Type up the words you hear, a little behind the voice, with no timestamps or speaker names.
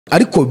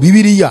ariko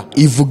Bibiliya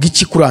ivuga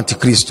iki kuri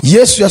Antikristo?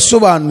 Yesu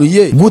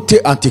yasobanuye gute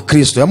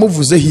Antikristo?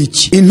 Yamuvuzeho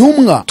iki?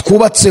 Intumwa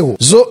twubatseho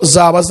zo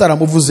zaba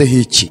zaramuvuzeho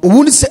iki?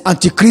 Ubundi se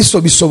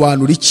Antikristo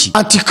bisobanura iki?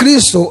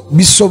 Antikristo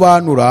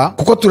bisobanura,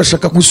 kuko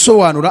turashaka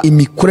gusobanura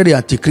imikorere ya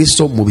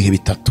Antikristo mu bihe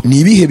bitatu. Ni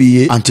ibihe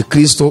bihe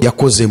Antikristo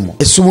yakozemo?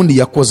 Ese ubundi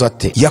yakoze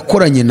ate?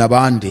 Yakoranye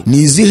n'abandi? Ni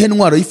izihe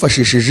ntwaro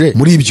yifashishije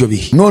muri ibyo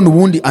bihe? None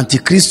ubundi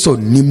Antikristo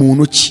ni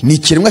muntu ki? Ni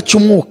ikiremwa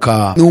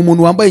cy'umwuka? Ni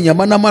umuntu wambaye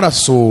inyama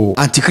n'amaraso?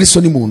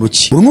 Antikristo ni muntu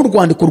ki? Uru ni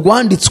urwandiko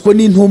rwanditswe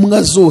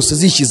n'intumwa zose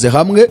zishyize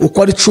hamwe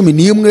uko ari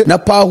 11 na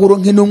Pawulo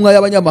nk'intumwa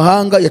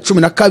y'abanyamahanga ya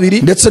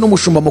 12, ndetse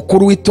n'umushumba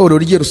mukuru w'itorero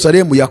ry'i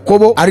Yerusalemu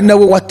Yakobo ari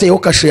nawe wateyeho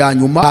kashe ya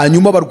nyuma,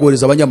 hanyuma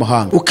barwohereza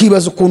abanyamahanga.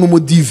 Ukibaza ukuntu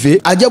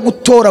umudive ajya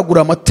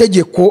gutoragura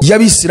amategeko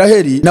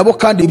y'Abisiraheli, nabo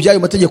kandi ibyayo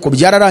mategeko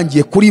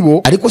byararangiye kuri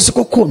bo. Ariko se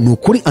koko ni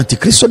ukuri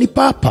Antikristo ni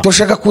papa?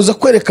 Turashaka kuza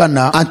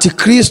kwerekana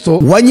Antikristo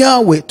wa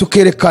nyawe,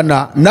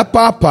 tukerekana na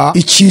papa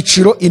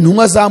icyiciro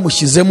intumwa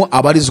zamushyizemo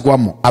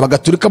abarizwamo.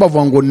 Abagatolika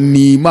bavuga ngo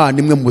ni Imana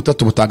imwe mu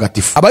butatu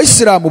butagatifu.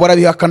 Abayisilamu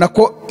barabihakana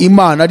ko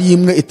Imana ari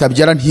imwe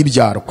itabyara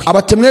ntibyarwe.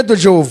 Abatemwe de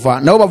Jehova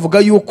nabo bavuga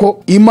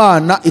yuko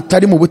Imana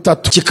itari mu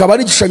butatu, kikaba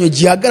ari igishushanyo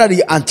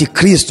gihagarariye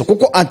Antikristo,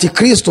 kuko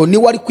Antikristo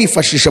niwe ari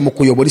kwifashisha mu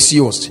kuyobora isi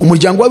yose.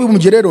 Umuryango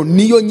w'abibumbye rero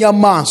niyo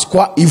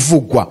nyamaswa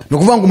ivugwa. Ni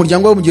ukuvuga ngo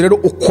umuryango w'abibumbye rero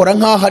ukora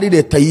nk'aho ari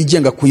leta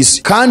yigenga ku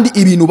isi, kandi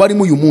ibintu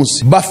barimo uyu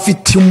munsi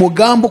bafite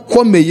umugambi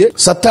ukomeye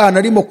Satani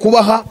arimo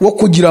kubaha wo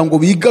kugira ngo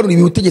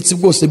bigarurire ubutegetsi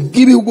bwose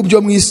bw'ibihugu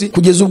byo mu isi,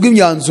 kugeza ubwo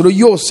imyanzuro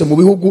yose mu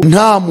bihugu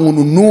nta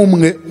muntu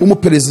n'umwe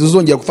w'umuperezida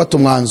uzongera gufata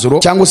umwanzuro,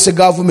 cyangwa se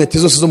gavumenti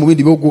zose zo mu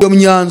bindi bihugu iyo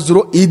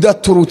myanzuro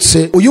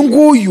idaturutse. Uyu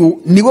nguyu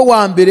niwe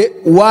wa mbere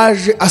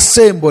waje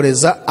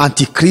asemboreza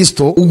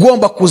Antikristo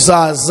ugomba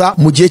kuzaza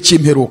mu gihe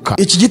cy'imperuka.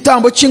 Iki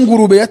gitambo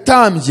cy'ingurube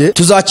yatambye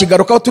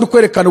tuzakigarukaho turi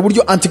kwerekana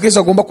uburyo Antikristo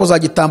agomba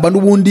kuzagitamba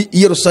n'ubundi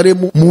i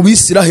Yerusalemu mu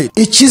Bisiraheli.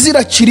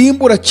 Ikizira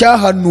kirimbura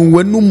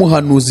cyahanuwe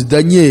n'umuhanuzi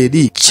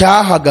Danieli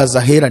cyahagaze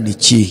ahera ni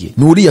kihe?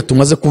 Nuriya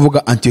tumaze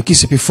kuvuga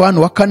Antiochus Epifani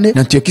wa 4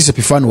 na Antiochus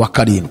Epifani wa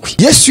 7.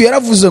 Yesu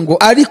yaravuze ngo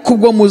ariko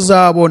ubwo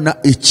muzabona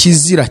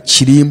ikizira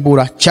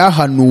kirimbura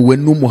cyahanuwe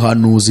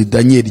n'umuhanuzi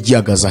Danieli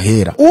gihagaze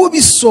ahera.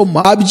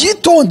 Ubisoma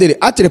abyitondere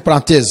entre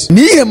parenthèses.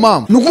 Nihe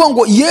mpamvu? Nukuvuga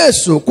ngo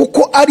Yesu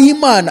kuko ari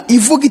Imana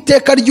ivuga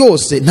iteka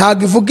ryose,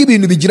 ntago ivuga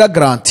ibintu bigira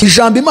garanti.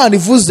 Ijambo Imana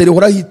ivuze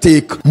rihoraho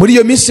iteka. Muri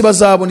iyo minsi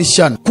bazabona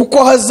ishyano,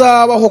 kuko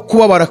hazabaho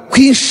kubabara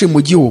kwinshi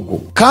mu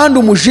gihugu, kandi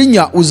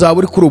umujinya uzaba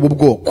uri kuri ubu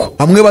bwoko.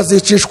 Bamwe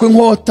bazicishwa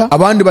inkota,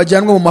 abandi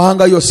bajyanwa mu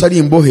mahanga yose ari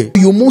imbohe.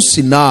 Uyu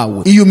munsi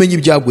nawe iyo umenye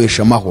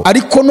ibyaguhesha amahoro,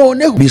 ariko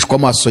noneho bishwa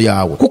amaso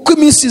yawe, kuko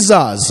iminsi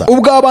izaza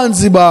ubwo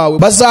abanzi bawe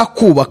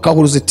bazakubakaho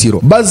uruzitiro,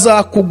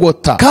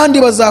 bazakugota kandi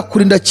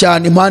bazakurinda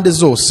cyane impande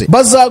zose,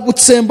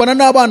 bazagutsembana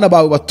n'abana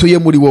bawe batuye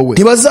muri wowe.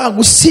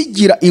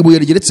 Ntibazagusigira ibuye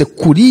rigeretse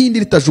ku rindi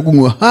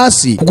ritajugunywe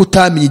hasi, kuko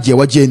utamenye igihe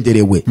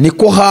wagenderewe.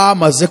 Niko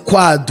hamaze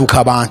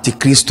kwaduka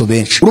Antikristo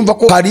benshi. Urumva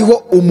ko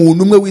hariho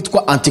umuntu umwe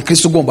witwa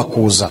Antikristo ugomba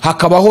kuza,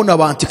 hakabaho na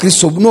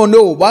Antikristo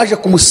noneho baje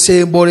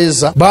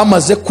kumusemboreza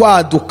bamaze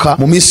kwaduka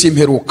mu minsi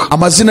y'imperuka.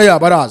 Amazina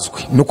yabo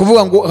arazwi. Ni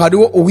ukuvuga ngo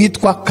hariho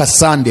uwitwa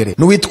Kasandere,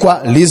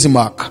 n'uwitwa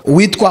Lizimaka,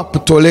 uwitwa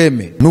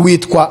Ptoleme,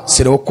 n'uwitwa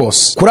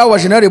Seleucus. Kuri abo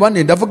bajenerali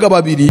bane ndavuga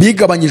babiri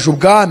bigabanyije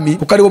ubwami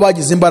kuko aribo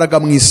bagize imbaraga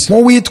mu isi.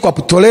 Nk'uwitwa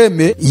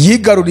Ptoleme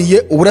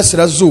yigaruriye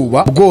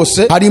uburasirazuba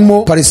bwose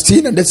harimo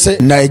Palestina ndetse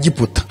na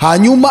Egiputa.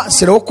 Hanyuma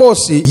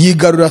Seleucus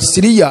yigarura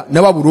Siriya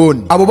na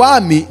Babuloni. Abo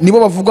bami nibo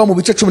bavugwa mu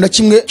bice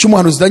 11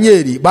 cy'umuhanuzi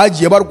Danieli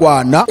bagiye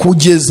barwana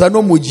kugeza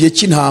no mu gihe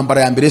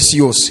cy'intambara ya mbere si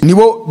yose.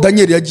 Nibo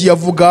Danieli yagiye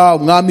avuga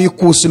umwami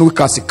w'ikusi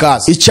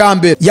n'uw'ikasikazi.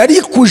 Icyambere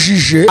yari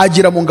kujije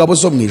agira mu ngabo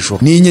zo mu ijuru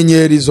ni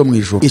inyenyeri zo mu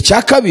ijuru.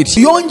 Icya kabiri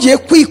yongeye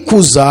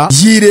kwikuza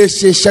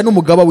yireshyeshya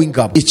n'umugaba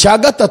w'ingabo. Icya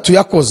gatatu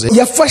yakoze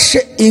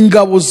yafashe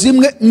ingabo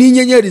zimwe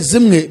n'inyenyeri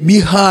zimwe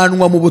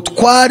bihanwa mu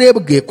butware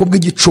bwe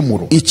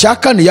kubw'igicumuro. Icya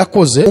kane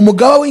yakoze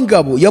umugaba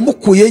w'ingabo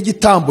yamukuyeho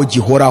igitambo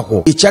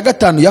gihoraho. Icya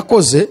gatanu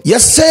yakoze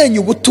yasenye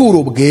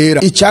ubuturo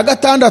bwera. Icya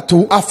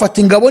gatandatu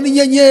afata ingabo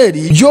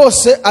n'inyenyeri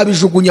byose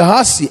abijugunya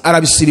hasi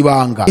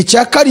arabisiribanga.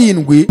 Icya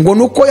karindwi ngo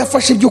nuko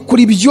yafashe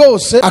iby'ukuri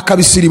byose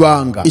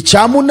akabisiribanga.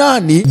 Icya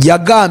munani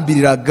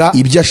yagambiriraga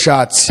ibyo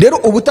ashatse. Rero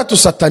ubutatu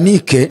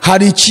satanike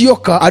hari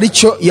ikiyoka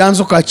aricyo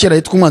yanzoka kera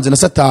yitwa umwanzi na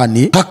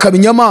Satani, hakaba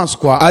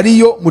inyamaswa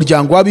ariyo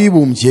muryango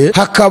w'abibumbye,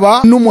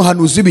 hakaba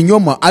n'umuhanuzi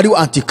w'ibinyoma ari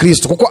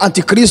Antikristo, kuko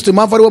Antikristo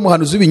impamvu ari we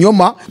muhanuzi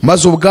w'ibinyoma,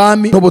 maze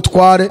ubwami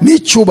n'ubutware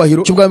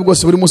n'icyubahiro cy'ubwami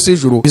bwose buri munsi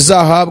y'ijuru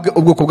bizahabwe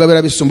ubwoko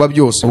bw'abera bisumba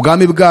byose.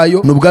 Ubwami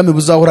bwayo ni ubwami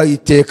buzahora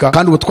yiteka,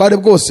 kandi ubutware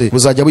bwose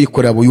buzajya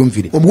buyikorera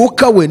buyumvire.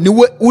 Umwuka we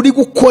niwe uri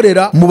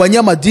gukorera mu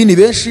banyamadini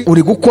benshi,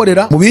 uri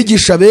gukorera mu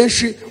bigisha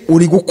benshi,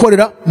 uri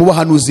gukorera mu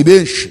bahanuzi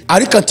benshi,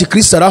 ariko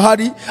Antikristo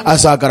arahari,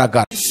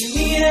 azagaragara.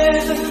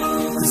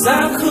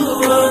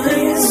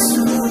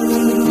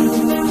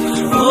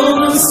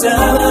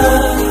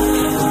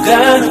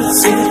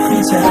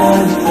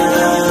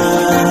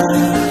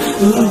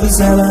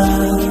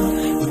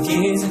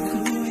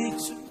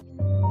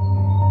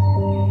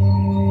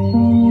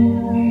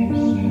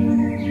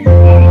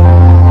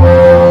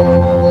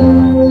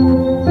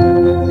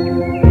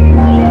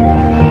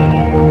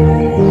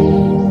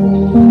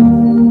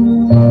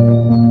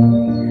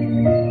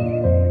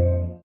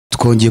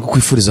 nongeye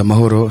kukwifuriza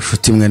amahoro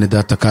shuti mwene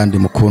data kandi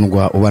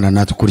mukundwa ubana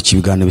natwe kuri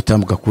ibiganiro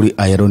bitambuka kuri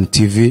AYALONI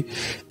TV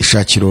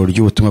ishakiro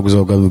ry'ubutumwa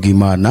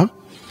bw'Imana.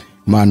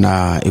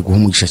 Imana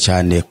iguhumugisha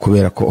cyane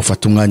kubera ko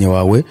ufata umwanya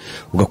wawe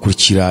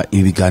ugakurikira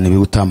ibi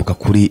biganiro bitambuka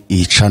kuri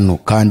Iyi Channel,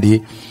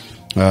 kandi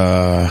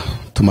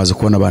tumaze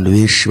kubona abantu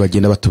benshi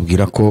bagenda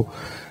batubwira ko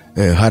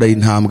hari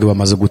intambwe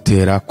bamaze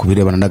gutera ku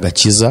birebana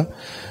n'Agakiza,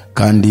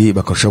 kandi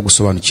bakarushaho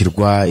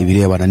gusobanukirwa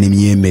ibirebana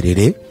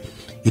n'imyemerere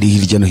iri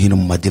hirya no hino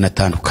mu madini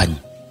atandukanye.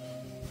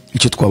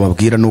 Icyo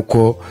twababwira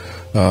nuko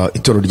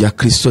itorero rya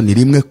Kristo ni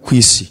rimwe ku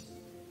isi,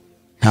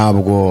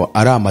 ntabwo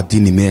ari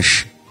amadini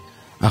menshi.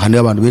 Aha ni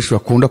abantu benshi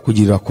bakunda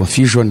kugirira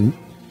confusion,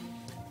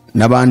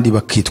 n'abandi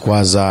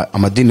bakitwaza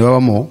amadini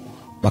babamo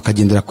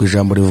bakagendera ku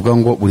ijambo rivuga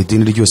ngo buri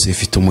dini ryose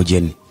rifite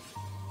umugeni,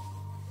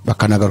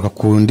 bakanagaruka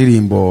ku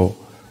ndirimbo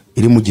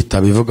iri mu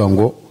gitabo ivuga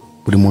ngo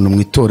buri muntu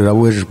mu itorero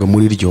abujejwe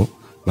muri ryo,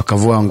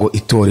 bakavuga ngo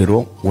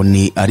itorero ngo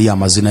ni ari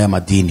amazina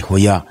y'amadini.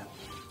 Hoya,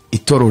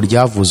 itorero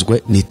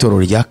ryavuzwe ni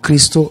itorero rya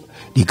Kristo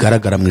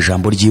rigaragara mu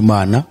ijambo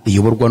ry'Imana,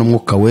 riyoborwa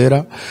n'Umwuka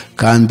Wera,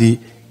 kandi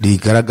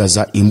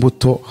rigaragaza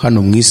imbuto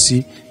hano mu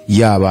isi,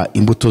 yaba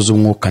imbuto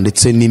z'umwuka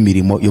ndetse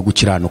n'imirimo yo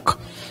gukiranuka.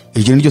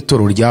 Iryo ni ryo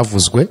torero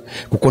ryavuzwe,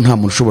 kuko nta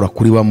muntu ushobora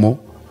kuribamo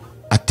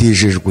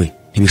atejejwe,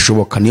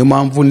 ntibishoboka. Niyo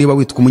mpamvu niba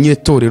witwa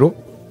umunyetorero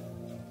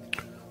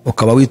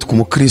ukaba witwa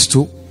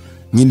umukristo,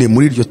 nyine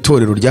muri iryo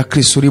torero rya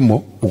Kristo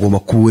urimo ugomba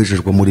kuba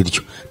wejejwe muri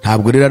ryo.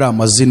 Ntabwo rero ari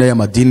amazina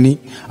y'amadini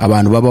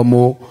abantu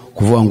babamo,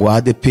 kuvuga ngo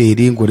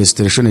ADPR, ngo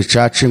Restoration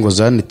Church, ngo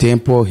Zion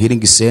Temple,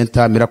 Healing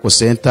Center, Miracle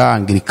Center,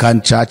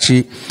 Anglican Church,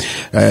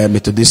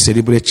 Methodist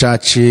Celebrate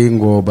Church,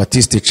 ngo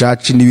Baptist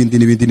Church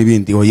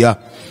n'ibindi. Oya,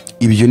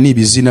 ibyo ni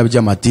ibizina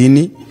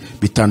by'amadini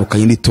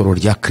bitandukanye n'itorero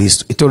rya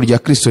Kristo. Itorero rya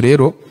Kristo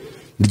rero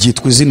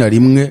ryitwa izina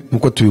rimwe,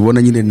 nkuko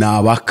tubibona nyine ni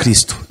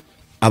abakristo.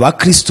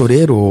 Abakristo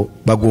rero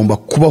bagomba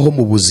kubaho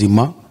mu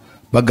buzima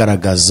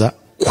bagaragaza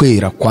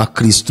kwera kwa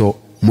Kristo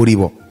muri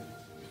bo.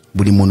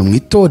 Buri muntu mu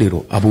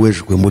itorero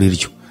abuwejwe muri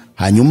ryo.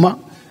 Hanyuma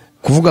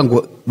kuvuga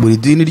ngo buri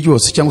dini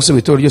ryose cyangwa se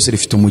itorero ryose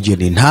rifite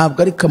umugeni,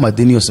 ntabwo ari ko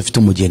amadini yose afite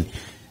umugeni.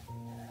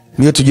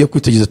 Niyo tugiye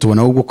kwitegeza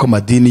tubona ahubwo ko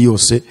amadini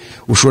yose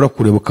ushobora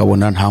kureba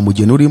ukabona nta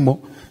mugeni urimo,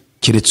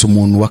 keretse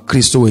umuntu wa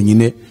Kristo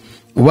wenyine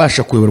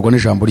ubasha kuyoborwa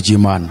n'ijambo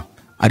ry'Imana.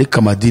 Ariko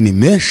amadini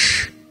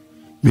menshi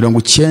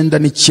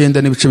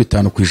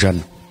 99.5%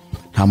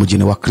 nta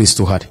mugeni wa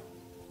Kristo uhari.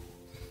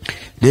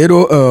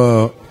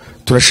 Rero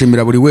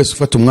turashimira buri wese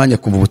ufata umwanya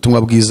kumva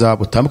ubutumwa bwiza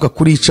butambuka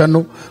kuri Iyi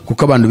Channel,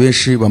 kuko abantu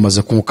benshi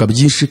bamaze kunguka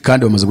byinshi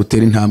kandi bamaze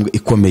gutera intambwe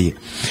ikomeye.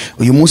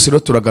 Uyu munsi rero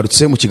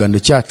turagarutse mu kiganiro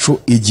cyacu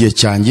Igihe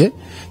cyanjye,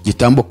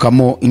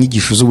 gitambukamo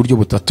inyigisho z'uburyo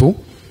butatu.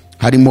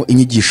 Harimo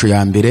inyigisho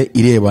ya mbere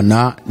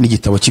irebana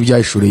n'igitabo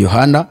cy'ibyahishuriwe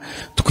Yohana,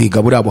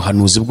 twiga buri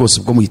ubuhanuzi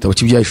bwose bwo mu gitabo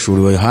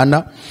cy'ibyahishuriwe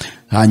Yohana.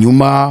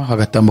 Hanyuma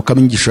hagatambukamo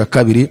inyigisho ya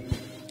kabiri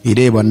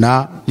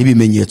irebana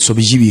n'ibimenyetso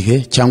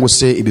by'ibihe, cyangwa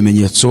se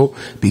ibimenyetso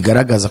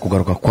bigaragaza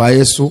kugaruka kwa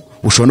Yesu.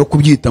 Ushobora no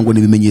kubyita ngo ni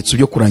ibimenyetso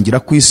byo kurangira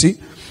ku isi.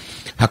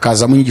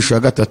 Hakazamo inyigisho ya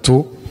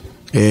gatatu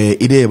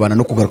irebana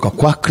no kugaruka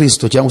kwa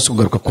Kristo, cyangwa se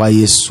kugaruka kwa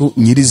Yesu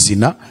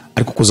nyirizina,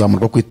 ariko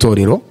kuzamurwa ku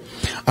itorero.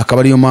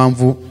 Akaba ariyo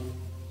mpamvu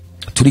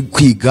turi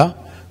kwiga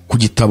ku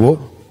gitabo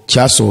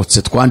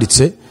cyasohotse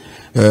twanditse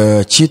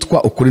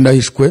cyitwa Ukuri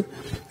Ndahishwe,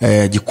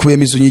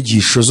 gikubiyemo izo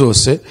nyigisho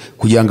zose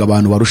kugira ngo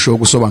abantu barusheho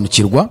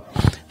gusobanukirwa.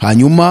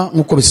 Hanyuma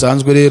nk'uko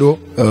bisanzwe rero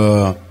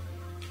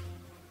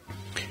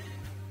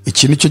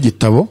iki nicyo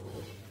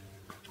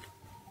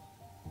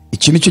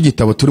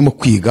gitabo turimo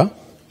kwiga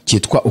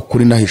cyitwa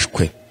Ukuri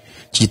Ndahishwe.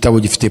 Iki gitabo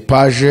gifite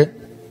page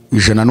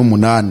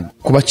 108.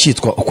 Kuba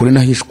cyitwa Ukuri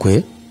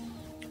Ndahishwe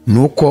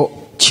nuko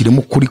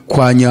kirimo kuri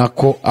kwa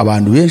nyako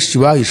abantu benshi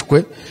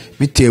bahishwe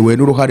bitewe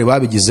n'uruhare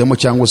babigizemo,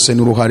 cyangwa se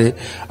n'uruhare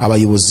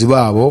abayobozi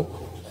babo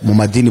mu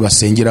madini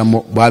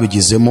basengeramo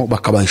babigizemo,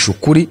 bakabahisha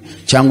ukuri,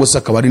 cyangwa se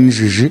akaba ari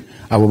n'injiji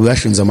abo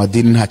bashinze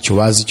amadini ntacyo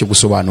bazi cyo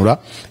gusobanura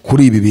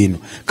kuri ibi bintu.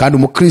 Kandi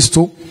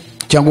umukristo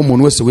cyangwa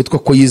umuntu wese witwa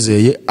ko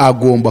yizeye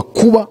agomba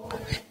kuba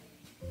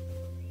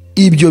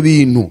ibyo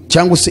bintu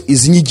cyangwa se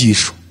izi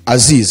nyigisho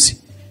azizi,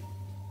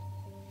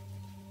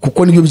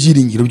 kuko nibyo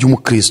byiringiro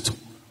by'umukristo.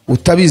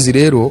 Utabizi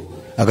rero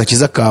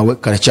agakiza kawe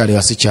karacyari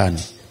hasi cyane.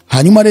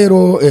 Hanyuma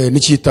rero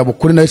n'iki gitabo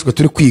Ukuri Ndahishwe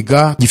turi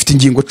kwiga gifite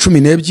ingingo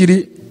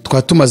 12.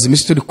 Twatumaze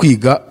iminsi turi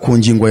kwiga ku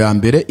ngingo ya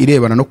mbere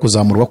irebana no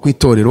kuzamurwa ku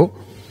itorero.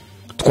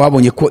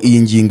 Twabonye ko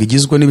iyi ngingo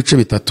igizwe n'ibice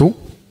bitatu,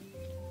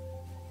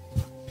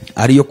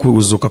 ariyo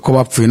kuzuka ko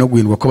bapfuye no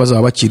guhindurwa ko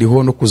bazaba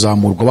bakiriho, no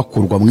kuzamurwa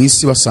bakurwa mu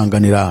isi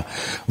basanganira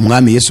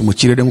umwami Yesu mu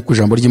kirere nk'uko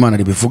ijambo ry'Imana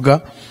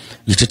ribivuga.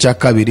 Igice cya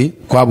kabiri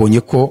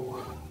twabonye ko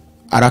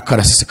ari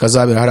akarasisi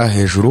kazabera hari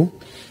hejuru.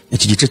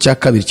 Iki gice cya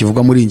kabiri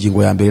kivuga muri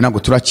ingingo ya mbere ntabwo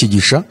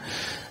turakigisha,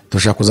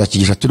 turashaka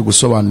kuzakigisha turi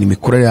gusobanura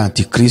imikorere ya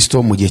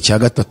Anti-kristo mu gihe cya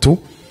gatatu.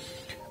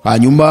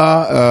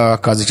 Hanyuma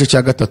kaza igice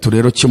cya gatatu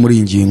rero cyo muri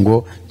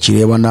ingingo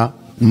kirebana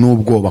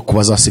n'ubwoba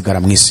kuba zasigara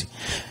mu isi.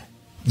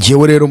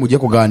 Jewe rero mugiye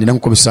kuganira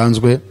nk'uko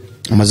bisanzwe,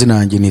 amazina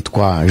yanjye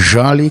nitwa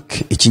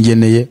Jean-Luc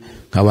Ikingeneye,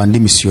 nkaba ndi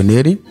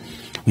missionnaire.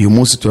 Uyu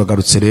munsi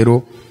turagarutse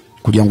rero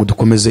kugira ngo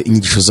dukomeze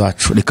inyigisho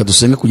zacu. Reka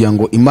dusenge kugira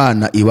ngo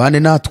Imana ibane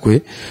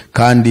natwe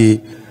kandi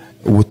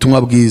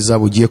ubutumwa bwiza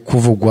bugiye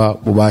kuvugwa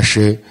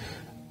bubashe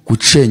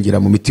gucengera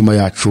mu mitima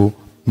yacu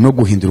no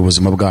guhindura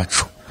ubuzima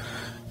bwacu.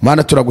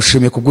 Mana,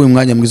 turagushimiye kubw'uyu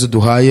mwanya mwiza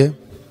duhaye,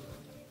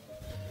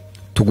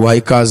 tuguhaye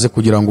ikaze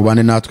kugira ngo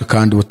ubane natwe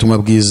kandi ubutumwa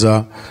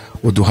bwiza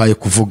uduhaye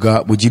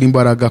kuvuga bugira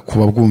imbaraga ku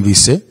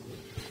babwumvise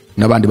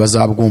n'abandi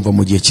bazabwumva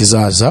mu gihe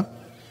kizaza,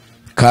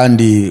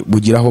 kandi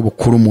bugiraho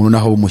bukuru umuntu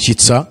naho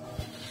bumushyitsa,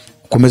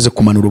 ukomeze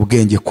kumanura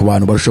ubwenge ku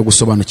bantu barushaho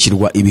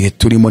gusobanukirwa ibihe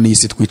turimo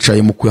n'isi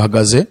twicayemo uko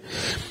ihagaze,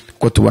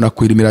 ko tubona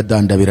ko irimo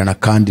iradandabirana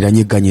kandi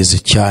iranyeganyeze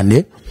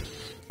cyane,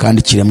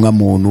 kandi ikiremwa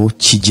muntu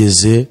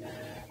kigeze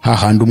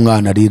hahandi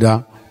umwana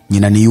arira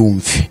nyina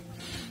niyumve.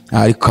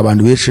 Ariko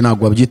abantu benshi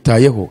ntabwo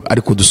babyitayeho,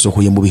 ariko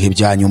dusohoye mu bihe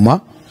bya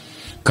nyuma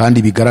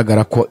kandi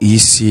bigaragara ko iyi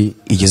si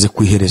igeze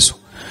ku iherezo.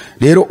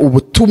 Rero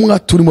ubutumwa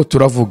turimo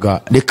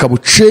turavuga reka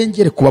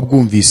bucengere kuba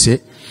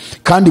bwumvise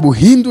kandi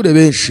buhindure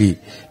benshi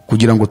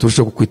kugira ngo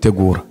turusheho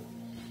kukwitegura.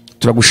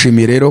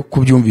 Turagushimiye rero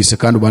kubyumvise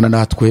kandi ubana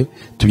natwe,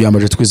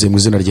 tubyamaje twizeye mu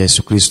izina rya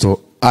Yesu Kristo,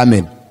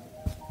 amen.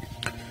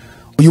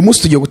 Uyu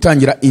munsi tugiye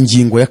gutangira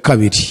ingingo ya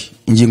kabiri.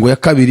 Ingingo ya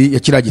kabiri ya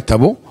kiriya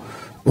gitabo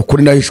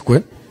ukuri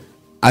ndahishwe,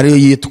 ariyo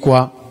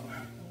yitwa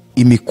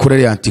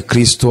imikorere ya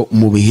Anti-kristo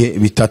mu bihe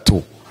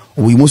bitatu.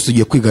 Uyu munsi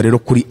tugiye kwiga rero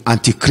kuri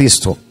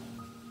Anti-kristo.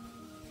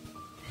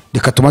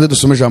 Reka tubanze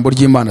dusome ijambo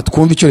ry'Imana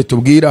twumve icyo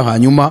ritubwira,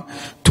 hanyuma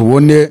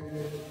tubone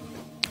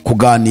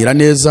kuganira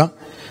neza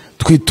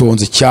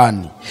twitonze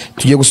cyane.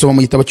 Tugiye gusoma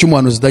mu gitabo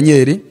cy'umuhanuzi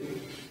Danieli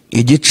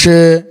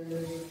igice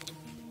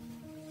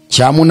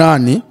cya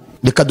 8.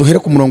 Reka duhere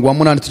ku murongo wa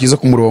 8 tugeze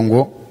ku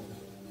murongo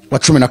wa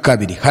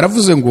 12.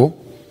 Haravuze ngo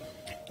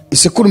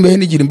isekurume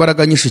y'ihene igira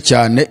imbaraga nyinshi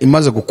cyane,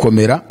 imaze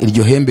gukomera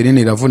iryo hembe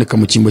rinini riravunika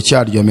mu cyimbo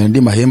cyaryo, amena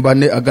andi mahembe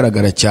ane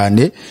agaragara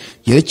cyane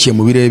yerekeye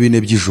mu birere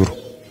bine by'ijuru.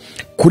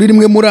 Kuri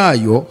rimwe muri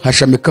ayo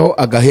hashamikaho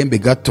agahembe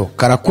gato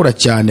karakura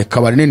cyane,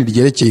 kaba rinini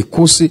ryerekeye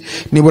ikusi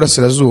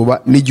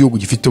n'iburasirazuba n'igihugu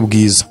gifite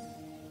ubwiza.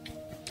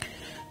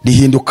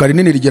 Rihinduka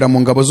rinini rigera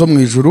mu ngabo zo mu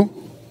ijuru,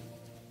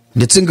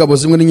 ndetse ingabo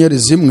zimwe n'inyeri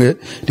zimwe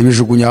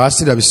ribijugunya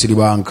hasi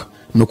rirabisiribanga.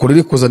 Nuko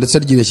ririkuza ndetse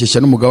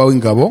ryireshyeshya n'umugaba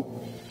w'ingabo,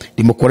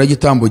 rimukora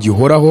igitambo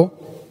gihoraho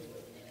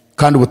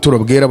kandi ubuturo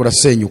bwera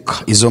burasenyuka.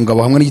 Izo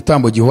ngabo hamwe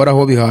n'igitambo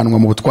gihoraho bihanwa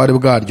mu butware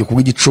bwaryo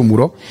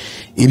kubw'igicumuro,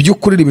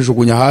 iby'ukuri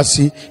ribijugunya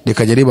hasi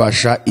rikajya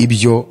ribasha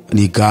ibyo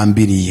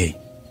rigambiriye.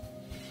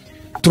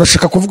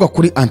 Turashaka kuvuga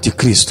kuri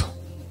Anti-kristo,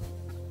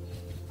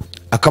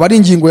 akaba ari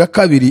ingingo ya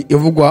kabiri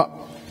ivugwa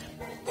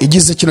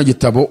igize kino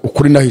gitabo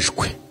ukuri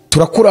ndahishwe.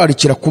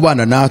 Turakurarikira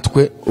kubana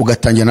natwe,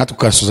 ugatangira natwe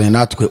ukasuzanya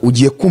natwe,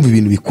 ugiye kumva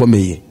ibintu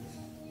bikomeye.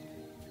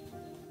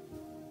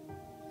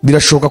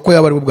 Birashoboka ko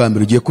yaba ari bwa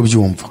mbere ugiye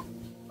kubyumva,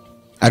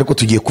 ariko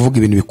tugiye kuvuga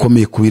ibintu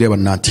bikomeye ku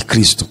birebana na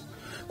Anti-kristo,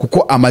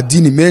 kuko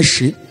amadini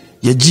menshi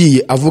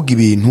yagiye avuga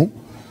ibintu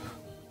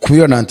ku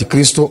birebana na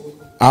Anti-kristo,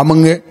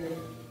 amwe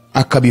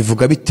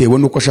akabivuga bitewe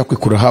n'uko ashaka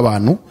kwikuraho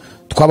abantu.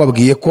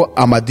 Twababwiye ko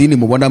amadini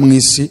mubona mu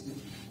isi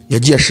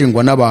yagiye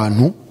ashingwa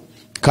n'abantu,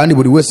 kandi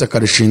buri wese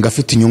akarishinga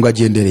afite inyungu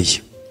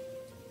agendereye.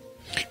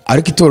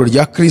 Ariko itorero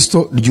rya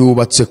Kristo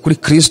ryubatse kuri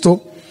Kristo,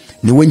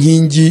 niwe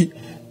nkingi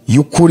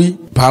y'ukuri.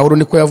 Pawulo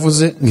niko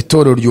yavuze,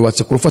 itorero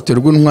ryubatse ku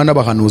rufatiro rw'intumwa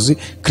n'abahanuzi,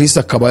 Kristo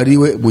akaba ari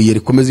we buye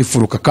rikomeza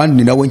ifuruka, kandi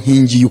ni nawe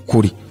nkingi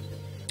y'ukuri,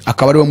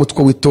 akaba ari we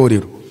mutwe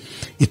w'itorero.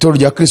 Itorero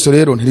rya Kristo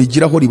rero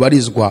ntirigira aho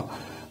ribarizwa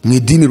mu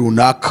idini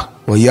runaka,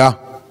 oya,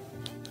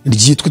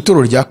 ryitwa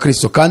itorero rya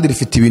Kristo, kandi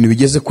rifite ibintu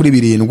bigeze kuri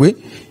 7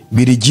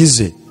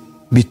 birigize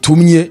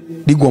bitumye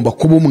rigomba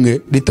kuba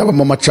umwe,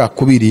 ritabamo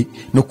amacakubiri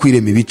no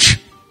kwirema ibice.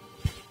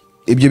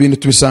 Ibyo bintu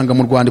tubisanga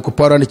mu rwandiko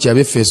Pawulo yandikiye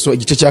Abefeso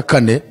igice cya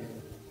 4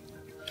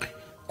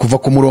 kuva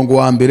ku murongo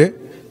wa 1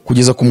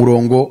 kugeza ku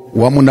murongo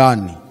wa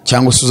 8,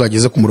 cyangwa se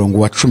uzageze ku murongo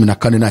wa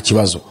 14 nta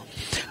kibazo.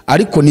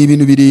 Ariko ni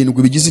ibintu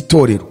 7 bigize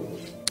itorero.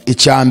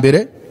 Icya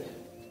mbere,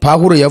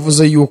 Pawulo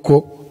yavuze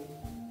yuko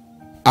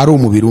ari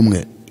umubiri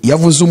umwe.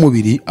 Yavuze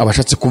umubiri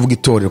abashatse kuvuga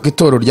itorero, ko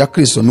itorero rya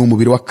Kristo ni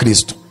umubiri wa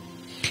Kristo.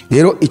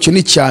 Rero icyo ni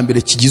icya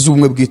mbere kigize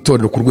ubumwe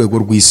bw'itorero ku rwego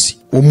rw'isi,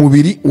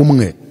 umubiri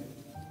umwe.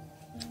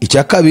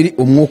 Icya kabiri,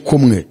 umwuka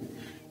umwe.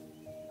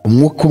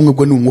 Umwuka umwe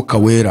ubwo ni umwuka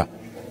wera.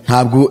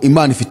 Ntabwo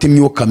Imana ifite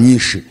imyuka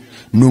myinshi,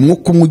 ni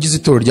umwuka umwe ugize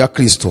itorero rya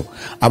Kristo.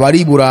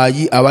 Abari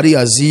Burayi, abari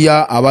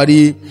Aziya,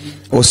 abari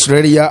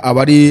Australia,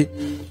 abari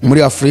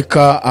muri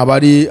Afrika,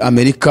 abari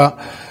Amerika,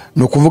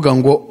 no kuvuga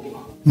ngo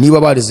niba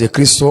barize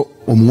Kristo,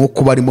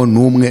 umwuka barimo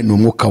n'umwe, ni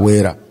umwuka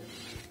wera.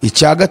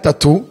 Icya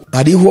gatatu,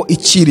 hariho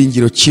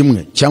icyiringiro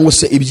kimwe cyangwa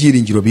se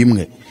ibyiringiro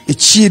bimwe.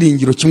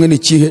 Icyiringiro kimwe ni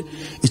kihe?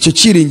 Icyo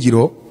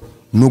cyiringiro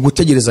ni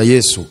ugutegereza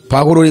Yesu.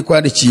 Pawulo ariko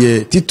yandikiye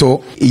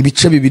Tito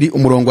ibice 2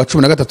 umurongo wa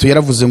 13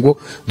 yaravuze ngo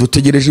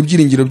dutegereje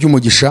ibyiringiro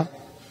by'umugisha,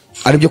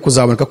 ari byo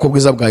kuzaboneka ko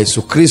bwiza bwa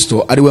Yesu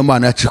Kristo, ari we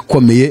Mana yacu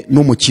ikomeye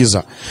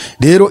n'umukiza.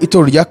 Rero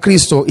itorero rya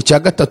Kristo, icya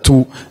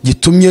gatatu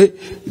gitumye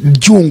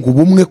ryunga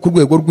ubumwe ku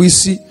rwego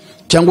rw'isi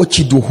cyangwa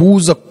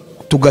kiduhuza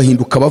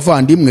tugahinduka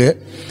abavandimwe,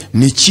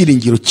 ni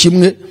icyiringiro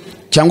kimwe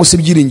cyangwa se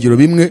ibyiringiro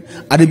bimwe,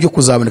 ari byo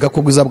kuzaboneka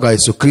ko bwiza bwa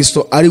Yesu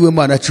Kristo, ari we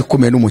Mana yacu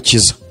ikomeye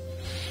n'umukiza.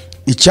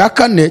 icya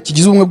kane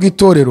kigize ubumwe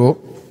bw'itorero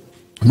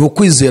ni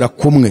ukwizera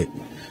kumwe.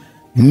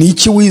 Ni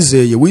iki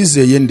wizeye?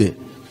 Wizeye nde?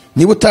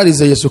 Niba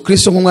utarizeye Yesu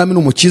Kristo nk'umwami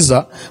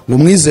n'umukiza ngo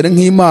mwizere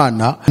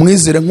nk'Imana,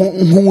 mwizere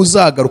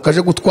nk'uzagaruka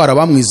aje gutwara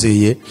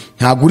abamwizeye,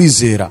 ntabwo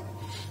urizera.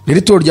 Rero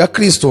itorero rya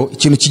Kristo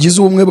ikintu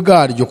kigize ubumwe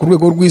bwaryo ku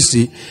rwego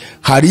rw'isi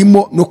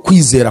harimo no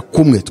kwizera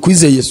kumwe.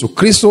 Twizeye Yesu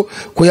Kristo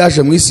ko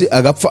yaje mu isi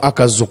agapfa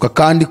akazuka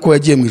kandi ko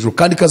yagiye mu ijuru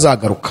kandi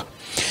kazagaruka.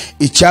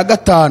 Icya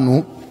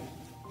gatanu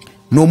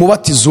ni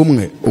umubatizo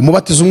umwe.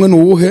 Umubatizo umwe ni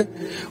uwuhe?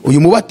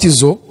 Uyu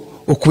mubatizo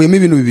ukuyemo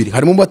ibintu bibiri.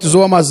 Harimo umubatizo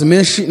w'amazi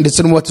menshi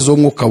ndetse n'umubatizo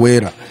w'umwuka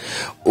wera.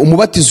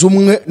 Umubatizo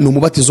umwe ni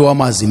umubatizo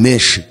w'amazi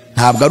menshi,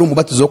 ntabwo ari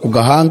umubatizo wo ku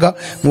gahanga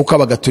nk'uko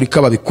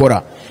abagatolika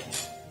babikora.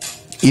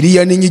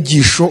 Iriya ni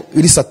inyigisho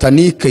iri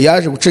satanike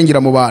yaje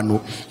gucengera mu bantu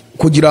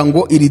kugira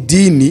ngo iri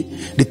dini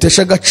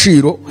riteshe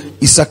agaciro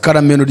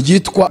isakaramento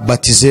ryitwa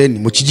batizeni,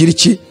 mu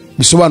kigiriki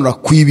bisobanura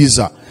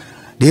kwibiza.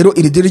 Rero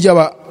iri dini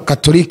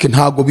ry'abakatolike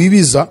ntago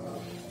bibiza,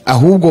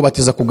 ahubwo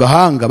batiza ku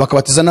gahanga,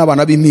 bakabatiza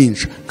n'abana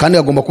b'impinja. Kandi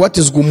agomba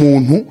kubatizwa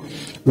umuntu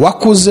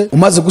wakuze,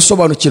 umaze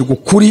gusobanukirwa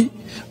ukuri,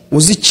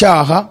 uzi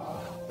icyaha,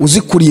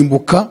 uzi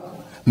kurimbuka,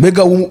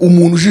 mbega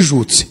umuntu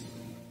ujijutse.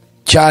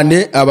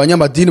 Cyane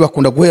abanyamadini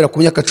bakunda guhera ku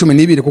myaka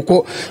 12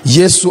 kuko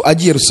Yesu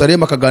agiye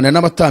Yerusalemu akaganira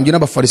n'abatambyi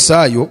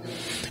n'abafarisayo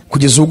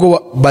kugeza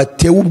ubwo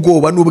batewe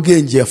ubwoba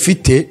n'ubwenge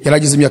afite,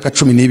 yaragize imyaka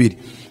 12.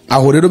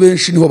 Aho rero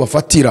benshi niho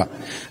bafatira.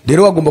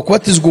 Rero agomba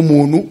kubatizwa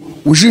umuntu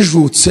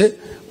ujijutse,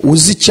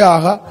 uzi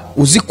icyaha,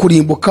 uzi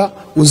kurimbuka,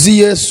 uzi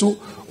Yesu,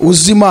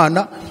 uzi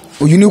Imana.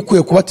 Uyu ni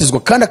ukwiye kubatizwa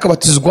kandi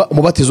akabatizwa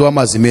umubatizo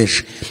w'amazi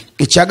menshi.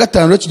 Icya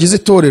gatanu rero kigize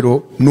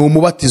itorero ni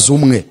umubatizo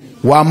umwe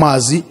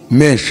w'amazi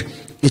menshi.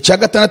 Icya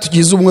gatandatu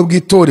kigize ubumwe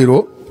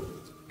bw'itorero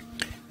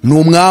ni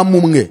umwami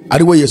umwe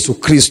ari we Yesu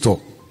Kristo.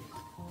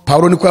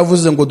 Paulo niko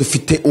yavuze ngo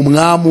dufite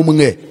umwami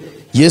umwe.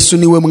 Yesu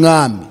niwe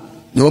mwami,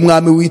 niwe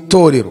mwami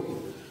w'itorero.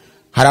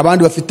 Hari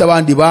abandi bafite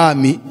abandi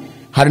bami,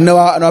 hari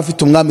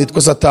n'abafite umwami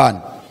witwa Satani,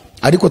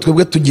 ariko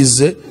twebwe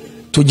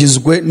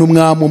tugizwe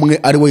n'umwami umwe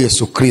ari we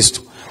Yesu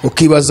Kristo.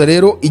 Ukibaza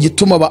rero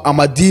igituma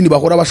amadini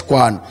bahora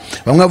bashwana.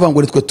 Bamwe bavuga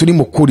ngo nitwe turi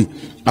mu kuri,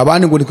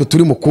 abandi ngo nitwe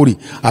turi mu kuri,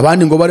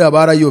 abandi ngo bari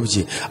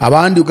barayobye,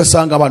 abandi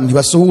ugasanga abantu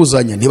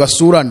ntibasuhuzanya,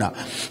 ntibasurana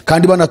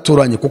kandi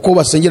banaturanye kuko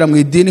basengera mu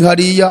idini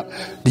hariya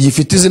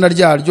rigifite izina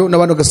ryaryo,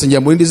 n'abandi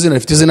bagasengera mu rindi zina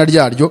rifite izina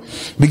ryaryo,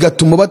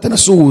 bigatuma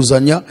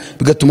batanasuhuzanya,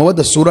 bigatuma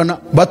badasurana,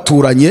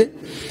 baturanye,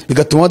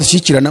 bigatuma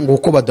badashyikirana ngo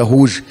uko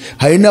badahuje.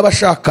 Hari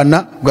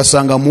n'abashakana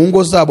ugasanga mu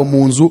ngo zabo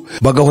mu nzu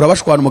bagahora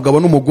bashwana umugabo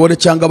n'umugore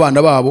cyangwa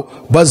abana babo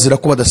bazira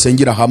ko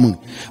badasengera hamwe.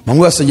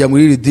 Bamwe basengera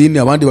muri iri dini,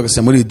 abandi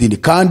bagasengera muri iri dini,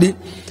 kandi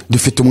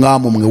dufite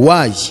umwami umwe.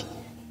 Wayi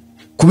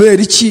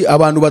kubera iki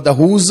abantu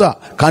badahuza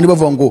kandi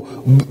bavuga ngo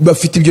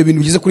bafite ibyo bintu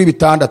bigize kuri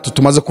 6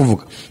 tumaze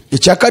kuvuga?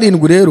 Icya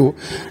karindwi rero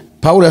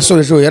Paulo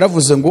yasorejeho,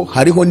 yaravuze ngo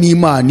hariho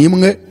n'Imana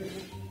imwe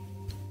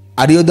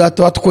ariyo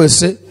data wa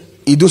twese,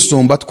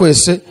 idusumba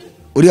twese,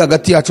 uri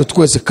hagati yacu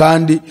twese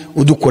kandi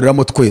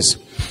udukoreramo twese.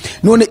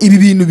 None ibi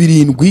bintu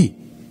birindwi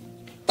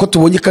ko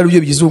tubonye ko ari byo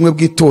bigize ubumwe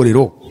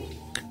bw'itorero,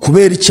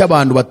 kubera iki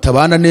abantu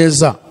batabana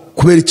neza?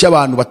 Kubera iki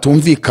abantu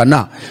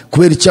batumvikana?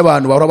 Kubera iki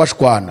abantu bahora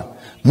bashwana?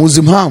 Muzi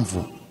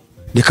impamvu?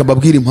 Reka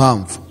mbabwire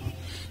impamvu.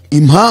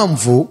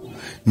 Impamvu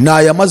ni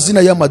aya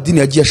mazina y'amadini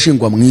yagiye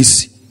ashingwa mu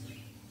isi.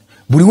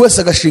 Buri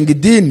wese agashinga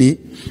idini,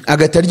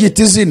 agahita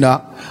ryita izina,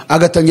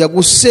 agatangira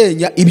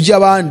gusenya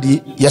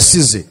iby'abandi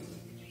yasize.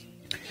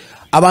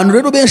 Abantu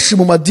rero benshi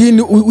mu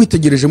madini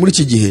witegereje muri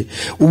iki gihe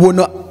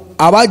ubona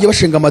abagiye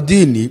bashinga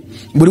amadini,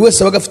 buri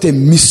wese aba afite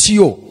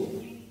misiyo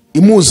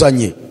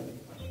imuzanye,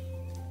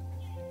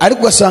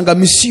 ariko ugasanga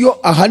misiyo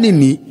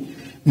ahanini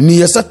ni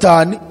ya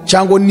Satani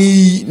cyangwa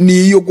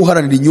ni iyo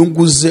guharanira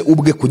inyungu ze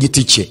ubwe ku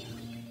giti cye,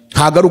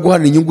 ntabwo ari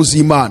uguharanira inyungu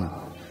z'Imana.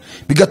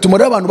 Bigatuma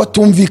rero abantu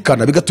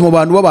batumvikana, bigatuma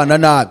abantu babana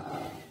nabi.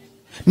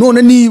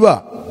 None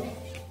niba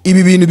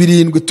ibi bintu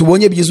birindwi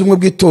tubonye bigize ubumwe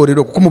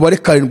bw'itorero, kuko umubare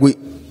 7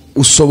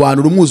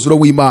 usobanura umwuzuro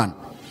w'Imana,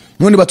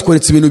 none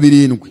batweretse ibintu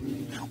birindwi: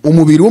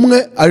 umubiri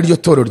umwe ari ryo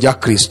torero rya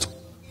Kristo,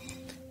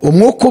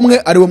 umwuka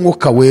umwe ari wo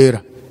mwuka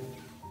wera,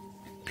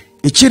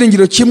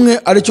 ikiringiro kimwe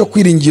ari cyo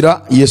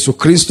kwiringira Yesu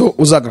Kristo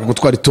uzagaruka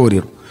gutwara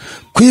itorero,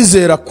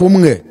 kwizera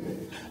kumwe,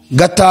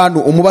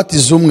 5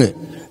 umubatizo umwe,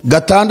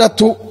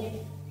 6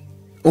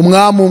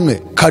 umwami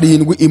umwe,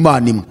 7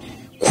 Imana imwe.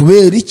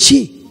 Kubera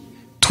iki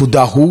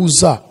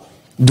tudahuza?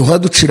 Duhora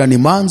ducirana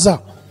imanza,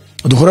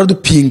 duhora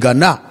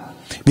dupingana,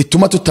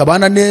 bituma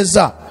tutabana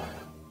neza,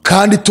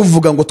 kandi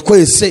tuvuga ngo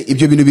twese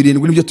ibyo bintu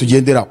birindwi nibyo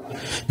tugenderaho.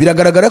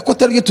 Biragaragara ko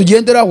atari byo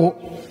tugenderaho,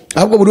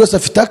 ahubwo buri wese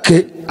afite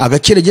ake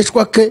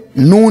agakeregeshwa ke,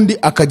 nundi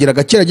akagira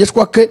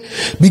agakeregeshwa ke.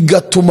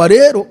 Bigatuma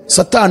rero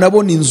Satani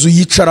abona inzu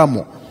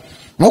yicaramo,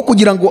 nko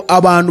kugira ngo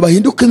abantu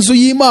bahinduke inzu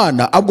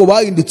y'Imana, ahubwo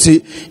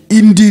bahindutse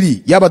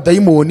indiri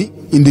y'abadayimoni,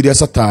 indiri ya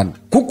Satani.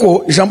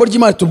 Kuko ijambo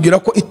ry'Imana tubwira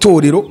ko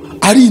itorero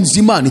ari inzu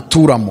Imana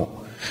ituramo.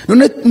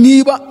 None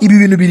niba ibi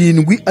bintu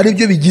birindwi ari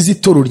byo bigize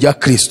itorero rya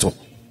Kristo,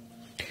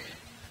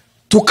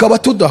 tukaba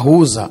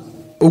tudahuza,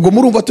 ubwo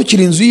murumva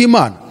tukiri inzu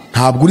y'Imana?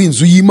 Ntabwo uri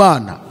inzu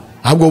y'Imana,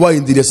 ahubwo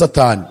bahindiriye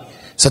Satani.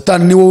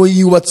 Satani ni wowe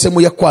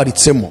yubatsemo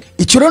yakwaritsemo.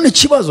 Icyo rero ni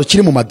ikibazo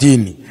kiri mu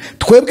madini.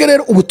 Twebwe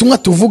rero ubutumwa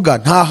tuvuga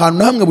nta hantu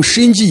na hamwe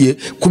bushingiye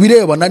ku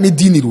birebana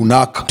n'idini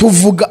runaka.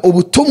 Tuvuga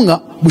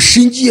ubutumwa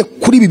bushingiye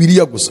kuri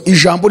Bibiliya gusa,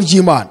 ijambo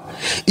ry'Imana.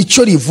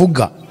 Icyo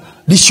rivuga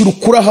rishyira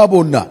ukuri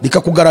ahabona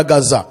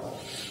rikakugaragaza.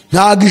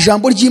 Ntabwo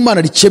ijambo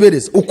ry'Imana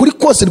rikebereza, ukuri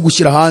kose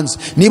rigushyira hanze.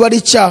 Niba ari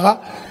icyaha,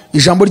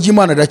 ijambo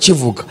ry'Imana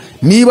rirakivuga.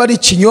 Niba ari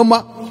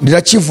ikinyoma,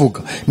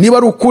 rirakivuga. Niba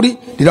ari ukuri,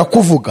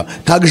 rirakuvuga.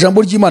 Ntabwo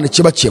ijambo ry'Imana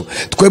kiba kiba.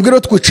 Twebwe rero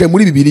twicaye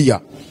muri Bibiliya,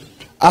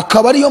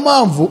 akaba ariyo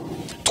mpamvu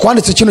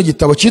twanditse kino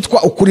gitabo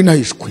cyitwa Ukuri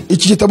Nahishwe.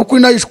 Iki gitabo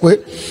Ukuri Nahishwe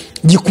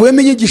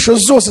gikubiyemo inyigisho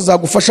zose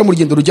zagufasha mu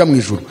rugendo rujya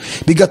mw'Ijuru,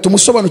 bigatuma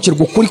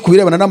usobanukirwa ukuri ku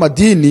birebana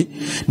n'amadini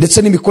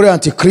ndetse n'imikorere ya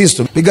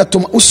Anti-kristo,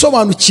 bigatuma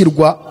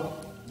usobanukirwa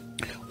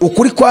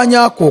ukuri kwa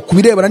nyako ku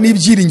birebana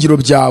n'ibyiringiro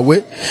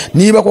byawe,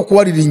 niba koko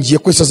wariringiye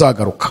ko Yesu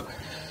azagaruka.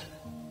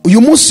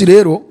 Uyu munsi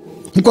rero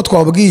nkuko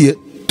twababwiye,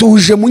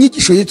 tuje mu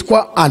nyigisho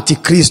yitwa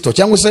Anti-kristo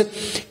cyangwa se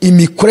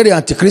imikorere ya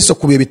Anti-kristo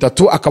ku bihe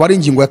bitatu, akaba ari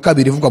ingingo ya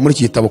kabiri ivugwa muri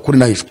iki gitabo Ukuri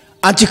Nahishwe.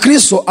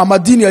 Anti-kristo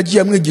amadini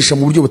yagiye amwigisha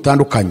mu buryo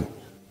butandukanye,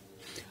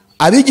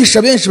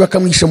 abigisha benshi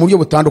bakamwigisha mu buryo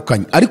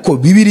butandukanye, ariko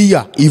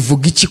Bibiliya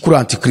ivuga iki kuri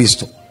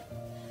Anti-kristo?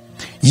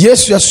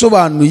 Yesu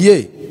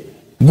yasobanuye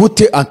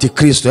gute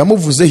Anti-kristo?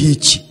 Yamuvuzeho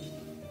iki?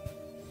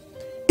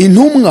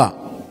 Intumwa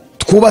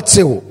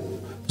twubatseho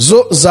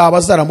zo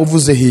zaba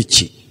zaramuvuzeho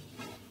iki?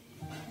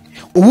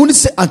 Ubundi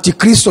se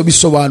Anti-kristo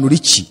bisobanura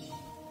iki?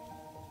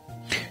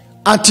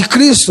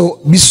 Anti-kristo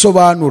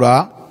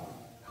bisobanura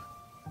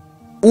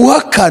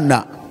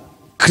uhakana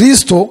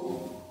Kristo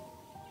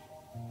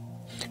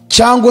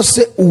cyangwa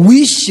se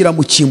uwishyira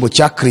mu cyimbo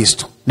cya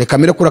Kristo. Reka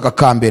mbere kuri aka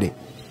kambere,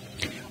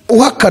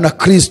 uhakana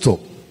Kristo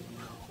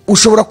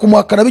ushobora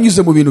kumuhakana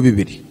binyuze mu bintu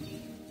bibiri.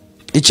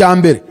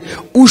 Icyambere,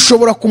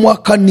 ushobora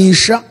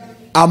kumuhakanisha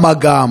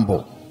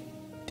amagambo,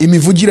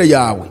 imivugire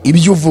yawe,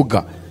 ibyo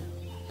uvuga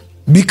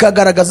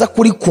bikagaragaza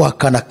kuri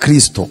kuhakana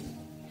Kristo.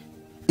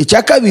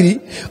 Icya kabiri,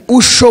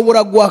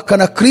 ushobora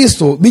guhakana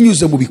Kristo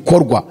binyuze mu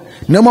bikorwa.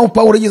 Niyo mpamvu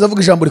Pawulo yagize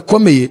avuga ijambo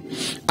rikomeye,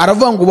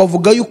 aravuga ngo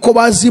bavuga yuko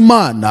bazi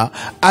Imana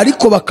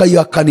ariko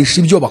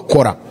bakayihakanisha ibyo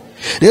bakora.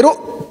 Rero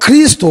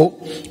Kristo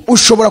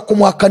ushobora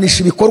kumuhakanisha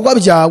ibikorwa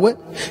byawe,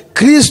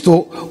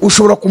 Kristo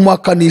ushobora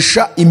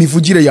kumuhakanisha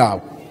imivugire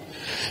yawe.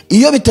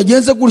 Iyo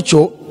bitagenze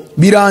gutyo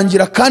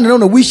birangira kandi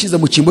none wishyize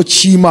mu cyimbo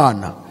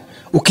cy'Imana,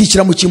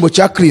 ukishyira mu cyimbo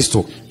cya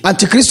Kristo.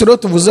 Anti-kristo rero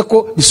tuvuze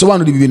ko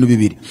bisobanura ibi bintu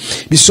bibiri.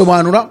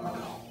 Bisobanura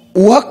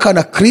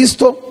uhakana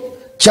Kristo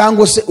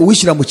cyangwa se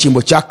uwishyira mu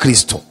cyimbo cya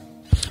Kristo.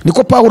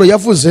 Niko Pawulo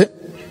yavuze,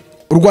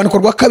 urwandiko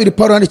rwa kabiri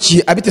Pawulo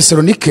yandikiye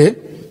Abitesalonike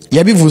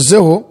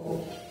yabivuzeho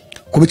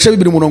ku bice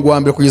 2 umurongo wa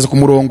mbere kugeza ku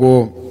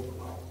murongo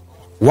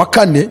wa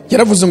 4.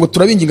 Yaravuze ngo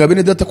turabinginga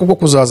bene data kubwo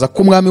kuzaza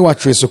k'umwami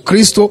wacu Yesu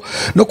Kristo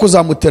no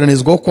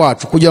kuzamuteranizwaho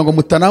kwacu, kugira ngo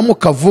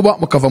mutanamuka vuba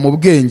mukava mu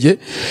bwenge,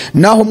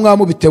 naho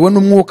umwami bitewe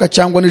n'umwuka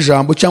cyangwa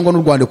n'ijambo cyangwa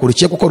n'urwandiko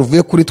rukiye kuko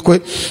ruvuye kuri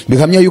twe,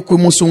 bihamya yuko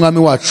uyu munsi umwami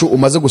wacu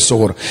umaze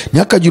gusohora.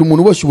 Ntihakagira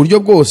umuntu uboshye uburyo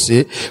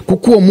bwose,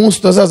 kuko uwo munsi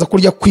utazaza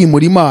kurya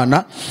kwimura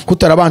Imana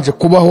kutarabanje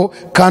kubaho,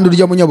 kandi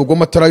urya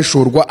munyabugome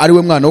atarayishurwa ari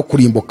we mwana wo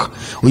kurimbuka.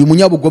 Uyu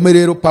munyabugome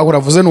rero Pawulo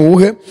avuze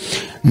n'uwuhe?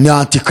 Ni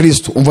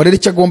Anti-kristo. Umva rero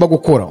icyo agomba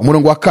gukora.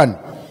 Umurongo wa 4,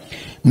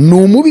 ni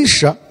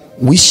umubisha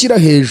wishyira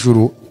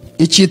hejuru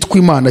icyitwa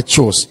Imana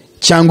cyose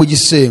cyangwa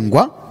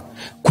igisengwa,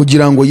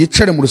 kugira ngo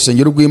yicare mu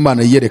rusengero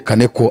rw'Imana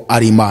yerekane ko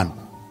ari Imana.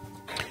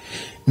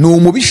 Ni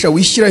umubisha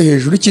wishyira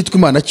hejuru icyitwa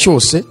Imana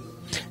cyose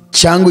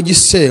cyangwa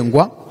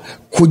igisengwa,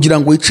 kugira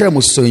ngo yicare mu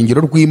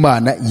rusengero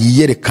rw'Imana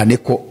yerekane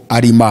ko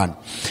ari Imana.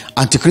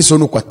 Anti-kristo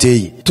nuko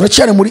ateye.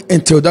 Turacyari muri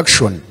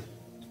introduction,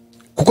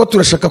 kuko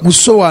turashaka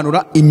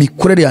gusobanura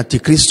imikorere ya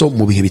Anti-kristo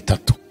mu bihe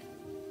bitatu.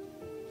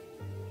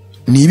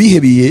 Ni ibihe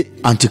bihe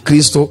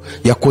Anti-kristo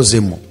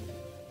yakozemo?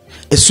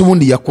 Ese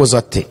ubundi yakoze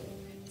ate?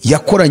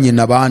 Yakoranye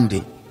na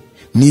bande?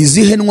 Ni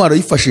izihe ntwaro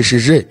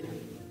yifashishije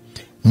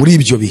muri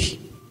ibyo bihe?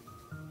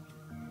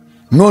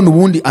 None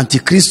ubundi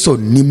Anti-kristo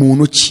ni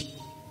muntu ki?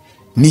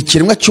 Ni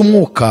ikiremwa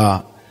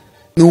cy'umwuka?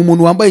 Ni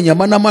umuntu wambaye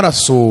inyama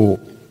n'amaraso?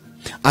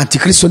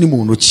 Anti-kristo ni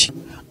muntu ki?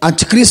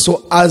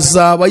 Anti-kristo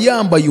azaba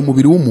yambaye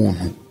umubiri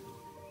w'umuntu,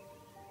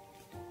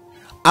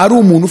 ari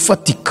umuntu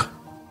ufatika,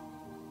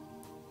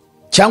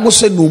 cyangwa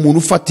se ni umuntu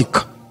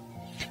ufatika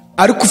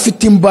ariko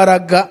ufite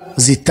imbaraga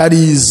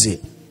zitarize,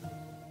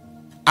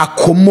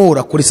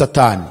 akomora kuri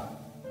Satani.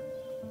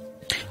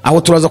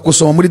 Aho turaza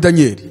kusoma muri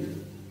Danieli.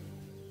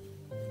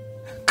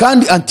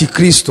 Kandi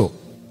Anti-kristo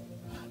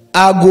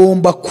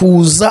agomba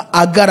kuza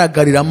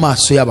agaragarira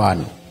amaso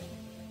y'abantu.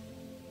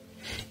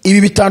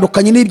 Ibi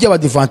bitandukanye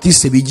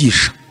n'iby'Abadiventiste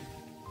bigisha.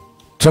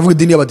 Turavuga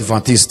idini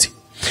y'Abadiventiste,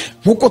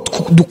 nkuko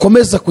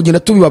dukomeza kugenda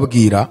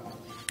tubibabwira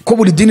ko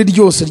buri dini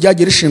ryose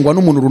ryagiye rishingwa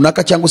n'umuntu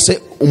runaka, cyangwa se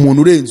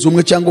umuntu urenze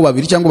umwe cyangwa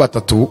babiri cyangwa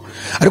batatu,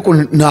 ariko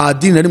nta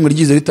dini na rimwe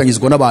ryize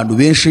ritangizwa n'abantu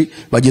benshi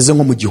bageze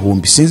nko mu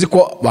 1000. Sinzi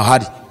ko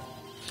bahari.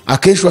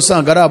 Akenshi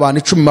wasanga ari abantu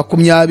 10,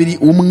 20,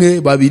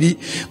 1, 2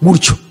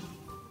 gutyo.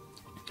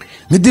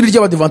 N'idini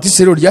ry'Abadiventiste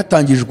rero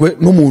ryatangijwe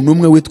n'umuntu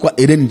umwe witwa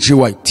Ellen G.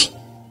 White,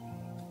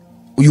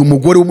 uyu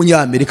mugore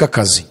w'umunyamerika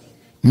kazi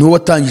niwe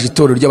watangije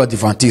itorero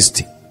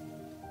ry'Abadivantisiti.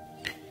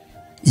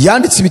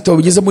 Yanditse ibitabo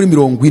bigeze muri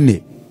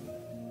 40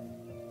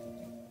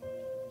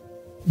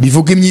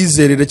 bivuga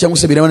imyizerere cyangwa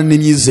se birebana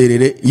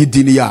n'imyizerere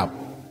y'idini yabo.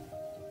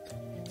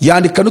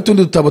 Yandika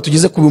n'utundi dutabo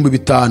tugeze ku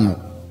 5,000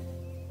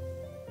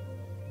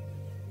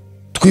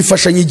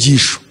 twifasha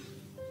nyigisho.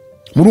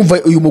 Murumva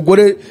uyu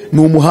mugore ni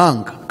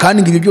umuhanga,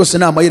 kandi ibi byose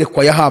ni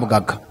amayerekwa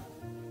yahabwaga.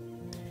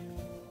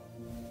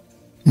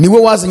 Niwe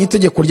wazanye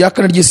itegeko rya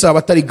 4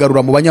 ry'Isabato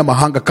rigarura mu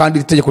banyamahanga, kandi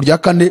itegeko rya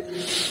 4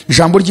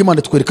 ijambo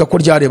ry'Imana twereka ko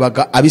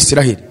ryarebaga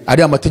Abisiraheli.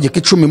 Ari amategeko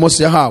 10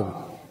 Mose yahawe,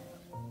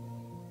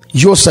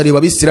 yose areba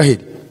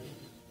Abisiraheli.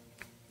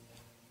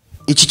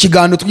 Iki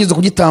kiganiro tugeze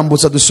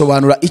kugitambutsa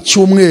dusobanura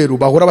icyumweru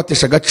bahora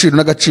batesha agaciro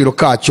n'agaciro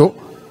kacyo,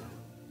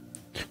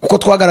 kuko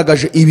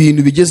twagaragaje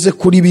ibintu bigeze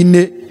kuri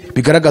 4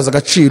 bigaragaza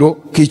agaciro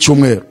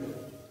k'icyumweru.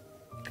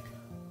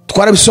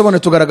 Twarabisobanuye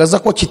tugaragaza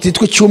ko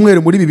kititwa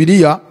icyumweru muri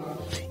Bibiliya,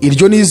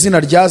 iryo ni izina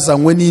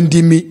ryazanywe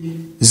n'indimi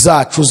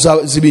zacu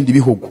z'ibindi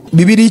bihugu.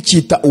 Bibiliya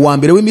ikita uwa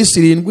mbere w'iminsi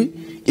 7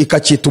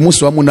 ikacyita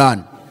umunsi wa 8.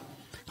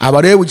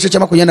 Abarebu igice cya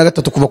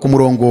 23 kuva ku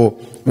murongo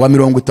wa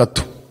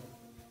 30.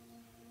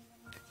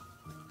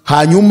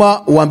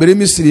 Hanyuma uwa mbere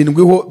w'iminsi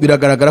 7 ho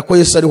biragaragara ko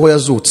Yesu ariho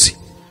yazutse.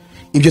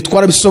 Ibyo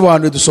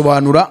twarabisobanuye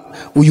dusobanura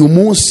uyu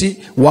munsi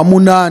wa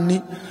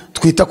 8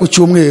 twita ku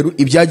cyumweru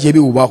ibyagiye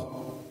biwubaho.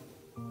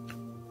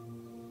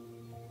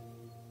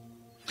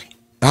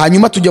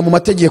 Hanyuma tujya mu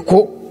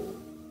mategeko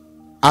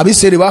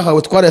Abisirayeli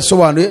bahawe,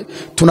 twarayasobanuye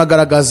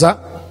tunagaragaza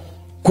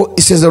ko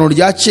isezerano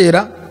rya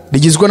kera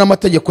rigizwe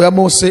n'amategeko ya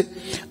Mose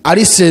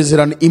ari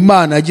isezerano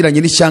Imana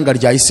yagiranye n'ishyanga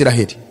rya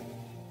Isiraheli.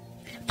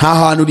 Nta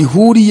hantu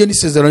rihuriye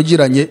n'isezerano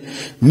yagiranye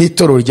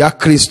n'itorero rya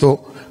Kristo,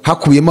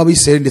 hakubiyemo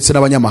Abisirayeli ndetse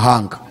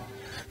n'abanyamahanga.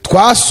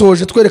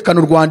 Twasoje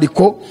twerekana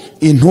urwandiko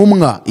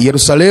intumwa i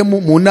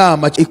Yerusalemu mu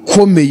nama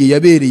ikomeye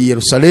yabereye i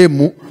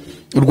Yerusalemu,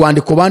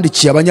 urwandiko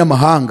bandikiye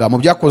abanyamahanga mu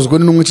byakozwe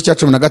n'intumwa cya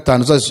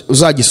 15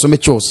 uzagisome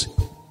cyose.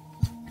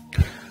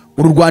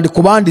 Uru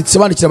rwandiko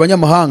bandikira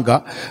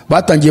abanyamahanga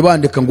batangiye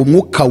bandika ngo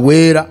umwuka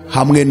wera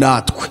hamwe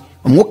natwe.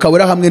 Umwuka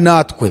wera hamwe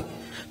natwe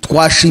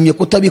twashimye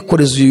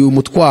kutabikoreza uyu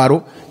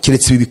mutwaro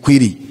kiretse ibi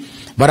bikwiriye.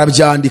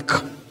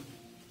 Barabyandika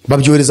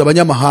babyohereza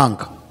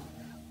abanyamahanga,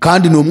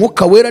 kandi ni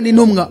umwuka wera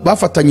n'intumwa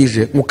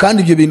bafatanyije mu,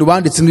 kandi ibyo bintu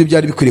banditse n'ibyo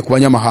byari bikwiriye ku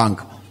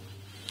banyamahanga.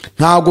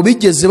 Ntago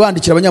bigeze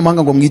bandikira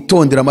abanyamahanga ngo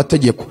mwitondera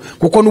amategeko,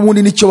 kuko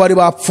n'ubundi nicyo bari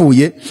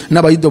bapfuye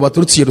n'abayuda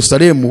baturutse i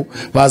Yerusalemu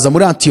baza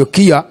muri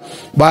Antiyokiya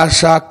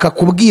bashaka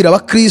kubwira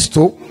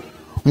abakristo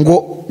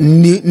ngo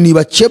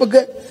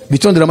nibakebwe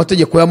bitondera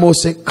amategeko ya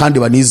Mose kandi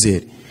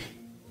banizere.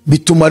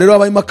 Bituma rero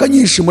abayimaka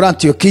nyinshi muri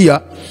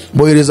Antiyokiya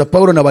bohereza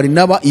Paulo na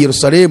Barinaba i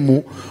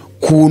Yerusalemu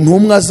ku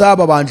ntumwa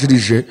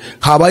zababanjirije.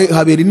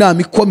 Habera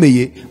inama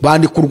ikomeye,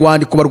 bandika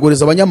urwandiko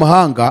barwohereza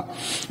abanyamahanga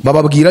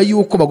bababwira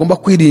yuko bagomba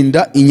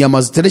kwirinda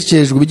inyama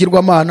ziterekejwe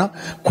ibigirwamana,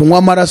 kunywa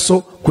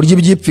amaraso, kurya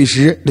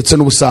ibyipfishije ndetse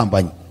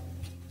n'ubusambanyi.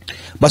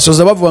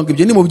 Basoza bavuga ngo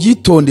ibyo ni mu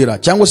byitondera,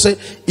 cyangwa se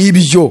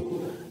ibyo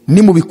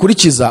ni mu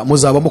bikurikiza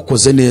muzaba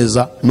mukoze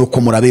neza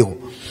nuko murabeho.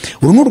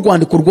 Uru ni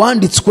urwandiko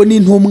rwanditswe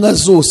n'intumwa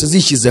zose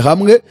zishyize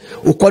hamwe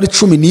uko ari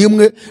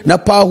 11, na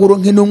Pawulo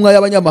nk'intumwa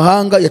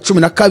y'abanyamahanga ya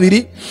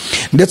 12,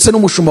 ndetse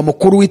n'umushumba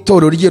mukuru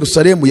w'itorero ry'i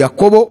Yerusalemu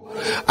Yakobo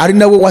ari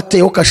nawe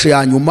wateyeho kashe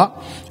ya nyuma.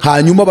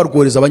 Hanyuma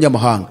barwohereza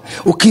abanyamahanga.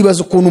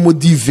 Ukibaza ukuntu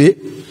umudive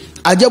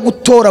ajya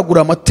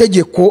gutoragura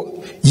amategeko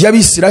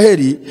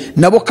y'Abisiraheli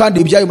nabo,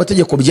 kandi ibyayo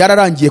mategeko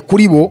byararangiye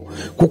kuri bo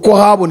kuko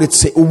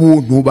habonetse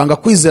ubuntu banga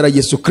kwizera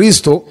Yesu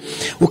Kristo.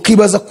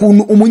 Ukibaza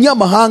ukuntu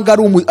umunyamahanga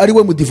ari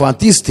we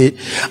Mudivantiste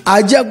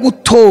ajya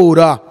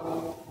gutora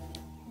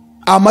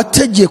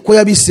amategeko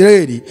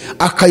y'Abisiraheli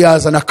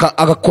akayazana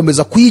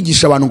agakomeza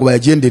kuyigisha abantu ngo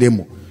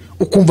bayagenderemo.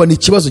 Ukumva ni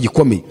ikibazo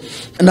gikomeye.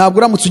 Ntabwo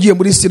uramutse ugiye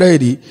muri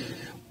Isiraheli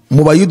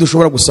mu Bayuda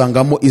ushobora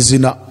gusangamo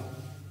izina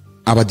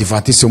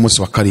Abadivantisite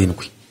b'umunsi wa 7.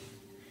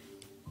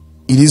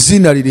 Iri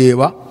zina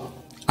rireba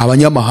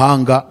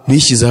abanyamahanga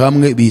bishyize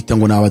hamwe bita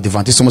ngo ni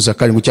Abadivantisite b'umunsi wa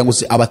 7 cyangwa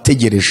se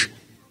abategereje.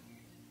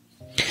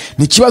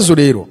 Ni ikibazo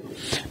rero.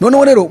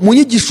 Noneho rero mu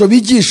nyigisho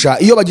bigisha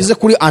iyo bageze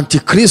kuri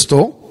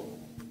Anti-kristo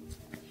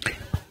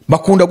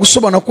bakunda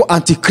gusobanura ko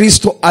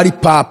Anti-kristo ari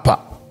papa.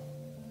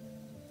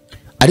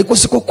 Ariko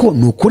se koko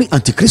ni ukuri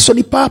Anti-kristo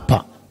ni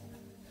papa?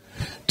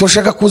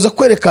 Turashaka kuza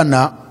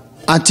kwerekana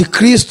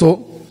Anti-kristo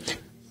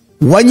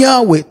wa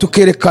nyawe,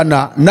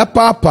 tukerekana na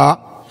papa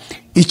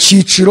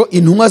icyiciro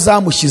intumwa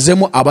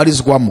zamushyizemo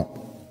abarizwamo.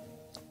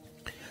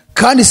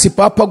 Kandi si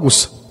papa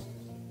gusa,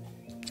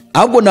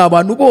 ahubwo ni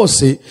abantu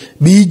bose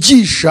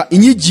bigisha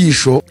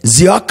inyigisho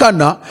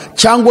zihakana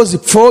cyangwa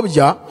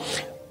zipfobya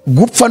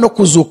gupfa no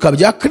kuzuka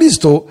bya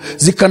Kristo,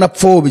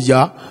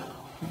 zikanapfobya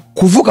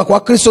kuvuka kwa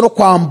Kristo no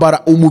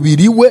kwambara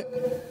umubiri we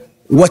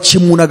wa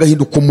kimuntu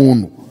agahinduka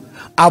umuntu.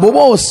 Abo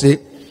bose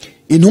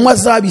intumwa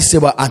zabise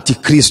ba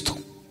Anti-kristo.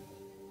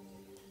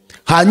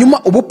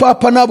 Hanyuma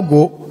ubupapa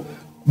nabwo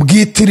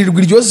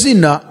bwitirirwa iryo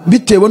zina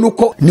bitewe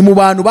nuko ni mu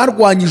bantu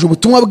barwanyije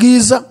ubutumwa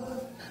bwiza,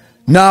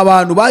 ni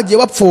abantu bagiye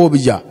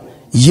bapfobya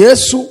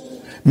Yesu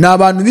ni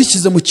abantu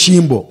bishyize mu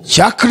cyimbo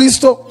cya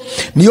Kristo.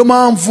 Niyo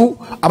mpamvu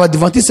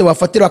abadivantiste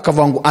bafatira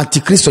bakavuga ngo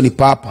Anti-kristo ni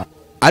papa.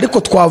 Ariko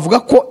twavuga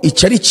ko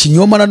icyo ari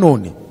ikinyoma.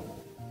 Nanone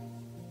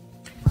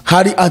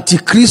hari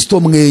Anti-kristo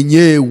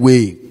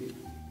mwenyewe,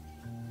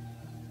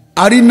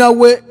 ari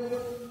nawe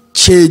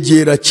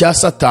cyegera cya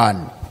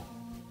Satani.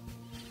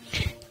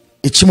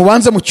 Iki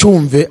mubanze mu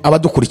cyumve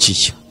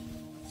abadukurikiye.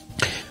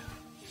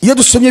 Iyo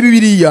dusomye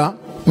Bibiliya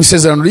mu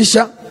Isezerano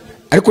Rishya,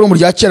 ariko no mu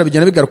rya kera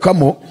bigenda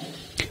bigarukamo,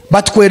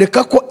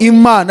 batwereka ko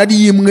Imana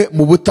ari imwe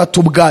mu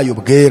butatu bwayo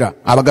bwera.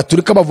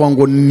 Abagatolika bavuga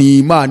ngo ni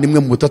Imana imwe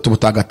mu butatu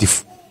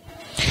butagatifu.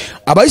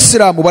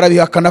 Abayisilamu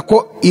barabihakana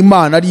ko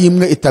Imana ari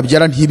imwe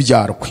itabyara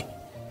ntibyarwe.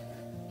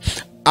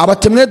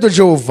 Abatemwe de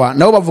Jehova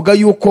nabo bavuga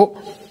yuko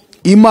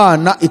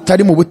Imana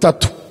itari mu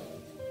butatu,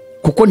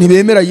 kuko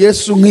ntibemera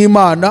Yesu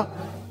nk'Imana,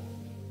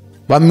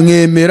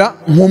 bamwemera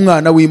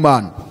nk'umwana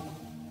w'Imana.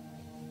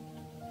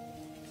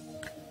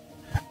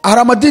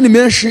 Hari amadini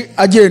menshi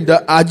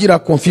agenda agira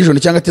confusion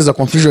cyangwa ateza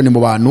confusion mu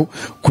bantu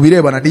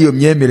kubirebana n'iyo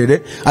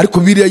myemerere, ariko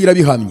Bibiliya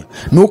irabihamya.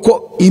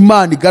 Nuko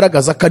Imana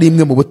igaragaza ko ari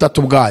imwe mu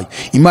butatu bwayo,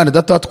 Imana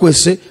Data wa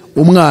twese,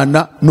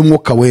 Umwana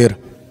n'Umwuka wera.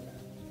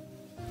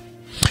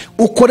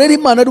 Ukorera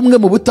Imana ari umwe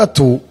mu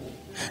butatu,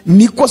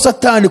 niko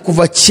Satani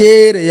kuva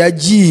kera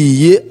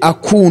yagiye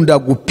akunda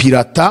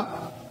gupirata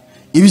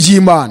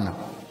iby'Imana,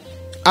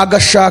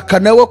 agashaka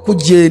nawe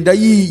kugenda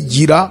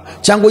yigira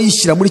cyangwa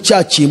yishyira muri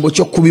cya cyimbo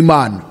cyo kuba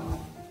Imana.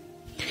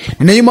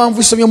 Ni nayo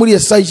mpamvu isomye muri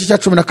Yesaya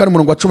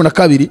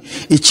 14:12,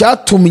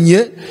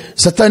 icyatumye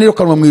Satani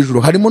yirukanwa mu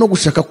ijuru harimo no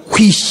gushaka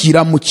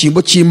kwishyira mu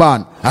cyimbo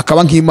cy'Imana,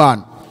 akaba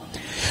nk'Imana.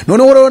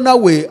 Noneho rero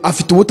nawe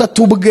afite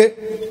ubutatu bwe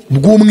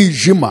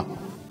bw'umwijima,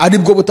 ari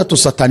bwo butatu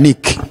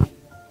satanike.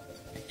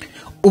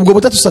 Ubwo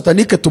butatu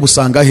satanike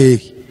tubusanga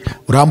hehe?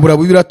 Urambura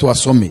Bibiliya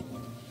tuhasome.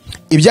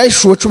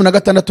 Ibyahishuwe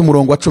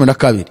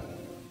 16:12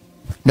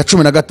 na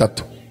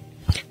 13.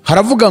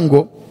 Haravuga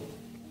ngo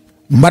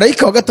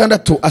marayika wa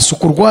gatandatu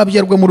asuka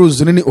urwabya rwe mu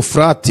ruzi runini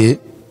Ufurate,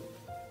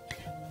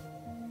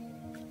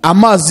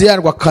 amazi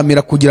yarwo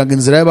akamira kugira ngo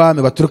inzira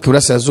y'abami baturuka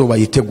iburasirazuba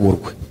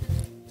yitegurwe.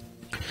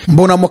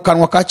 Mbona mu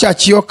kanwa ka cya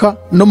kiyoka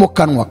no mu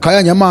kanwa ka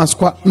ya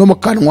nyamaswa no mu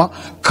kanwa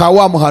ka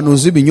wa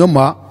muhanuzi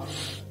w'ibinyoma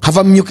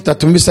hava imyuka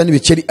itatu mibisa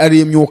n'ibikeri, ari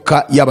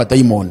imyuka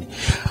y'abadayimoni.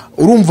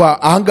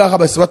 Urumva ahangaha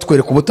base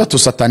batwereka ubutatu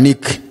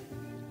satanike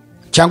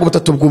cyangwa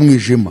ubutatu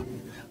bw'umwijima.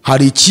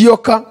 Hari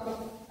ikiyoka,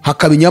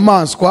 hakaba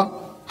inyamaswa,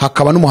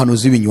 hakaba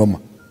n'umuhanuzi w'ibinyoma.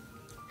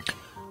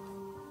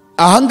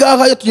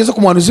 Ahangaha iyo tugeze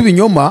ku muhanuzi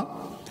w'ibinyoma,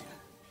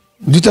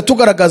 duhita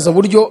tugaragaza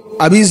buryo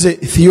abize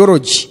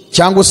theology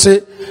cyangwa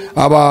se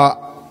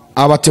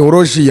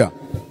abateolojiya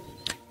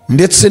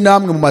ndetse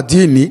namwe mu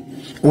madini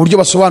uburyo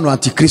basobanura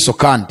Anti-kristo.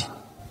 Kandi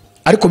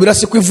ariko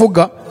birasi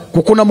kwivuga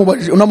kuko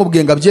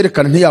unamubwenga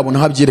byerekana ntiyabona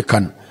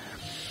habyerekana.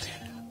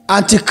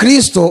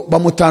 Anti-kristo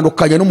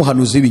bamutandukanya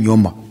n'umuhanuzi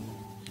w'ibinyoma.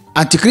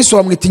 Anti-kristo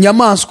bamwita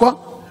inyamaswa,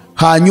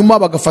 hanyuma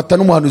bagafata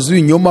n'umuhanuzi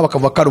w'ibinyoma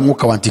bakavuga ko ari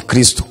umwuka wa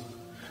Anti-kristo.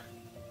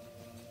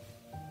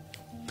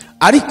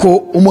 Ariko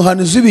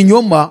umuhanuzi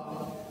w'ibinyoma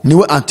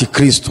niwe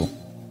Anti-kristo.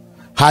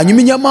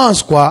 Hanyuma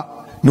inyamaswa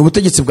ni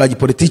ubutegetsi bwa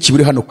gipolitiki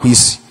buri hano ku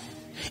isi.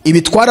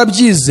 Ibi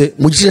twarabyize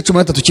mu gice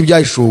 13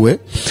 cy'ibyahishuwe,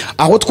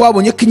 aho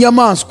twabonye ko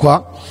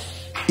inyamaswa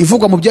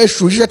ivugwa mu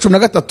byahishuwe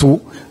 13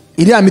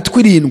 iri ya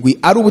mitwe 7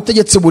 ari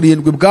ubutegetsi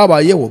burindwi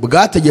bwabayeho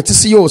bwategetse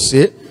isi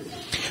yose.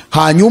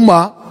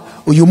 Hanyuma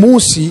uyu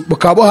munsi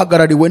bukaba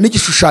buhagarariwe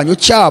n'igishushanyo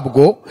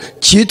cyabwo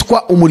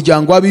cyitwa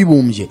umuryango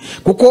w'abibumbye,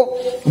 kuko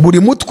buri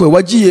mutwe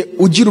wagiye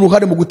ugira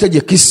uruhare mu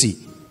gutegeka isi.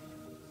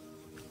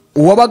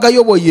 Uwabaga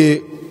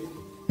ayoboye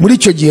muri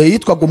icyo gihe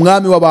yitwaga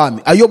umwami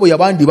w'abami, ayoboye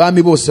abandi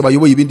bami bose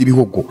bayoboye ibindi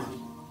bihugu.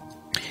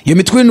 Iyo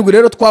mitwe 7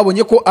 rero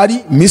twabonye ko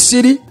ari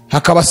Misiri,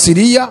 hakaba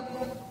Siriya,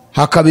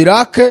 hakaba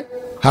Irake,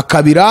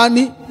 hakaba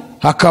Irani,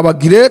 hakaba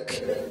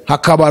Gireke,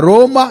 hakaba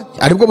Roma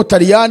aribwo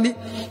Butaliyani,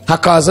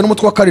 hakaza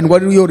n'umutwe wa 7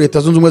 ariyo Leta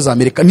Zunze Ubumwe za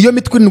Amerika. Niyo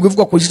mitwe 7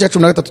 ivuga ku gice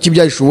 13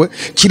 cy'ibyahishuwe,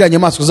 kiriya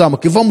nyamaswa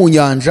zamuka iva mu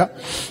nyanja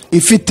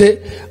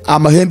ifite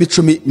amahembe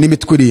 10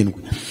 n'imitwe 7.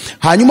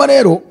 Hanyuma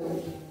rero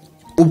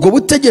ubwo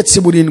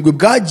butegetsi burindwi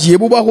bwagiye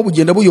bubaho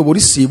bugenda buyobora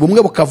isi,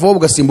 bumwe bukavaho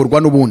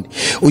bugasimburwa n'ubundi.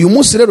 Uyu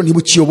munsi rero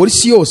ntibukiyobora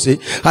isi yose,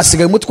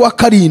 hasigaye umutwe wa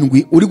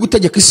 7 uri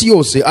gutegeka isi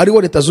yose,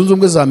 ariwo Leta Zunze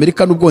Ubumwe za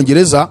Amerika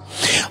n'Ubwongereza.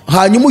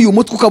 Hanyuma uyu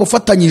mutwe ukaba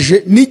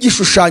ufatanyije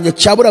n'igishushanyo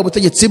cya buriya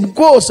butegetsi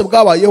bwose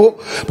bwabayeho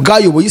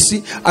bwayoboye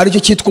isi, aricyo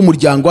cyitwa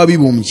umuryango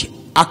w'abibumbye.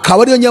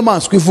 Akaba ariyo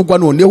nyamaswa ivugwa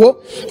noneho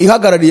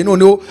ihagarariye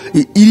noneho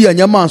iriya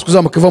nyamaswa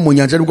izamuka iva mu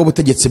nyanja, aribwo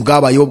butegetsi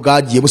bwabayeho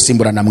bwagiye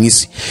busimburana mu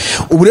isi.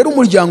 Ubu rero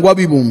umuryango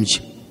w'abibumbye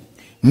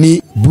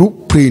ni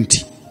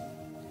blueprint,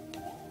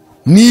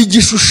 ni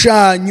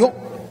igishushanyo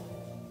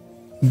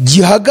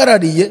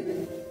gihagarariye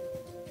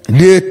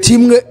leta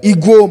imwe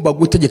igomba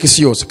gutegeka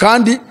isi yose,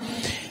 kandi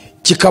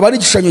kikaba ari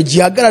igishushanyo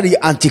gihagarariye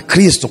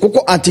Anti-kristo,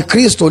 kuko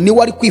Anti-kristo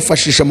niwe ari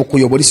kwifashisha mu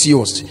kuyobora isi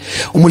yose.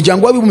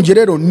 Umuryango w'abibumbye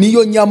rero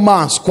niyo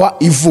nyamaswa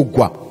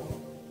ivugwa.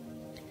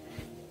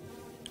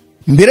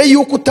 Mbere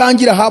yuko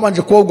utangira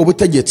habanje kuba ubwo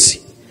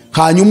butegetsi,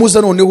 hanyuma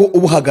uza noneho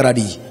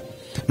ubuhagarariye.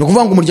 No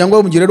kuvuga ngo umuryango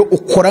w'abibumbye rero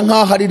ukora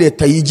nk'aho ari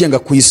leta yigenga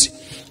ku isi.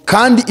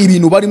 kandi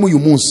ibintu barimo uyu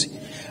munsi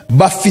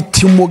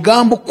bafite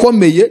umugambi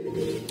ukomeye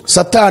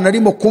Satani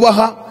arimo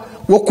kubaha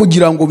wo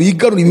kugira ngo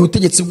bigarurire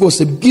ubutegetsi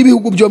bwose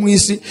bw'ibihugu byo mu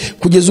isi,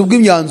 kugeza ubwo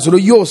imyanzuro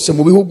yose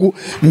mu bihugu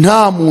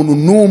nta muntu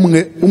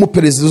n'umwe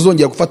w'umuperezida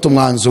uzongera gufata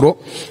umwanzuro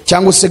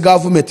cyangwa se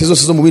gavumenti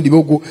zose zo mu bindi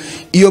bihugu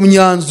iyo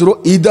myanzuro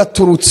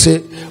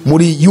idaturutse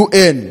muri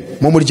UN,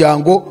 mu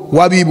muryango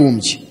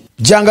w'abibumbye.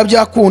 Byanga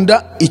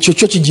byakunda icyo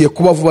cyo kigiye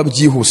kuba vuba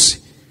byihuse.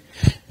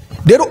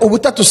 Rero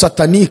ubutatu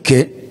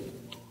satanike,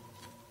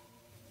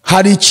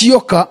 hari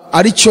ikiyoka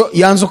aricyo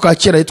yanzoka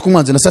kera yitwa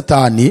umwanzi na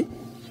Satani,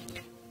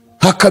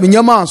 hakaba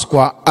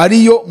inyamaswa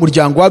ariyo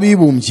muryango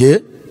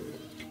w'abibumbye,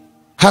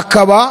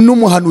 hakaba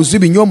n'umuhanuzi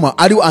w'ibinyoma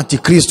ariwe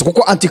Anti-kristo.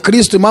 Kuko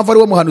Anti-kristo impamvu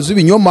ariwe muhanuzi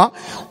w'ibinyoma,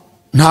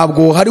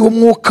 ntabwo hariho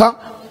umwuka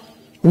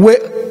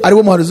we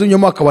ariwe muhanuzi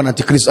w'ibinyoma akaba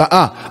Anti-kristo.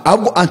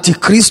 Ahubwo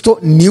Anti-kristo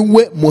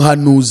niwe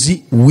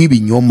muhanuzi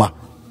w'ibinyoma.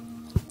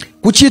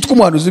 Kuki yitwa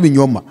umuhanuzi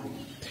w'ibinyoma?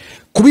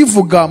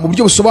 Kubivuga mu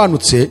buryo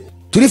busobanutse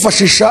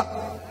turifashisha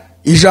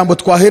ijambo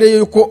twahereye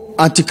yuko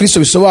Anti-kristo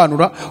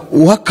bisobanura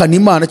uhakana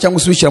Imana cyangwa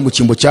se wishyira mu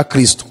cyimbo cya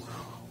Kristo.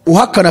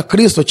 Uhakana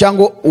Kristo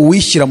cyangwa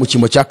uwishyira mu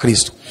cyimbo cya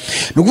Kristo.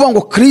 Ni ukuvuga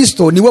ngo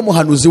Kristo niwe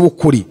muhanuzi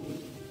w'ukuri,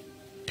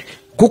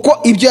 kuko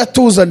ibyo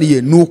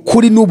yatuzaniye ni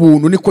ukuri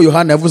n'ubuntu, niko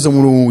Yohana yavuze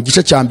mu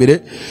gice cya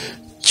mbere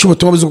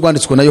cy'ubutumwa bwiza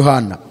bwanditswe na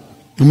Yohana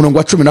umurongo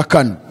wa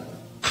 14,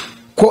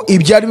 ko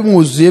ibyari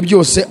bimwuzuye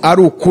byose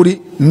ari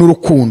ukuri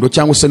n'urukundo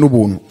cyangwa se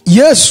n'ubuntu.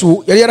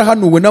 Yesu yari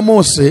yarahanuwe na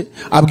Mose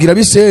abwira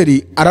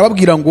Abisirayeli,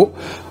 arababwira ngo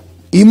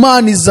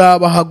Imana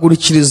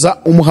izabahagurikiriza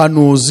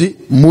umuhanuzi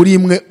muri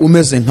mwe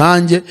umeze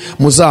nkanjye,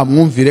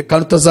 muzamwumvire,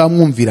 kandi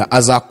utazamwumvira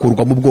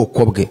azakurwa mu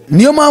bwoko bwe.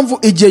 Niyo mpamvu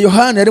igihe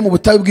Yohana yari mu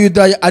butayu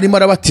bw'Yudaya arimo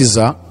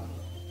arabatiza,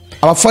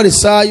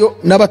 abafarisayo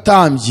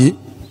n'abatambyi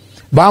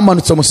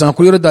bamanutse bamusanga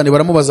kuri Yorodani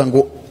baramubaza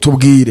ngo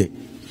tubwire,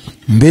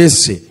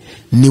 mbese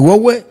ni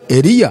wowe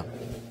Eliya?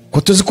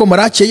 Ko tuzi ko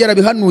Maraki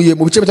yarabihanuye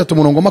mu bice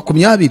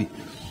 3:20.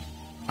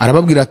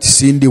 Arababwira ati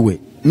sindi we.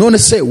 None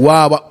se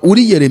waba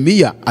uri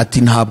Yeremiya?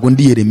 Ati ntabwo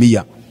ndi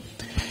Yeremiya.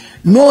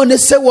 None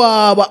se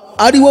waba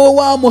ari wowe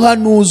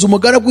wamuhanuza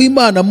umugaragu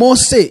w'Imana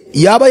Mose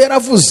yaba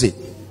yaravuze?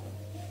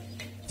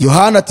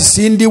 Yohana ati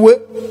sindi we,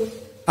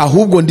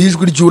 ahubwo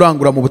ndijwi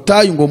ry'urangura mu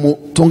butayu ngo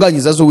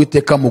mutunganyiza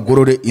z'Uwiteka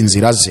mugorore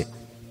inzira ze.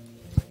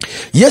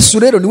 Yesu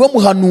rero niwe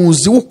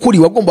muhanuzi w'ukuri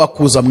wagomba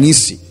kuza mu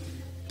isi.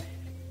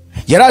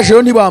 Yaraje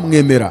rero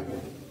ntibamwemera.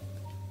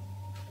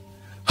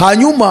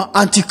 Hanyuma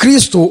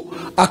Anti-kristo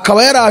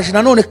akaba yaraje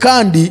nanone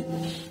kandi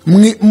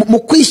mu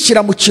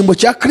kwishyira mu cyimbo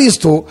cya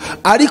Kristo,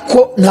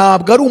 ariko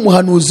ntabwo ari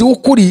umuhanuzi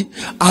w'ukuri,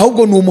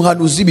 ahubwo ni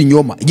umuhanuzi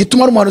w'ibinyoma.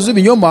 Igituma ari umuhanuzi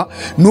w'ibinyoma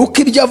ni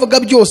uko ibyo avuga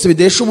byose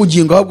bidesha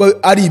ubugingo, ahubwo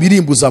ari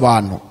ibirimbuza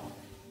abantu.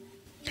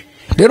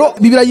 Rero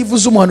Bibiliya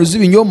yivuze umuhanuzi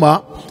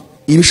w'ibinyoma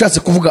ibishatse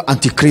kuvuga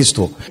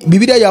Anti-kristo.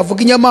 Bibiliya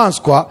yavuga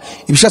inyamaswa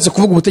ibishatse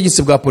kuvuga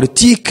ubutegetsi bwa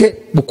politike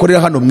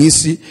bukorera hano mu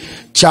isi,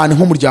 cyane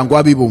nk'umuryango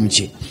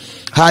w'abibumbye.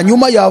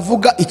 Hanyuma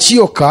yavuga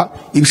ikiyoka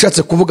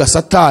ibishatse kuvuga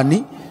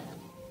Satani,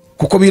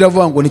 kuko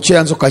biravuga ngo nicyo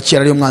yanzoka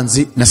kera ariyo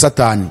mwanzi na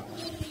Satani.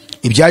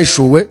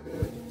 Ibyahishuwe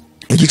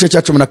igice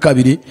cya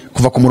 12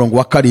 kuva ku murongo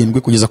wa 7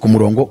 kugeza ku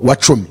murongo wa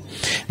 10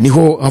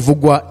 niho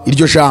havugwa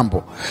iryo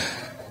jambo.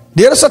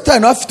 Rero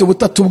Satani afite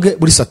ubutatu bwe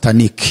buri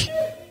satanike: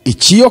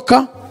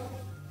 ikiyoka,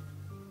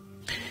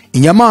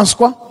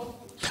 inyamaswa,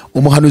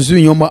 umuhanuzi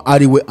w'ibinyoma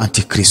ariwe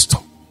Anti-kristo.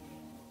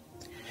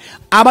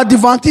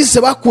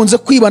 Abadivantiste bakunze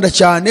kwibanda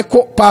cyane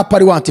ko papa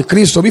ari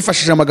Anti-kristo,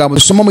 bifashije amagambo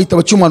dusoma mu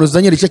gitabo cy'umuhanuzi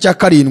Daniel igice cya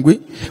 7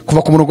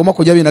 kuva ku murongo wa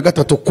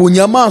 23 ku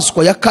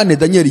nyamaswa ya 4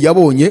 Daniel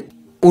yabonye.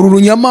 Uru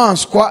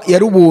runyamaswa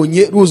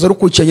yarubonye ruza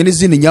rukurikiranye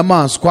n'izindi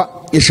nyamaswa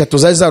 3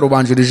 zari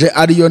zarubanjirije,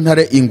 ariyo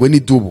ntare, ingwe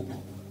n'idubu.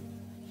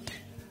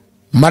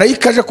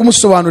 Marayika aje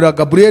kumusobanurira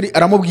Gabriel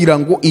aramubwira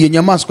ngo iyo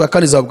nyamaswa ya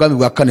 4 izaba ubwami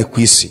bwa 4 ku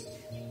isi.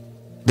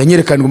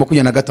 Daniel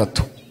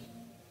 7:23.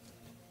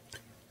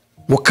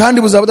 Ngo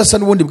kandi buzaba budasa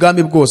n'ubundi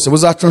bwami bwose,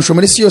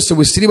 buzaconshomera isi yose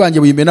busiri banjye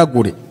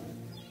buyimenagure.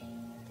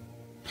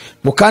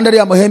 Ngo kandi ari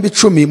amahembe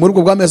 10, muri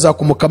ubwo bwami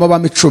hazakumukamo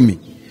abami 10.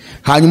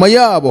 Hanyuma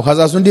yabo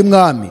hazaza undi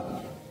mwami,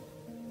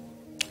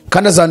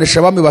 kandi azanesha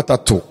abami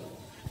 3.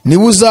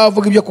 Niwe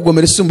uzavuga ibyo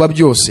kugomera isumba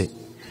byose,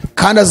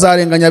 kandi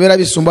azarenganya abera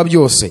bisumba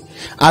byose.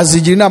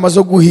 Azigira inama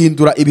zo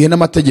guhindura ibihe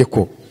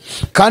n'amategeko,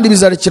 kandi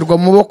bizarekerwa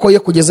mu maboko ye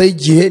kugeza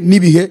igihe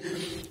n'ibihe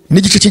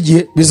n'igice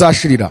cy'igihe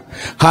bizashirira.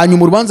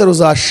 Hanyuma urubanza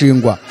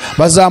ruzashingwa,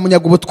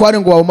 bazamunyaga ubutware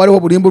ngo babumareho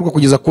burimburwe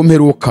kugeza ku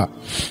mperuka.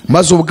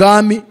 Maze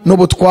ubwami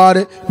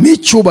n'ubutware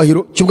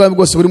n'icyubahiro cy'ubwami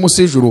bwose buri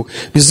munsi y'ijuru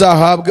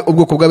bizahabwe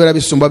ubwoko bw'abera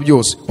bisumba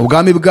byose.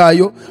 Ubwami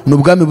bwayo ni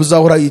ubwami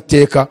buzahora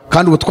iteka,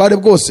 kandi ubutware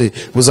bwose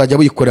buzajya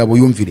buyikorera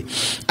buyumvire.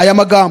 Aya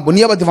magambo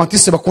niyo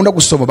Abadivantiste bakunda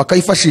gusoma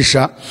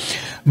bakayifashisha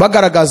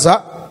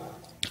bagaragaza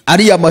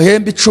ari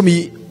amahembe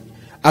 10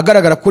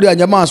 agaragara kuri ya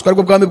nyamaswa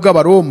ariko bwami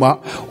bw'Abaroma,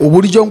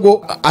 uburyo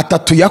ngo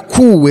 3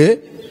 yakuwe,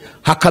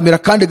 hakamera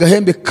kandi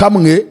gahembe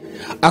kamwe,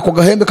 ako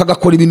gahembe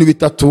kagakora ibintu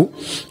bitatu.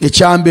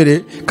 Icya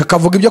mbere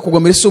kakavuga ibyo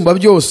kugomera isumba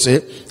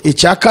byose,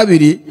 icya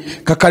kabiri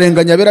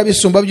kakarenganya abera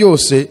bisumba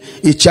byose,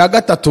 icya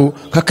gatatu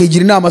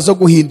kakigira inama zo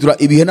guhindura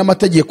ibihe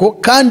n'amategeko,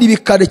 kandi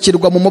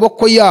bikarekerwa mu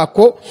maboko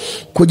yako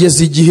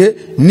kugeza igihe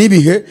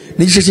n'ibihe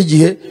n'igice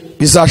cy'igihe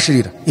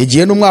bizashirira.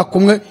 Igihe n'umwaka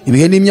umwe,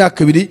 ibihe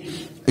n'imyaka ibiri,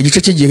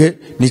 igice cy'igihe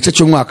n'igice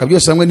cy'umwaka,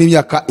 byose hamwe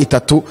n'imyaka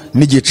 3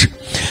 n'igice.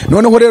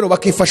 Noneho rero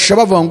bakifashisha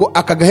bavuga ngo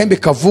aka gahembe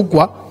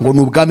kavugwa ngo ni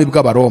ubwami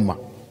bw'Abaroma.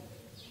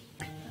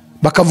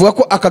 Bakavuga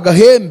ko aka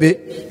gahembe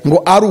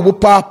ngo ari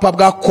ubupapa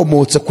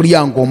bwakomotse kuri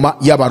ya ngoma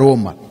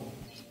y'Abaroma.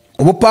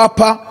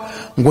 Ubupapa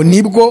ngo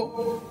nibwo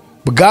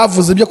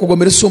bwavuze ibyo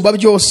kugomera isumba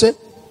byose,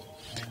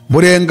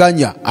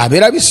 burenganya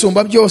abera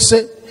bisumba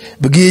byose,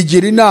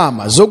 bwigira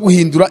inama zo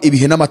guhindura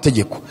ibihe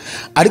n'amategeko.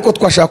 Ariko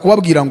twashaka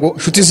kubabwira ngo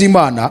nshuti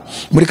z'Imana,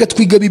 mureke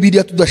twige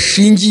Bibiliya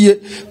tudashingiye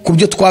ku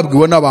byo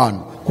twabwiwe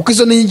n'abantu, kuko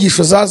izo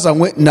n'inyigisho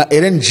zazanywe na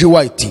Ellen G.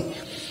 White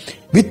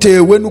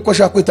bitewe nuko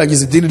ashaka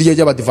kwitangiza idini rye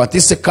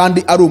ry'Abadiventiste,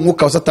 kandi ari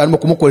umwuka wa Satani mu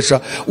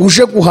kumukoresha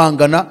uje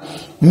guhangana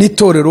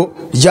n'itorero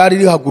ryari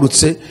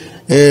rihagurutse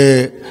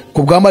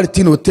ku bwa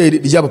Martin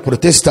Luther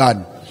ry'Abaprotestani.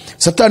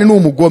 Satani ni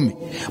umugome.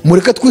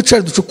 Mureke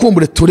twicare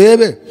ducukumbure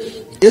turebe,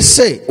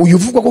 ese uyu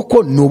uvugwa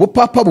koko ni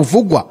ubupapa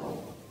buvugwa?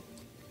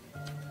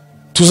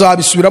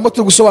 Tuzabisubiramo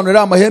turi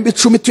gusobanurira amahembe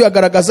 10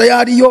 tuyagaragaza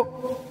yariyo,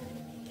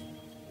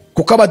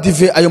 kuko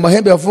abadive ayo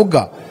mahembe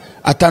yavuga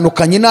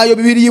atandukanye nayo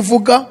Bibiliya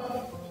ivuga.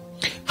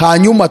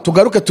 Hanyuma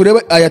tugaruke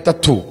turebe aya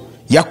 3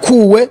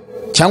 yakuwe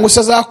cyangwa se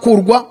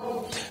azakurwa,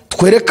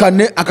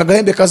 twerekane aka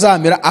gahembe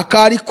kazamera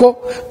akariko,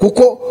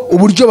 kuko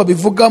uburyo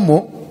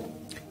babivugamo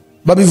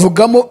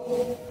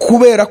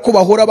kubera ko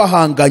bahora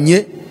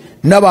bahanganye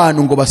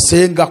n'abantu ngo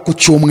basenga ku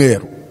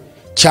cyumweru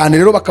cyane.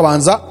 Rero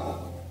bakabanza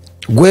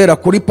guhera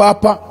kuri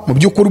papa. Mu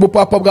by'ukuri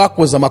ubupapa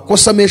bwakoze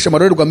amakosa menshi,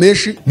 amarorerwa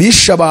menshi,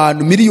 bisha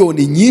abantu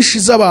miliyoni nyinshi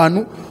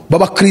z'abantu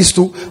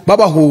b'Abakristo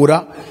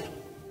babahura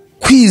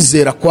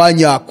kwizera kwa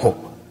nyako.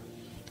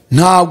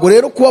 Ntabwo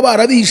rero kuba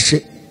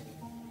barabishe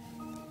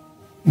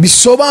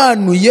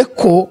bisobanuye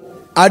ko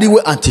ari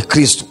we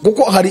Anti-kristo,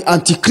 kuko hari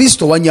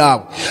Anti-kristo wa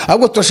nyawe.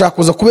 Ahubwo turashaka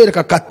kuza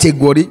kubereka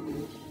kategori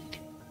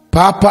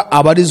papa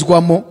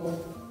abarizwamo,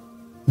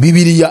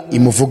 Bibiliya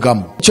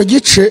imuvugamo. Icyo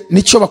gice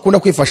nicyo bakunda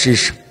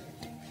kwifashisha,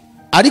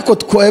 ariko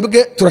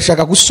twebwe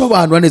turashaka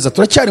gusobanura neza.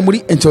 Turacyari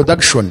muri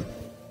introduction,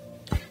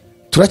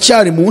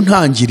 turacyari mu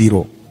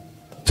ntangiriro,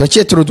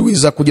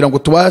 turacyetoroduiza kugira ngo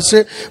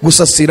tubashe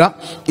gusasira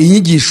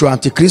inyigisho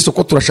Anti-kristo,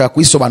 ko turashaka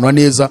kuyisobanura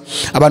neza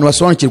abantu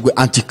basobanukirwe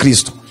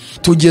Anti-kristo.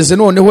 Tugeze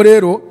noneho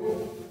rero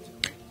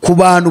ku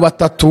bantu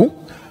 3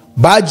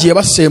 bagiye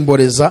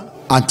basemboreza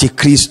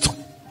Anti-kristo.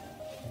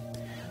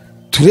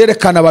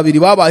 Turerekana 2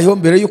 babayeho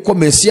mbere yuko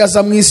Mesiya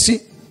aza mu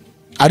isi,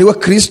 ari we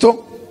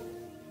Kristo.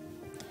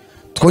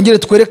 Twongere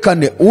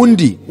twerekane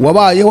undi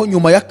wabayeho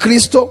nyuma ya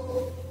Kristo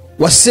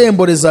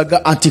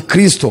wasemborezaga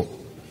Anti-kristo.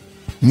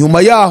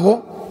 Nyuma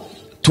yaho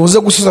tuze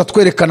gusoza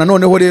twerekana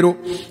noneho rero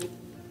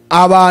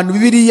abantu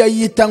Bibiliya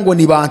yita ngo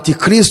ni ba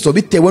Anti-kristo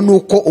bitewe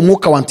nuko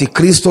umwuka wa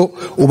Anti-kristo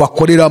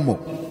ubakoreramo.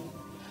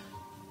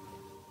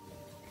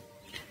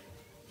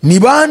 Ni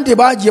bande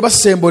bagiye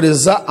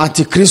basemboreza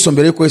Anti-kristo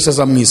mbere yuko Yesu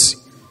aza mu isi?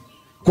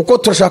 Kuko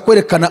turashaka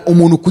kwerekana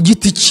umuntu ku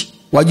giti cye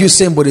wagiye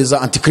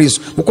usemboreza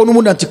Anti-kristo, kuko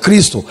n'umuntu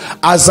Anti-kristo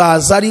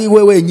azaza ari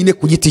we wenyine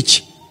ku giti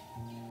cye.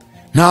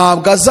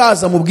 Ntabwo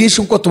azaza mu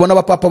bwinshi kuko tubona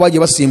abapapa bagiye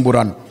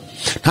basimburana,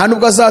 nta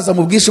nubwo azaza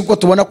mu bwinshi kuko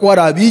tubona ko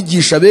hari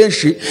abigisha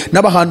benshi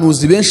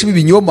n'abahanuzi benshi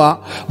b'ibinyoma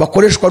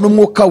bakoreshwa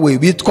n'umwuka we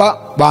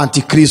bitwa ba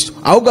Anti-kristo.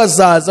 Ahubwo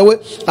azaza we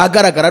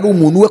agaragara ari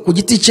umuntu we ku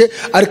giti cye,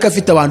 ariko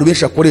afite abantu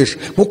benshi akoresha.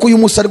 Nkuko uyu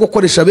munsi ari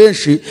gukoresha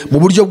benshi mu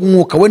buryo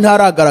bw'umwuka, we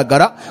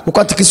ntaragaragara kuko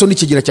Anti-kristo ni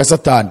ikigira cya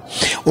Satani.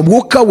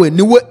 Umwuka we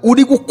niwe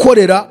uri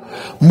gukorera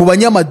mu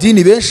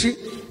banyamadini benshi,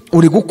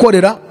 uri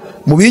gukorera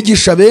mu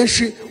bigisha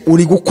benshi,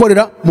 uri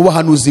gukorera mu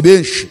bahanuzi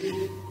benshi,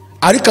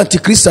 ariko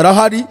Anti-kristo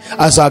arahari,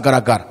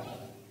 azagaragara.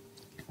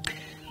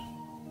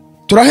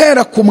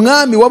 Turahera ku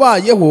mwami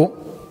wabayeho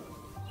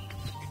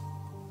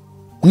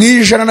mu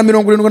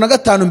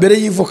 175 mbere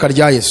y'ivuka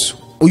rya Yesu.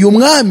 Uyu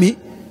mwami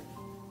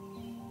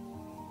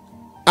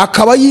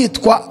akaba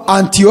yitwa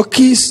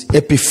Antiochus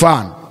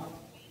Epiphan.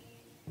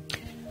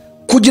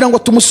 Kugira ngo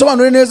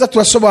tumusobanure neza,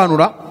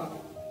 turasobanura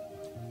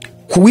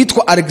ku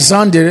witwa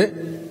Alexander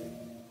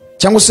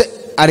cyangwa se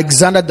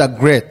Alexander the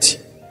Great.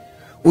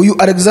 Uyu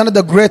Alexander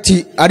the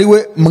Great ari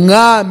we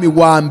mwami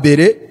wa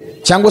mbere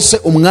cyangwa se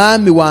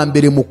umwami wa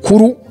mbere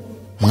mukuru,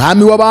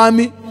 mwami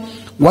w'abami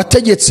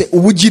wategetse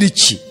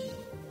Ubugiriki.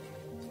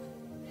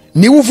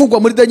 Niwe uvugwa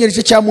muri Daniel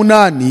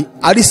 8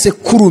 ari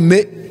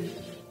sekurume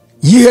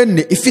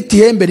y'ihene ifite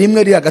ihembe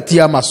rimwe riri hagati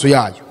y'amaso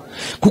yayo.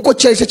 Kuko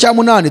cyari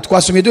 8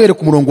 twasomye duhere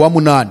ku murongo wa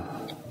 8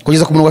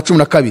 kugeza ku murongo wa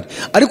 12,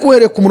 ariko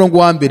uhereye ku murongo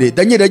wa mbere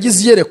Daniel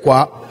yagize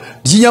iyerekwa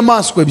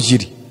ry'inyamaswa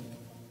ebyiri.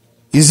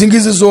 Izi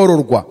ngizi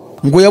zororwa,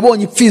 ngo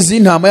yabonye ipfizi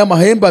y'intama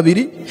y'amahembe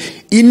 2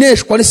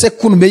 ineshwa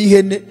n'isekurume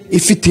y'ihene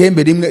ifite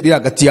ihembe rimwe riri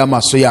hagati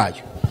y'amaso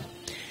yayo.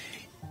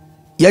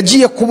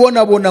 yagiye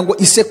kubonabona ngo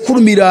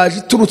isekurume iraje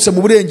iturutse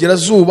mu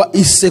burengerazuba,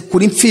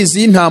 isekura imfizi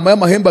y'intama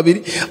y'amahembe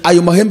abiri.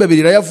 Ayo mahembe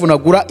abiri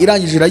irayavunagura,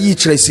 irangije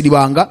irayicira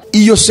isiribanga.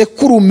 Iyo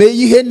sekurume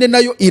y'ihene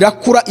nayo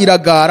irakura,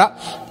 iragara,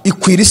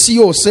 ikwira isi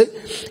yose,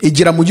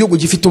 igera mu gihugu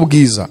gifite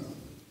ubwiza.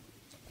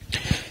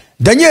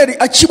 Danieli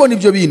akibona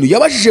ibyo bintu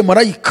yabajije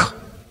marayika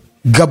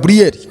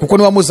Gabriel, kuko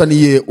niwe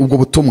wamuzaniye ubwo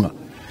butumwa.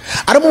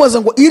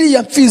 Aramubaza ngo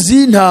iriya mfizi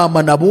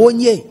y'intama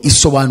nabonye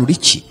isobanura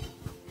iki?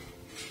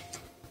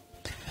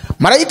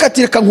 Marayika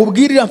ati reka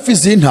nkubwire iriya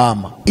mfizi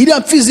y'intama. Iriya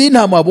mfizi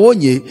y'intama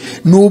abonye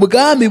ni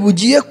ubwami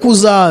bugiye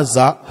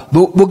kuzaza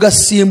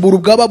bugasimbura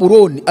ubwa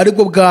Babuloni,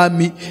 aribwo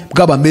bwami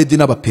bw'Abamedi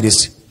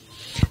n'Abaperesi.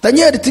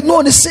 Daniel ati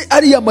none se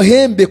ariya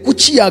mahembe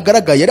kuki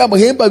yagaragaye? Ariya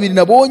mahembe abiri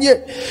nabonye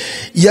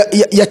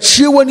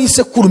yaciwe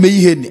n'isekurume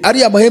y'ihene,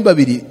 ariya mahembe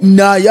abiri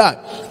naya?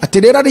 Ati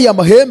rero ariya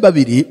mahembe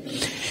abiri,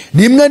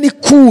 rimwe ni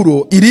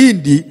Kuro,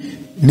 irindi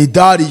ni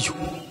Dariyo.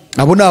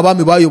 Abo ni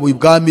abami bayoboye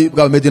ubwami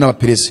bw'Abamedi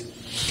n'Abaperesi.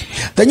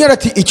 Daniel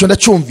ati icyo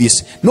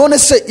ndacyumvise. None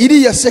se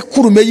iriya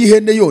sekurume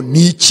y'ihene yo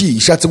ni iki?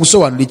 Ishatse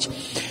gusobanura iki?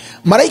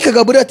 Marayika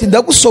Gabriel ati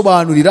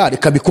ndagusobanurira,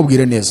 reka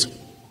bikubwire neza.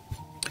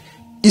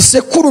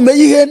 Isekurume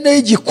y'ihene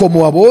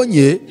y'igikomo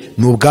wabonye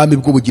ni ubwami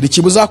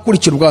bw'Ubugiriki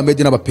buzakurikira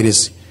ubw'Abamedi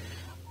n'Abaperesi.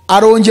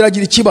 Arongera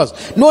agira ikibazo,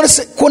 none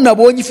se ko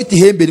nabonye ifite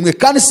ihembe rimwe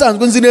kandi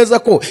isanzwe nzi neza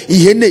ko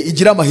ihene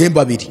igira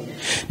amahembe abiri,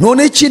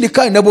 none ikindi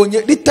kandi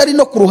nabonye ritari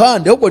no ku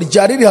ruhande ahubwo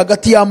ryari riri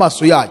hagati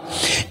y'amaso yayo,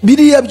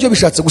 biriya byo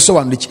bishatse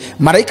gusobanura iki?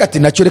 Marayika ati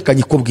nacyo reka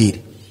nyikubwire.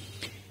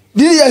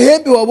 Ririya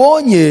hembe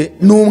wabonye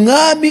ni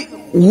umwami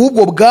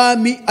w'ubwo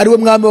bwami, ariwe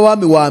mwami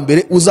w'abami wa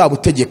mbere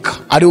uzabutegeka,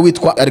 ariwe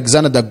witwa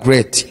Alexander the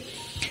Great,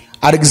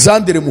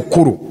 Alexander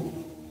mukuru.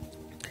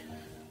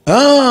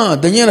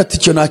 Daniel ati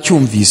icyo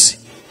nacyumvise.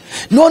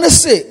 None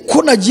se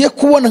ko nagiye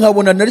kubona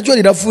nkabona naryo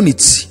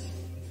riravunitse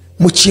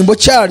mu cyimbo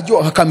cyaryo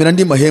hakamera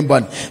andi mahembe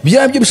ane,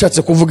 byabyo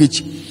bishatse kuvuga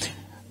iki?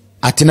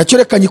 Ati nacyo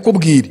reka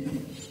nyikubwire.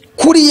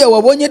 Kuriya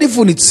wabonye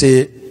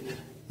rivunitse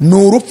ni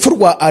urupfu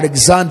rwa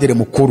Alexander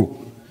mukuru.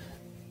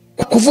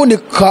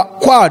 Kuvunika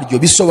kwaryo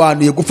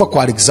bisobanuye gupfa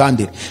kwa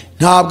Alexander.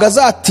 Ntabwo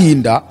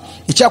azatinda,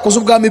 icyakoze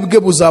ubwami bwe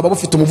buzaba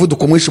bufite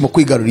umuvuduko mwinshi mu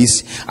kwigarurira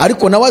isi,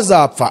 ariko nawe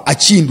azapfa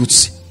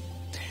akindutse.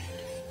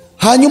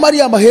 Hanyuma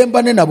ariya mahembe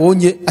ane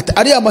nabonye, ati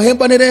ariya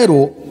mahembe ane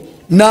rero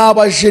ni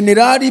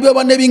abajenerali be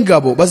bane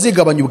b'ingabo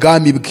bazigabanya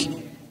ubwami bwe.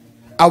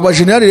 Abo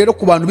bajenerali rero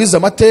ku bantu bize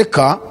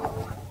amateka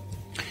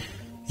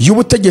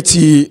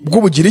y'ubutegetsi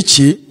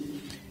bw'Ubugiriki,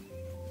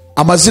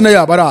 amazina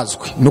yabo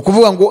arazwi. Ni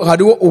ukuvuga ngo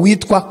hariho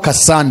uwitwa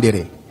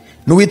Kasandere,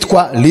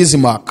 n'uwitwa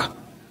Lismaka,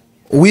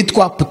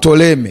 uwitwa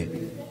Ptoleme,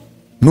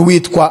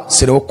 n'uwitwa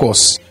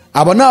Seleucus.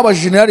 Aba ni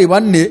abajenerali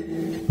bane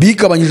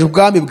bigabanyije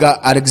ubwami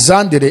bwa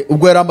Alexander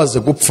ubwo yari amaze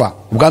gupfa,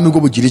 ubwami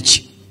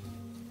bw'Ubugiriki.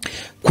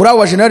 Kuri abo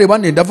bajenerali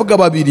bane ndavuga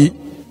babiri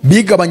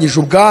bigabanyije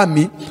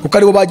ubwami kuko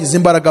aribo bagize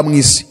imbaraga mu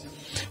isi.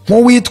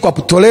 Nk'uwitwa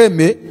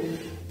Ptoleme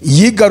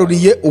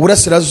yigaruriye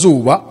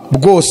uburasirazuba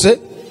bwose,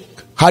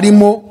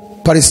 harimo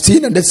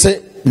Palestina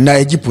ndetse na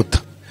Egiputa.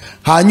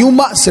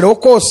 Hanyuma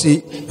Seleucus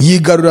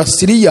yigarurira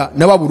Siriya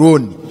na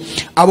Babuloni.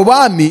 Abo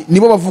bami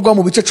nibo bavugwa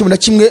mu bice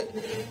 11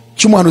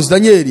 cy'umuhanuzi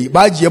Danieli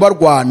bagiye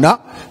barwana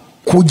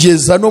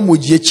kugeza no mu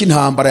gihe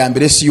cy'intambara ya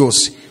mbere si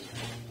yose.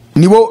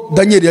 Nibo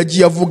Danieli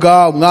yagiye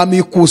avuga, umwami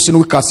w'ikusi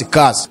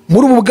n'uw'ikasikazi.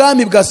 Muri ubu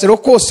bwami bwa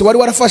Seleucus wari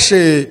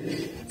warafashe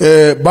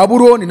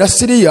Babuloni na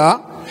Siriya,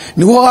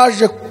 niho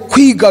haje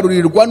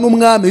kwigarurirwa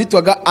n'umwami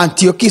witwaga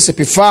Antiochus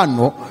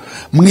Epifano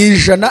mu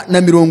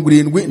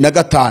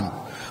 175.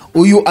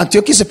 Uyu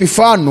Antiochus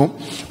Epifano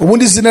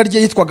ubundi izina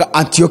rye yitwaga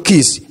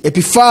Antiochus.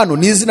 Epifano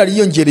ni izina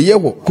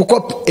riyongereyeho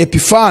kuko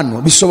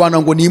Epifano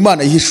bisobanura ngo ni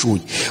Imana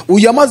yihishuye.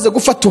 Uyu yamaze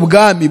gufata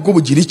ubwami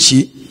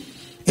bw'Ubugiriki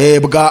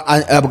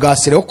bwa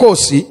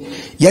Seleucus,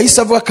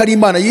 yahise avuga ko ari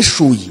Imana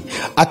yishuye,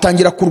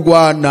 atangira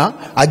kurwana,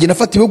 agenda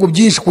afata ibihugu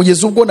byinshi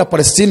kugeza ubwo na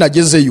Palestina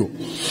agezeyo.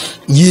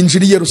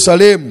 Yinjira i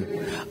Yerusalemu,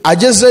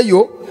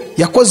 agezeyo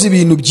yakoze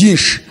ibintu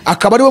byinshi.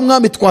 Akaba ari wo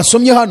mwami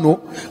twasomye hano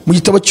mu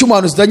gitabo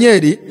cy'umuhanuzi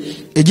Danieli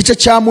igice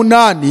cya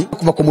 8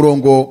 kuva ku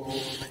murongo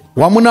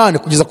wa 8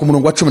 kugeza ku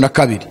murongo wa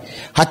 12.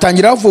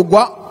 Hatangira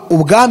havugwa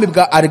ubwami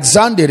bwa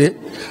Alexander,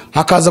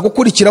 hakaza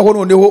gukurikiraho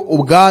noneho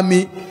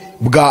ubwami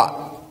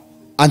bwa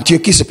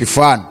Antiochus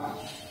Epifano.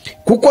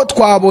 Kuko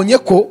twabonye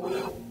ko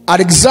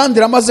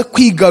Alexander amaze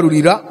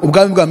kwigarurira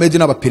ubwami bwa Medi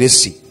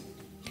n'Abaperesi,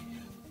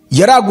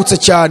 yaragutse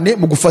cyane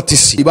mu gufata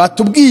isi.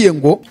 Batubwiye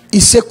ngo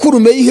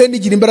isekurume y'ihene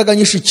igira imbaraga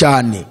nyinshi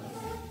cyane.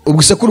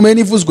 Ubwo isekurume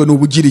y'ihene ivuzwe ni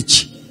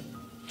Ubugiriki.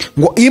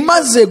 Ngo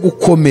imaze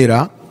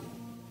gukomera,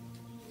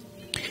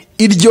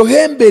 iryo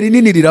hembe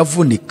rinini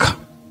riravunika,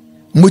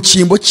 mu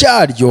cyimbo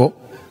cyaryo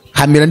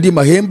hamera andi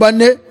mahembe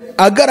ane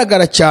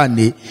agaragara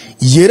cyane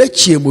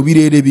yerekeye mu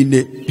birere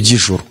bine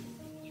by'ijuru.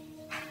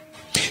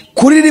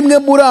 Kuri rimwe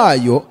muri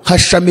ayo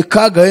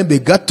hashamika agahembe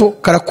gato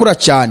karakura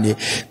cyane,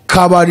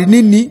 kaba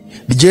rinini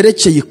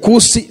ryerekeye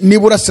ikusi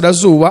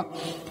n'iburasirazuba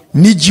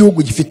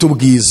n'igihugu gifite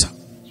ubwiza.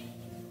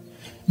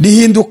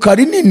 Rihinduka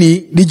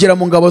rinini rigera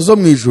mu ngabo zo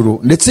mu ijuru,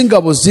 ndetse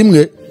ingabo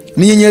zimwe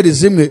n'inyenyeri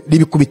zimwe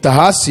ribikubita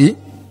hasi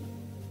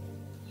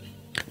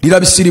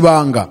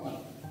rirabisiribanga.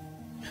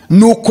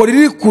 nuko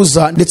riri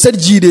kuza ndetse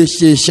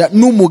ryireshyeshya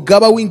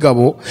n'umugaba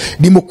w'ingabo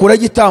rimukura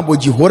igitambo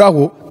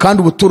gihoraho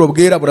kandi ubuturo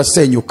bwera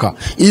burasenyuka.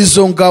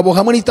 Izo ngabo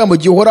hamwe n'igitambo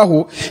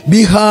gihoraho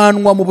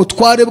bihanwa mu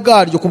butware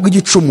bwaryo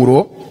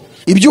kubw'igicumuro,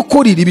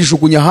 iby'ukuri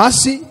ribijugunya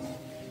hasi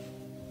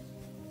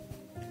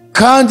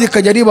kandi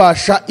ikajya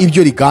ribasha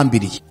ibyo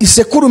rigambiriye.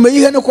 Isekurume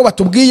y'ihene ko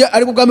batubwiye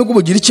ari ubwami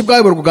bw'Ubugiriki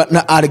bwayoborwaga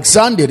na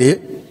Alexandere,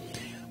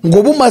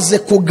 ngo bumaze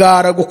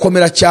kugara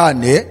gukomera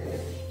cyane,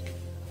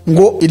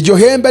 ngo iryo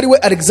hembe ari we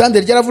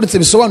Alexandere ryaravunitse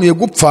bisobanuye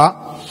gupfa,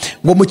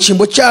 ngo mu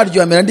cyimbo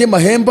cyaryo hamera andi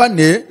mahembe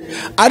ane,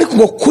 ariko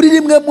ngo kuri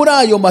rimwe muri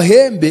ayo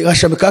mahembe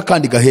hashamika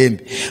kandi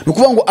gahembe. Ni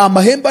ukuvuga ngo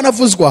amahembe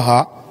anavuzwa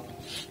aha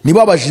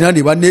nibo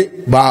abajinani bane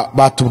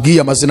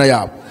batubwiye amazina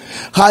yabo.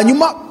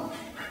 Hanyuma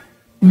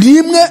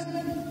rimwe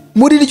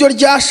muri ryo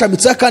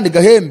ryashamitse kandi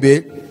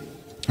gahembe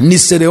ni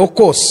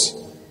Seleukosi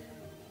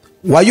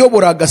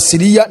wayoboraga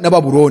Siriya na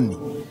Babuloni.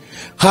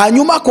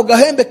 Hanyuma ako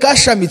gahembe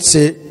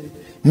kashamitse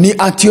ni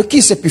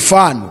Antiochus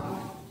Epifani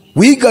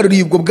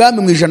wigaruriye ubwo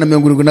bwami mu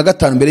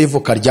 175 mbere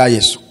y'ivuka rya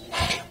Yesu.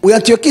 Uyu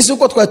Antiochus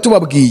uko twari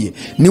tubabwiye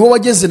niwe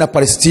wageze na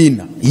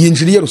Palestina,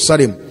 yinjira i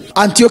Yerusalemu.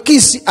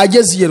 Antiochus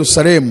ageze i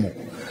Yerusalemu,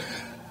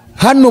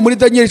 hano muri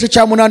Daniel igice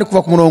cya 8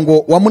 kuva ku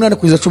murongo wa 8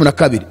 kugeza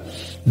 12,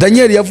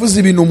 Daniel yavuze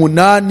ibintu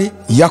 8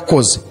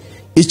 yakoze.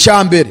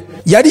 Icyambere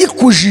yari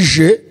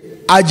kujije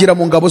agira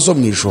mu ngabo zo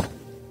mu ijuru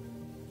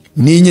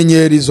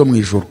n'inyenyeri zo mu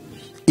ijuru.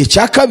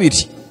 Icya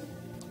kabiri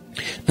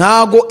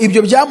ntago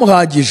ibyo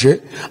byamuhagije,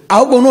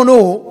 ahubwo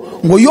noneho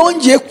ngo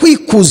yongeye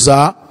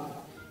kwikuza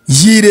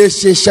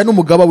yireshyeshya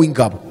n'umugaba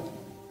w'ingabo.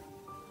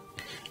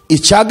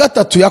 Icya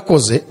gatatu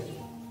yakoze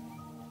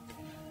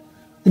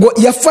ngo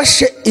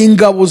yafashe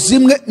ingabo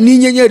zimwe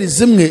n'inyenyeri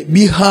zimwe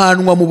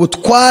bihanwa mu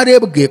butware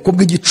bwe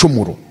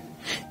kubw'igicumuro.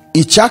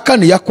 Icya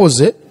kane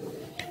yakoze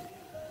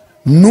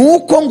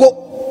nuko ngo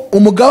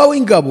umugaba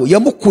w'ingabo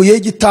yamukuyeho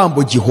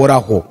igitambo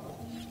gihoraho.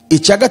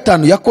 Icya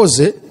gatanu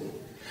yakoze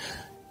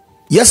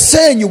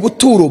yasenye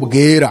ubuturo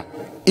bwera.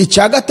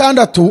 Icya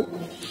gatandatu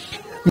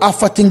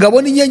afata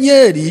ingabo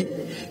n'inyenyeri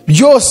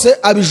byose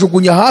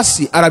abijugunya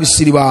hasi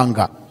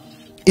arabisiribanga.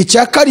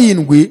 Icya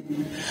karindwi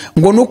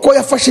ngo nuko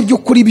yafashe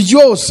iby'ukuri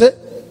byose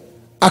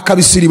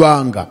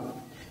akabisiribanga.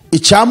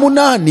 Icya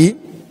munani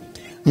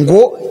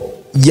ngo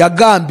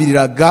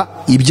yagambiriraga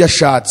ibyo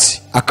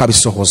ashatse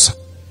akabisohoza.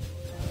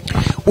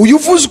 Uyu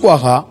uvuzwa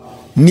aha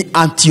ni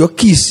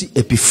Antiochus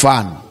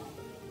Epifani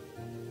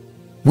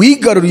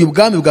wigaruriye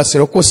ubwami bwa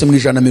Seleukosi mu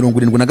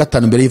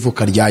 175 mbere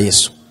y'ivuka rya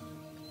Yesu.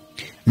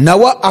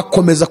 Nawe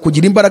akomeza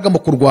kugira imbaraga mu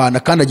kurwana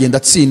kandi agenda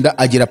atsinda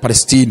agera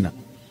Palestina.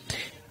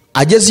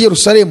 Ageze i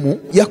Yerusalemu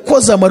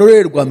yakoze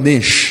amarorerwa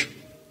menshi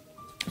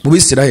mu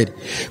Bisiraheli,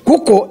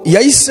 kuko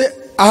yahise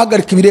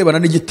ahagarika ibirebana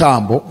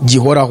n'igitambo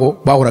gihoraho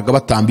bahoraga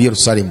batamba i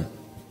Yerusalemu.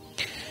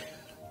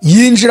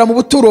 Yinjira mu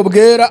buturo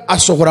bwera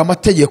asohora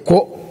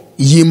amategeko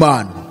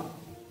y'Imana,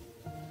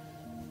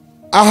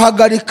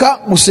 ahagarika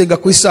gusenga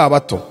ku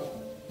isabato,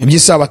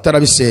 iby'isabato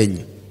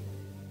arabisenye.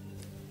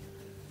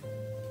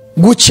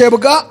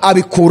 Gukebwa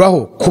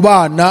abikuraho ku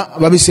bana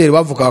b'Abisirayeli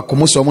bavugaga ku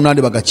munsi wa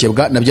 8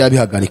 bagakebwa nabyo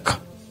yabihagarika.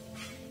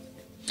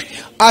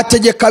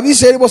 Ategeka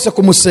Abisirayeli bose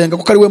kumusenga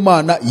kuko ari we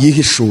Mana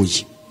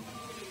yihishuye.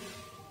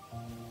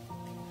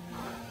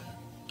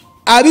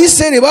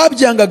 Abisirayeli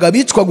babyangaga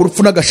bicwaga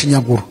urupfu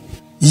n'agashinyaguro.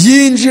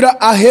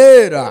 Yinjira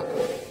ahera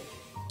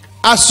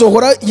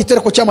asohora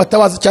igitereko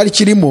cy'amatabaza cyari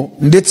kirimo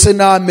ndetse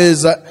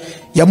n'ameza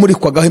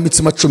yamurikwagaho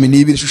imitsima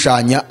 12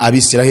 ishushanya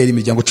Abisirayeli,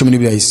 imiryango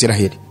 12 ya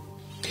Isirayeli.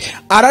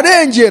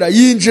 Ararengera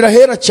yinjira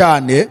hera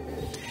cyane,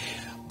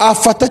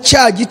 afata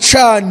cya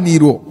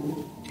gicaniro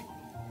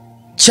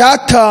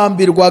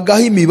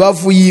cyatambirwagaho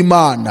imibavu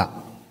y'Imana,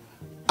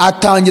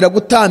 atangira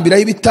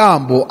gutambiraho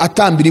ibitambo,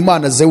 atambira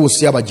Imana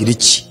Zeus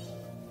y'Abagiriki.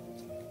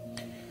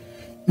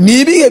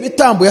 Ni ibihe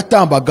bitambo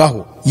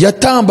yatambagaho?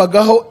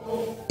 Yatambagaho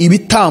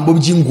ibitambo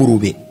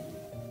by'ingurube.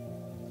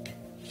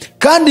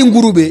 Kandi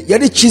ingurube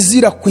yari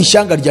kizira ku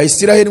ishyanga rya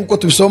Isirayeli, nkuko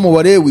tubisoma mu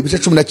Balewi ibice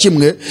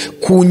 11,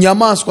 ku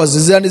nyamaswa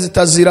zizira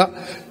n'izitazira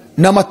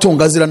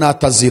n'amatungo azira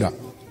n'atazira.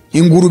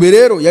 Ingurube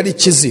rero yari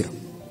kizira.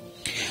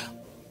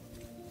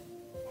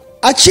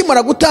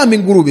 Akimara gutamba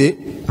ingurube,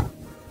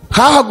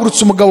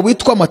 hahagurutse umugabo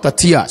witwa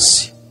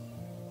Matatiyasi,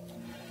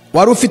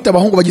 wari ufite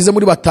abahungu bagize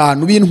muri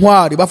 5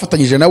 b'intwari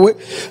bafatanyije nawe,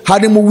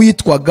 harimo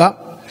uwitwaga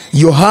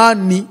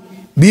Yohani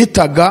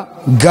bitaga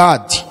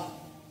Gadi,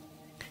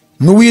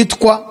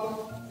 n'uwitwa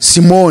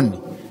Simoni,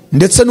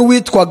 ndetse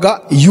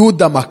n'uwitwaga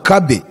Yuda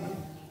Makabe,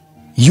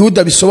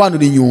 Yuda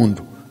bisobanura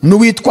inyundo,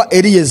 n'uwitwa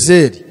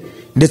Eliyezeri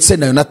ndetse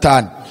na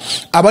Yonatani.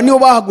 Aba nibo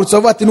bahagurutse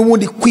bavuga ati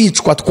n'ubundi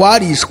kwicwa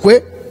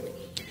twarishwe,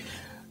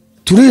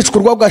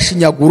 turicwa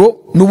rw'agashinyaguro,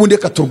 n'ubundi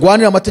reka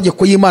turwanire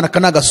amategeko y'Imana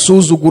kana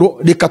agasuzuguro,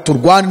 reka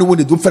turwane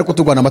n'ubundi dupfe ariko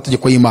turwana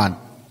amategeko y'Imana.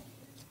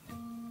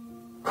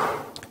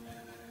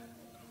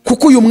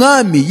 Kuko uyu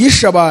mwami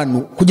yisha abantu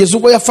kugeza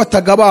ubwo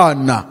yafataga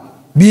abana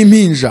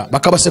b'impinja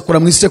bakabasekura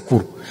mu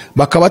isekuru,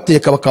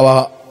 bakabateka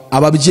bakabaha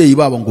ababyeyi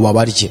babo ngo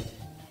babarye.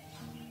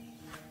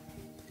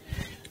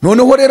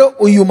 Noneho rero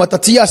uyu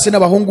Matatiyasi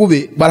n'abahungu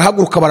be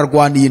barahaguruka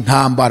bararwaniye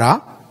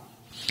intambara,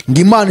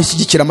 ngo Imana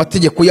ishyigikira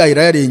amategeko yayo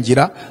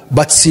irayarengera,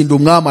 batsinda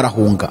umwami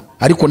arahunga,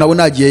 ariko nawe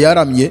nagiye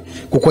yaramye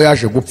kuko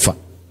yaje gupfa.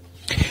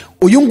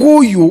 Uyu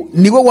nguyu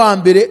niwe wa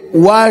mbere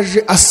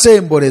waje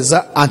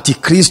asemboreza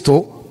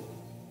Antikristo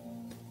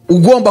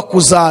ugomba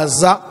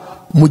kuzaza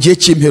mu gihe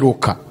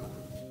cy'imperuka.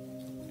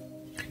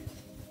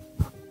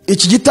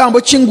 Iki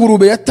gitambo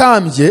cy'ingurube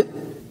yatambye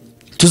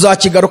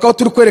tuzakigarukaho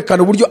turi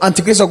kwerekana uburyo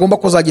Antikristo agomba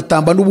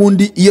kuzagitamba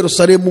n'ubundi i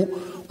Yerusalemu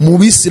mu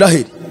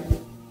Bisiraheli,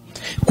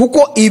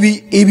 kuko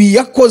ibi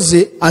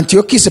yakoze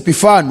Antiochus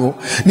Epifano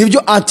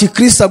nibyo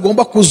Antikristo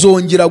agomba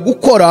kuzongera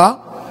gukora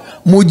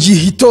mu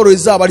gihe itorero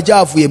rizaba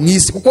ryavuye mu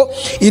isi, kuko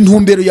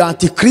intumbero ya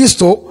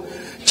Antikristo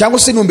cyangwa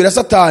se intumbero ya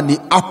Satani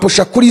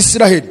apusha kuri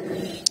Isiraheli.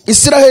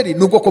 Isiraheli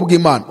ni ubwoko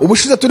bw'Imana.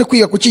 Ubushize turi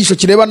kwiga ku cyigisho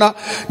kirebana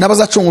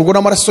n'abazacungurwa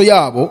n'amaraso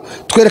yabo,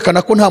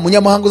 twerekana ko nta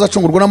munyamahanga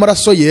uzacungurwa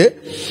n'amaraso ye,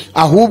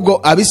 ahubwo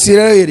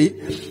Abisiraheli,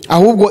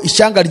 ahubwo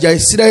ishyanga rya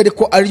Isiraheli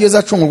ko ari ryo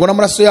zacungurwa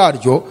n'amaraso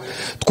yaryo.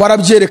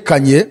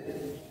 Twarabyerekanye,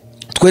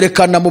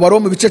 twerekana mu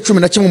Baroma ibice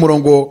 11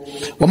 umurongo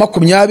wa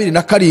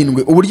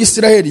 27 uburyo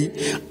Isiraheli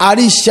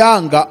ari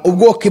ishyanga,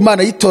 ubwoko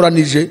Imana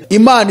yitoranije,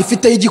 Imana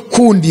ifite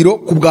igikundiro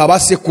ku bwa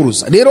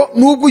basekuruza. Rero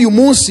nubwo uyu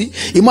munsi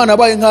Imana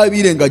yabaye nk'aho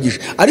birengagije,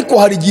 ariko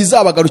hari igihe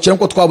izabagarukira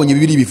nko twabonye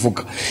Bibiliya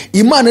bivuga.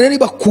 Imana rero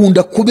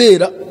ibakunda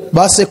kubera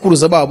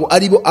basekuruza babo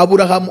aribo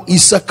Aburahamu,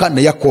 Isaka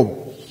na Yakobo.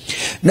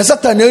 Na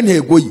Satani rero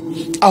intego ye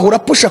ahora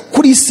apusha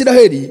kuri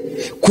Isiraheli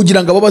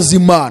kugira ngo ababaze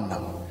Imana,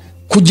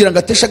 kugira ngo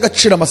ateshe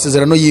agaciro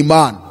amasezerano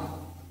y'Imana.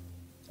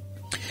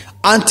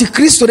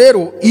 Antikristo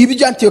rero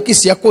ibyo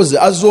Antiochus yakoze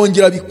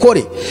azongera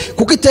bikore,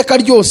 kuko iteka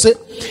ryose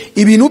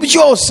ibintu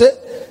byose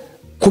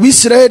ku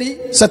Bisiraheli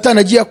Satani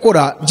agiye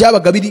akora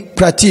byabaga biri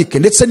pratique,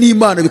 ndetse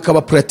n'Imana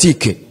bikaba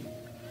pratique,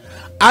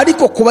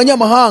 ariko ku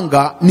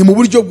banyamahanga ni mu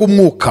buryo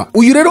bw'umwuka.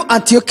 Uyu rero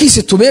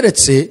Antiochus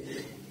tuberetse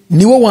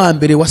niwe wa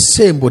mbere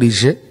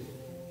wasemborije,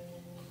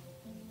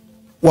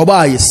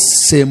 wabaye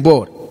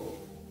sembore,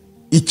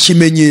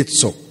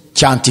 ikimenyetso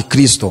cya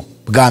Antikristo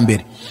bwa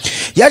mbere.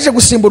 Yaje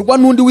gusimburwa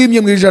n'undi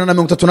wimye mu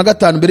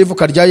 135 mbere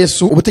y'ivuka rya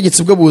Yesu.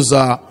 Ubutegetsi bwe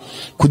buza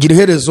kugira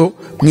iherezo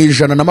mu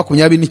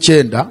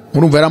 129.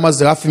 Murumva yari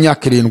amaze hafi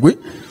imyaka 7.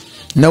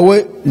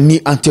 Nawe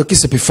ni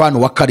Antiochus Epifano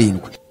wa 7.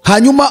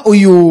 Hanyuma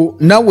uyu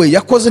nawe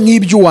yakoze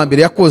nk'ibyo uwa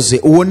mbere yakoze.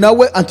 Uwo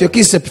nawe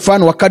Antiochus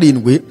Epifano wa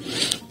 7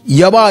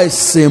 yabaye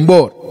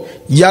sembore,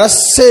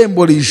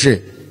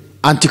 yarasemborije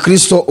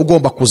Antikristo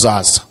ugomba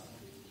kuzaza.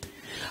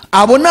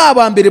 Abo ni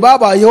abambere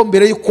babayeho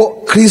mbere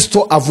yuko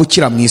Kristo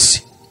avukira mu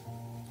isi.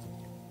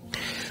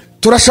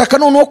 Turashaka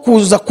noneho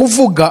kuza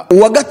kuvuga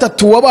uwa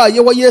gatatu wabaye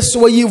wa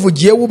Yesu we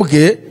yivugiye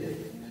ubwe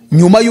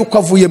nyuma yuko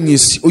avuye mu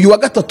isi. Uyu wa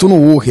gatatu ni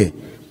uwuhe?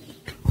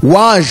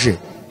 Waje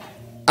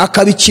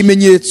akaba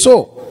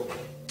ikimenyetso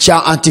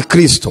cya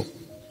Antikristo.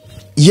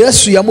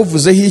 Yesu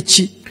yamuvuzeho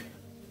iki?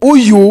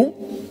 Uyu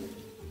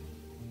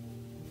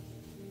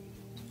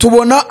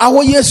tubona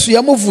aho Yesu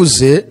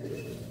yamuvuze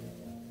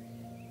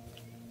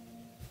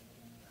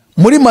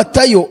muri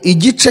Matayo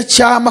igice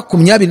cya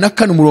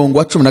 24 umurongo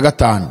wa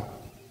 15.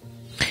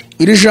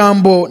 Iri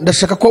jambo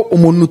ndashaka ko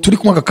umuntu turi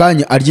kumwe aka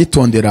kanya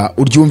aryitondera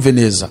uryumve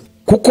neza,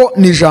 kuko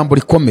ni ijambo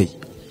rikomeye.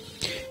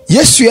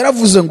 Yesu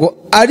yaravuze ngo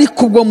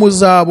ariko ubwo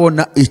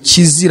muzabona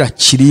ikizira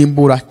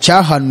kirimbura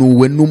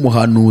cyahanuwe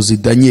n'umuhanuzi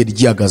Danieli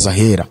gihagaze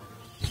ahera.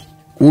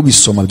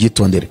 Ubisoma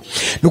byitondere.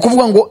 Ni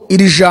ukuvuga ngo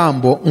iri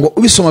jambo ngo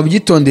ubisoma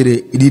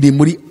byitondere riri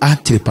muri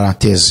entre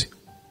parenthèse.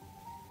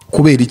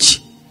 Kubera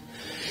iki?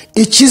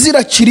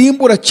 Ikizira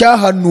kirimbura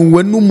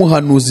cyahanuwe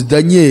n'umuhanuzi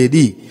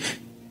Danieli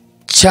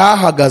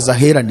cyahagaze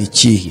ahera ni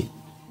kihe?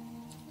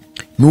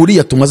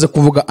 Nuriya tumaze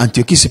kuvuga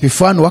Antiochus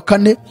Epifano wa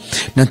 4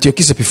 na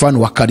Antiochus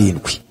Epifano wa 7.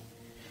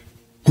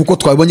 Nkuko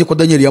twabonye ko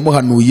Danieli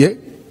yamuhanuye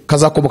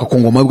kazakoboka ku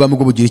ngoma y'ubwami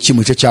bw'ubugira iki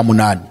mu gice cya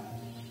 8.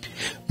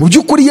 Mu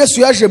by'ukuri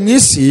Yesu yaje mu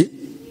isi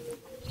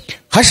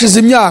hashize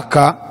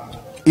imyaka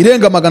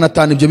irenga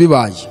 500 ibyo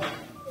bibaye,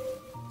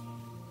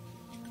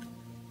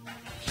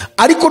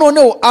 ariko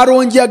noneho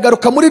arongeye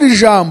agaruka muri iri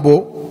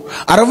jambo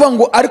aravuga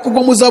ngo ariko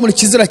ubwo muzabona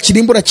ikizira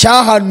kirimbura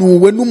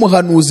cyahanuwe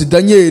n'umuhanuzi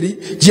Danieli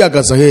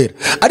gihagaze ahera.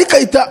 Ariko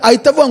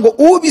ahita avuga ngo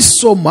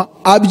ubisoma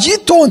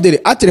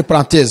abyitondere entre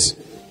parenthèse.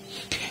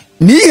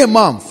 Nihe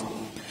mpamvu?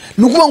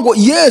 Nukuvuga ngo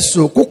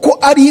Yesu kuko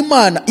ari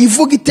Imana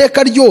ivuga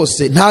iteka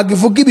ryose, ntago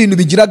ivuga ibintu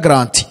bigira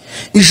garanti.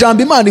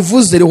 Ijambo Imana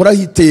ivuze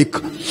rihoraho iteka,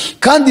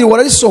 kandi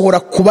rihora risohora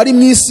ku bari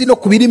mu isi no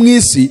ku biri mu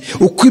isi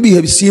uko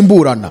ibihe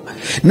bisimburana.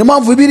 Niyo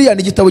mpamvu Bibiliya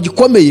ni igitabo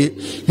gikomeye,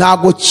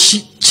 ntago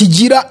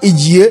kigira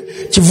igihe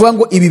kivuga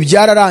ngo ibi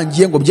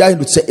byararangiye, ngo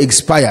byahindutse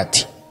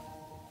expired.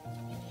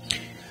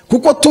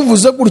 Kuko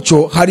tuvuze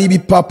gutyo hari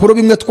ibipapuro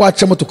bimwe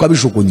twacamo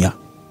tukabijugunya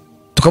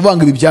tukavuga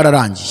ngo ibi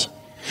byararangiye.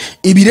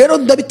 Ibi rero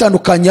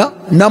ndabitandukanya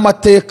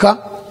n'amateka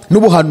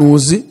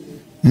n'ubuhanuzi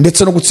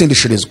ndetse no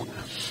gutsindishirizwa,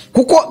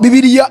 kuko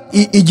Bibiliya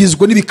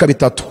igizwe n'ibika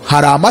bitatu.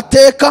 Hari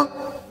amateka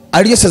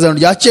ari ryo sezerano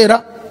rya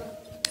kera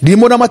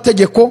ririmo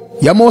n'amategeko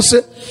ya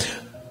Mose,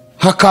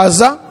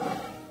 hakaza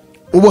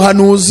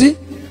ubuhanuzi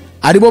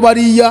aribo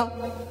bariya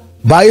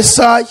ba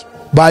Yesaya,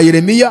 ba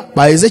Yeremiya,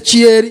 ba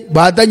Ezekiyeli,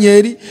 ba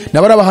Danieli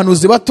n'abari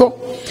abahanuzi bato.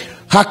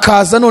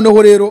 hakaza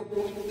noneho rero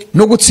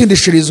no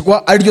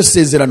gutsindishirizwa ari ryo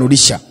sezerano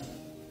rishya.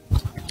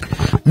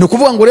 Ni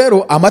ukuvuga ngo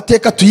rero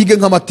amateka tuyige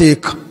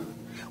nk'amateka,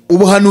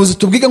 ubuhanuzi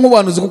tubwige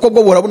nk'ubuhanuzi kuko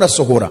bwo buhora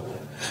bunasohora.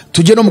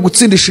 Tujye no mu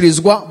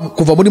gutsindishirizwa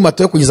kuva muri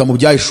Matayo kugeza mu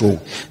Byahishuwe,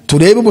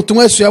 turebe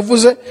ubutumwa Yesu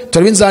yavuze,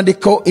 turebe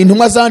inzandiko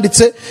intumwa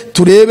zanditse,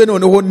 turebe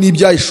noneho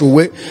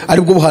n'Ibyahishuwe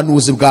ari bwo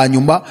buhanuzi bwa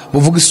nyuma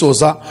buvuga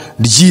isoza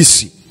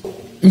ry'isi.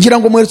 Ngira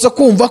ngo mweretse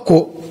kumva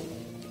ko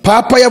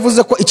Papa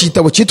yavuze ko iki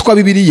gitabo cyitwa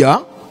Bibiliya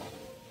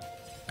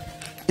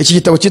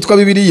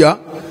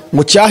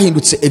ngo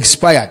cyahindutse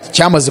expired,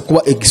 cyamaze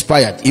kuba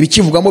expired. Ibi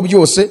kivugamo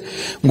byose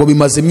ngo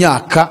bimaze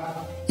imyaka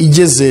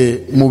igeze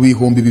mu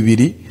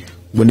 2000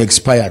 ngo ni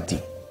expired,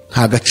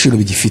 nta gaciro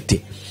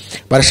bigifite.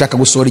 Barashaka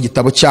gusohora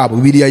igitabo cyabo,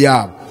 Bibiliya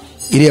yabo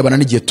irebana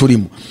n'igihe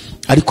turimo,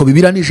 ariko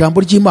Bibiliya ni ijambo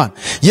ry'Imana.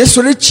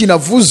 Yesu rero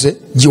kinavuze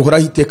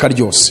gihoraho iteka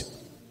ryose.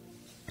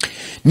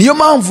 Niyo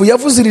mpamvu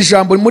yavuze iri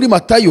jambo muri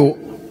Matayo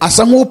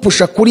asa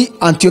nk'upusha kuri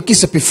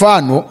Antiochus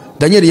Epifano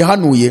Daniel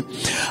yahanuye,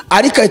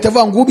 ariko ahita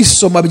avuga ngo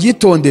ubisoma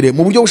byitondere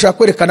mu buryo bushaka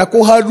kwerekana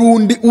ko hari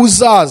undi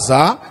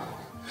uzaza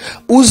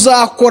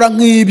uzakora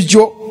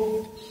nk'ibyo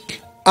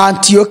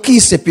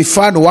Antiochus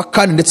Epifano wa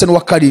 4 ndetse no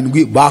wa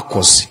 7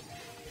 bakoze.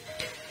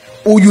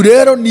 Uyu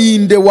rero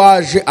ninde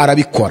waje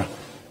arabikora?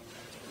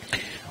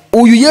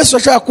 Uyu Yesu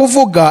ashaka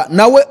kuvuga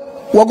nawe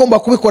wagomba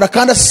kubikora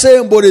kandi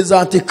asemboreza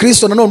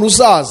Anti-kristo nanone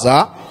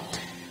uzaza,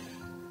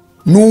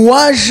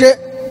 nuwaje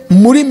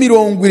muri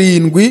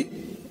 70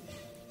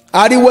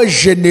 ari we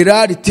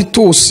General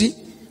Titus,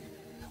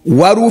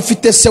 wari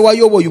ufite se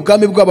wayoboye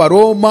ubwami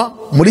bw'Abaroma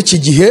muri iki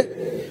gihe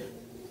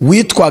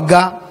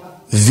witwaga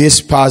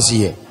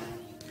Vespasien,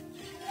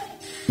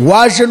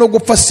 waje no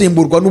gupfa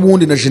simburwa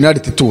n'ubundi na General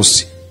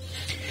Titus.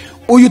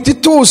 Uyu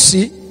Titus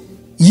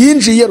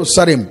yinjiye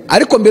Yerusalemu,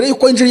 ariko mbere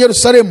yuko yinjiye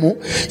Yerusalemu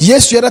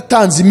Yesu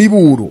yaratanze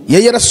imiburo,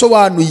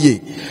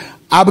 yarasobanuye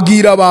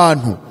abwira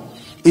abantu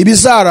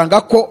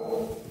ibizaranga ko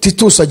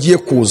Titus agiye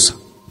kuza.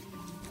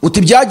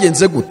 Uti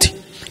byagenze gute?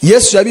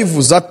 Yesu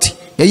yabivuze ati,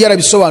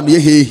 yarabisobanuye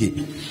hehe?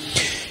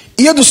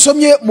 Iyo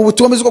dusomye mu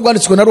butumwa bwiza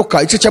bwanditswe na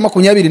Luka igice cya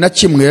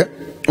 21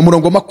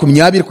 umurongo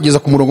 20 kugeza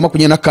ku murongo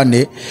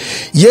 24,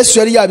 Yesu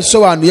yari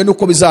yabisobanuye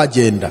nuko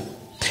bizagenda,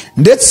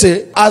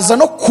 ndetse aza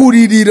no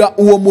kuririra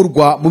uwo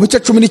murwa mu bice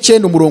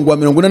 19 umurongo wa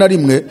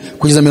 41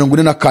 kugeza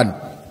 44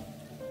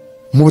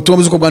 mu butumwa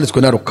bwiza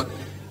bwanditswe na Luka.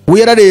 We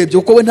yararebye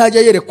kuko we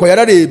ntajya yerekwa,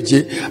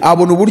 yararebye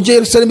abona uburyo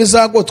Yerusalemu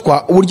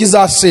izagotwa, uburyo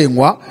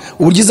izasenywa,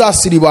 uburyo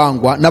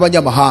izasiribangwa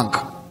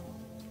n'abanyamahanga.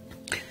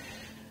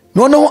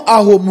 Noneho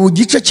aho mu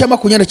gice cya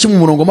 21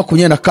 umurongo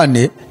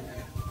 24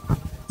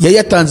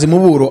 yatanze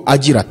imuburo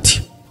agira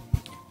ati,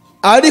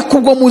 ariko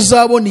ubwo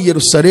muzabona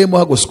Yerusalemu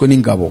hagoswe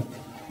n'ingabo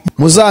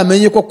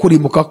muzamenye ko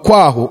kurimbuka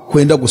kwaho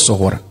kwenda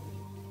gusohora.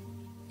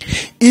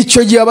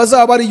 Icyo gihe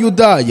abazaba bari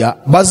Yudaya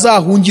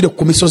bazahungire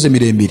ku misozi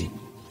miremire,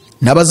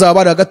 n'abazaba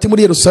bari hagati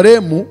muri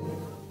Yerusalemu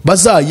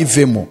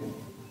bazayivemo,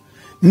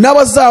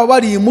 n'abazaba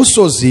bari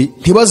imusozi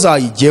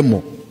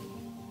ntibazayijyemo,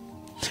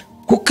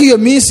 kuko iyo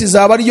minsi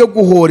izaba ari yo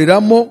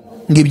guhoreramo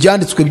ngo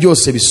ibyanditswe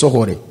byose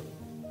bisohore.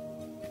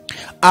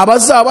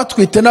 Abazaba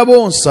batwite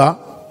n'abonsa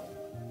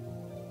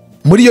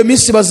muri iyo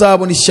minsi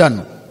bazabona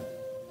ishyano,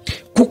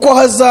 kuko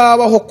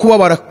hazabaho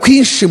kubabara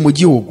kwinshi mu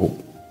gihugu,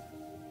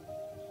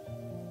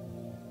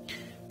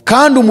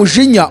 kandi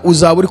umujinya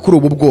uzaba uri kuri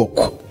ubu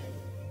bwoko.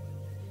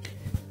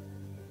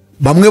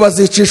 Bamwe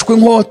bazicishwa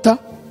inkota,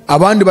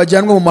 abandi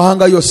bajyanwa mu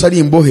mahanga yose ari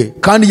imbohe,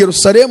 kandi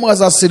Yerusalemu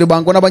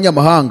hazasiribangwa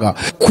n'abanyamahanga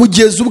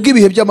kugeza ubwo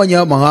ibihe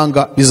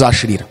by'abanyamahanga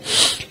bizashirira.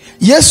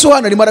 Yesu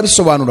hano arimo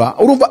arabisobanura,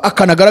 urumva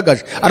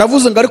akanagaragaje,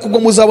 aravuze ngo ariko ubwo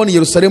muzabona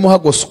Yerusalemu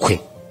hagoswe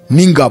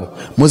n'ingabo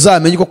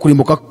muzamenye ko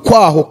kurimbuka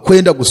kwaho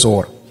kwenda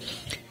gusohora.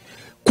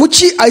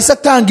 Kuki ahise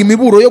atanga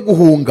imiburo yo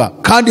guhunga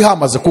kandi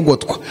hamaze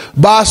kugotwa?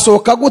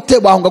 Basohoka gute,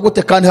 bahunga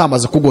gute kandi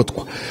hamaze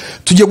kugotwa?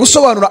 Tugiye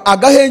gusobanura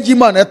agahenge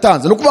Imana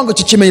yatanze. No kuvuga ngo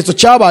iki kimenyetso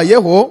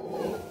cyabayeho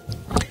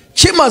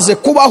kimaze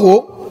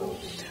kubaho,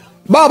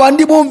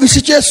 babandi bumvishe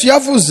icyo Yesu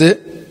yavuze,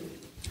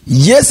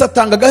 Yesu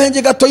atanga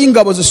agahenge gato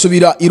y'ingabo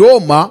zisubira i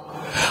Roma.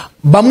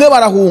 Bamwe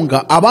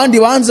barahunga, abandi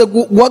banze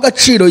guha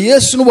agaciro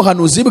Yesu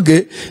n'ubuhanuzi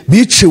bwe,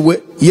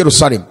 biciwe i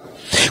Yerusalemu.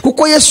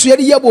 Kuko Yesu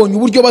yari yabonye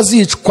uburyo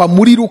bazicwa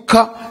muri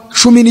Luka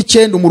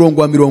 19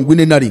 umurongo wa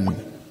 41,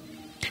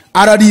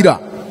 ararira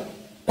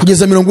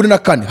kugeza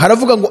 44.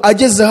 Haravuga ngo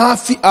ageze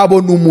hafi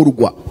abona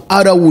umurwa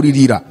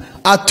arawuririra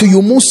ati,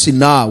 uyu munsi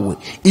nawe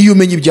iyo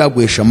umenye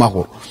ibyagwesha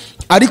amahoro,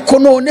 ariko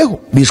noneho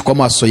bishwa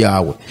amaso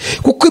yawe,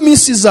 kuko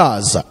iminsi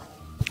izaza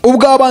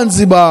ubwo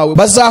abanzi bawe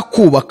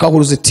bazakubakaho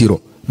uruzitiro,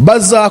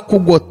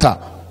 bazakugota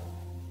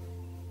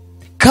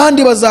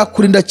kandi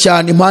bazakurinda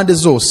cyane impande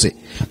zose,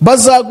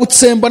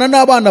 bazagutsembana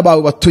n'abana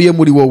bawe batuye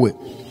muri wowe,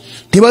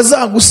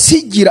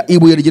 ntibazagusigira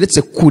ibuye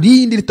rigeretse ku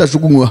rindi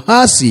ritajugunywe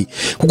hasi,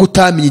 kuko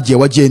utamenye igihe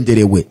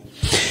wagenderewe.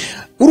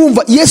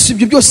 Urumva Yesu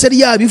ibyo byose yari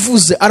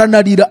yabivuze,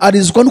 aranarira,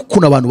 arizwa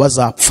n'ukuntu abantu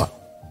bazapfa.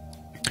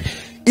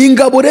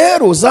 Ingabo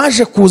rero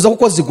zaje kuza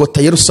kuko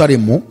zigota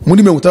Yerusalemu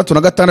muri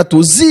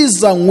 66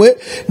 zizanywe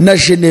na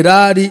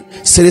Generali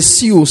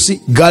Celsius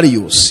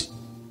Gaius.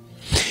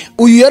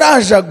 uyu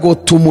yaraje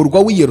agota umurwa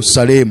w'i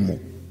Yerusalemu,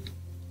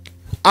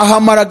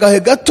 ahamara agahe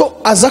gato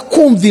aza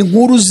kumva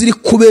inkuru ziri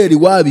kubera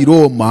iwabo i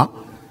Roma.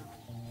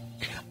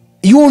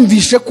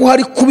 Yumvishe ko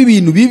hari kuba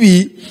ibintu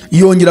bibi,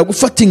 yongera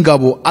gufata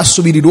ingabo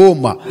asubira i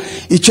Roma.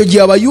 Icyo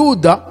gihe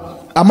abayuda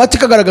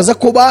amateka agaragaza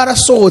ko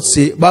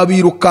barasohotse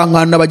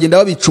babirukankana bagenda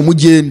babica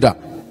umugenda.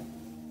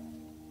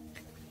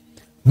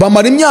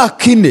 Bamara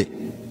imyaka 4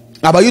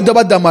 abayuda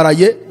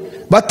badamaraye,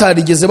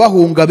 batarigeze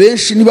bahunga,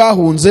 benshi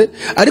ntibahunze,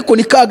 ariko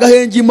ni ka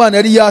gahenge Imana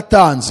yari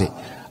yatanze.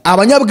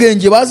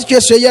 Abanyabwenge bazi icyo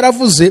Yesu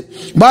yaravuze,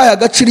 bahaye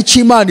agaciro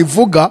cy'Imana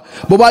ivuga,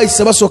 bo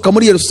bahise basohoka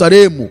muri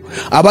Yerusalemu.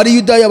 Abari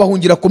Yudaya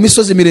bahungira ku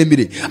misozi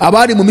miremire,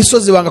 abari mu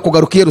misozi banga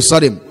kugaruka i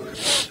Yerusalemu.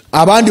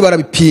 Abandi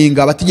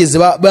barabipinga, batigeze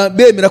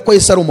bemera ko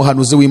Yesu ari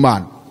umuhanuzi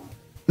w'Imana.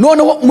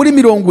 Noneho muri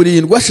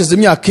 70 hashize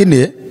imyaka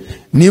 4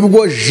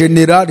 nibwo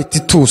General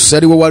Titus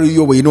ari we wari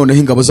uyoboye noneho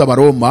ingabo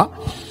z'Abaroma,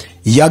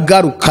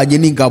 yagarukanye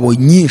n'ingabo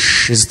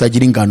nyinshi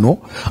zitagira ingano,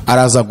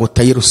 araza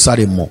gota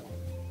Yerusalemu.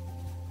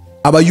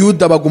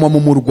 Abayuda baguma mu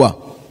murwa,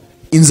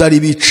 inzara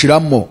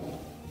ibiciramo,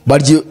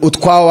 barye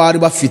utwabo bari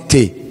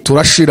bafite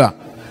turashira,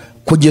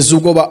 kugeza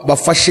ubwo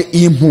bafashe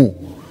impu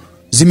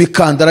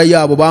z'imikandara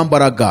yabo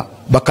bambaraga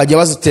bakajya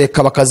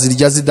baziteka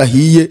bakazirya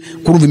zidahiye,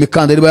 kurumva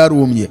imikandara iba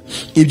yarumye.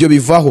 Ibyo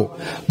bivaho,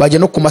 bajya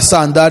no ku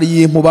masandari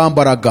y'impu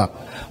bambaraga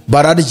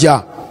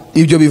bararya.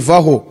 Ibyo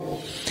bivaho,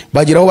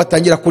 bageraho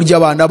batangira kurya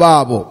abana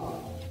babo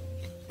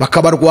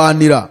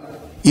bakabarwanira.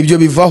 Ibyo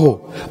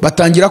bivaho,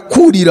 batangira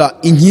kurira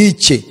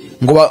inkike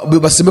ngo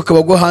basimbuke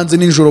bagwe hanze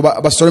nijoro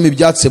basorome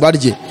ibyatsi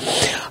barye.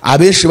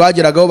 Abenshi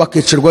bageragaho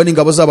bakicirwa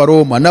n'ingabo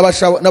z'Abaroma,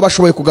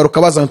 n'abashoboye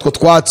kugaruka bazana utwo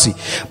twatsi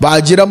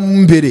bagira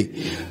mbere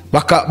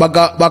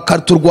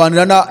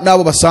bakaturwanira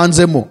nabo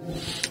basanzemo.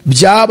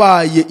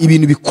 Byabaye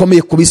ibintu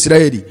bikomeye ku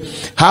Bisirayeli.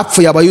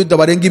 Hapfuye abayuda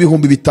barenga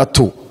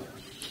 3,000.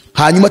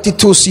 Hanyuma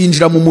Titus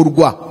yinjira mu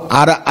murwa,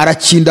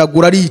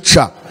 arakindagura,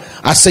 arica,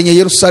 asenya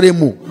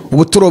Yerusalemu.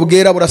 Ubuturo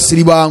bwera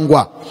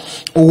burasiribangwa.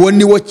 Uwo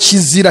ni wo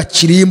kizira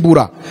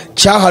kirimbura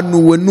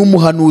cyahanuwe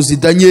n'umuhanuzi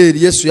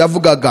Daniel Yesu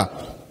yavugaga,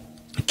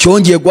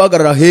 cyongeye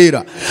guhagarara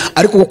hera.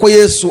 Ariko kuko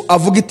Yesu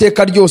avuga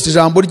iteka ryose,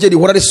 ijambo rye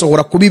rihora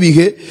risohora kuba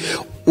ibihe,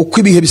 uko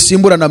ibihe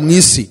bisimburana mu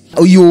isi.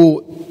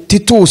 Uyu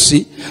Titus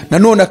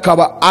nanone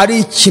akaba ari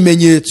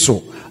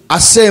ikimenyetso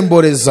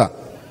asemboreza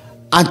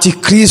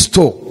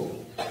Anti-kristo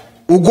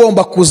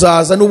ugomba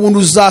kuzaza, n'ubundi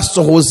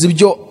uzasohoza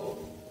ibyo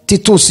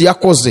Titus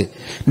yakoze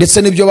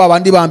ndetse n'ibyo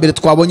babandi ba mbere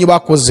twabonye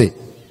bakoze.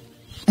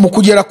 Mu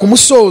kugera ku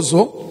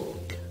musozo,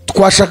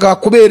 twashaka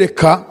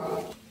kubereka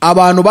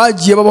abantu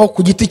bagiye babaho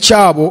ku giti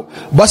cyabo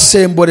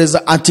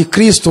basemboreza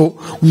Anti-kristo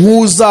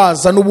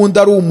nk'uzaza n'ubundi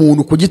ari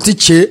umuntu ku giti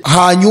cye,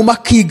 hanyuma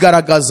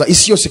akigaragaza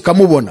isi yose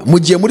ikamubona. Mu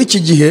gihe muri iki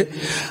gihe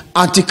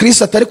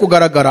Anti-kristo atari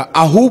kugaragara,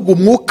 ahubwo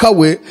umwuka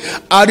we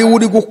ari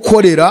uri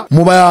gukorera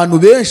mu bantu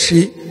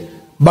benshi,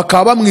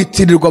 bakaba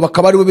bamwitirirwa,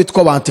 bakaba ari bo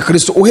bitwa ba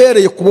Anti-kristo.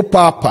 Uhereye ku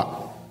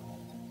bupapa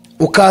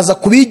ukaza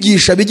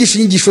kubigisha bigisha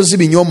inyigisho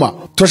z'ibinyoma.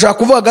 Turashaka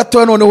kuvuga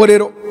gato noneho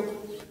rero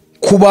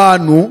ku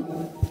bantu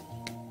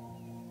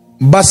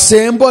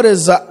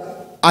basemboreza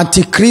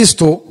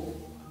Anti-kristo,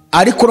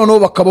 ariko noneho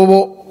bakaba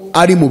bo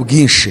ari mu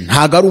bwinshi,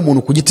 ntago ari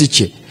umuntu ku giti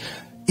cye.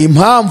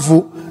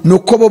 Impamvu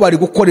nuko bo bari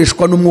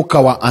gukoreshwa n'umwuka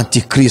wa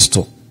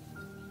Anti-kristo.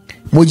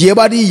 Mu gihe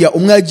bariya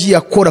umwe yagiye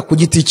akora ku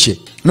giti cye,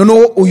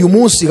 noneho uyu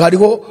munsi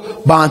hariho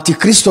ba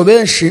Anti-kristo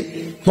benshi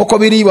nk'uko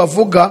biri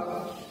bavuga,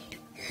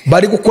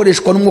 bari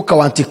gukoreshwa n'umwuka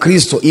wa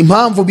Anti-kristo.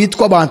 Impamvu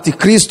bitwa ba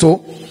Anti-kristo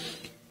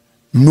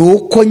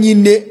nuko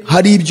nyine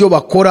hari ibyo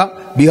bakora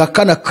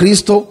bihakana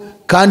Kristo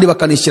kandi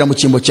bakanishyira mu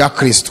cyimbo cya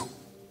Kristo.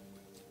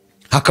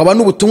 Hakaba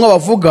n'ubutumwa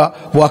bavuga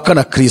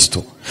buhakana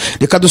Kristo.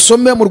 Reka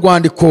dusome mu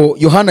rwandiko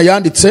Yohana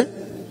yanditse,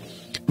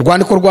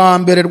 urwandiko rwa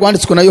mbere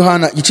rwanditswe na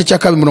Yohana igice cya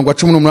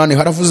 2:18.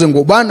 Haravuze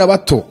ngo, bana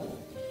bato,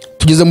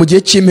 tugeze mu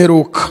gihe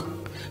cy'imperuka,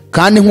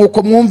 kandi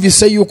nk'uko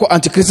mwumvise yuko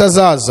Anti-kristo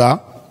azaza,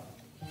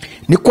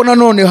 niko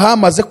nanone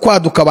hamaze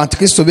kwaduka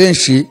Anti-kristo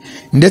benshi,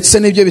 ndetse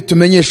n'ibyo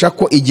bitumenyesha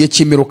ko igihe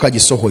cy'imperuka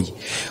gisohoye.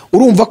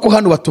 Urumva ko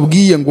hano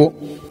batubwiye ngo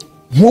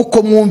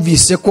nk'uko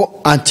mwumvise ko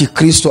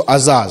Anti-kristo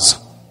azaza,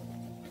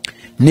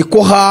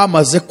 niko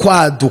hamaze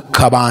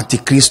kwaduka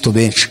Anti-kristo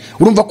benshi.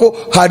 Urumva ko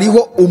hariho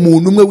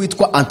umuntu umwe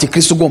witwa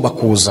Anti-kristo ugomba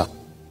kuza.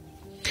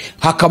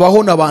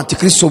 Hakabaho na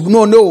Anti-kristo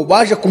noneho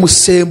baje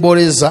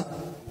kumusemboreza,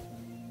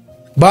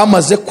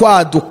 bamaze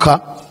kwaduka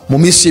mu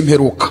minsi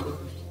y'imperuka.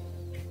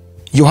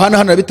 Yohana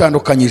hano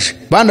yabitandukanyije.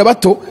 Bana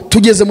bato,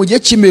 tugeze mu gihe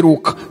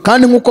cy'imperuka,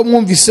 kandi nk'uko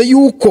mwumvise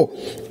yuko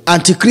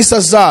Anti-kristo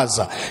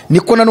azaza,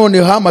 niko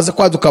nanone hamaze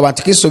kwaduka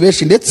Anti-kristo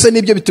benshi, ndetse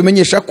n'ibyo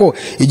bitumenyesha ko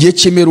igihe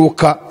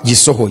cy'imperuka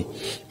gisohoye.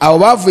 Abo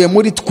bavuye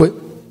muri twe,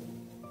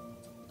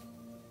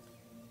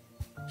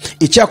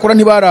 icyakora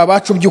ntibari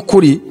abacu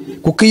by'ukuri,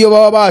 kuko iyo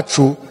baba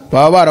bacu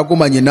baba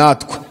baragumanye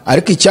natwe,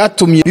 ariko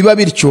icyatumye biba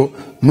bityo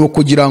ni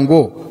ukugira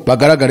ngo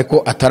bagaragare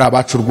ko atari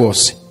abacu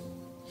rwose.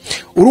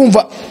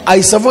 Urumva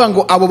ahise avuga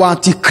ngo abo ba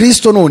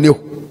Anti-kristo noneho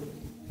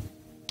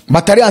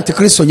batari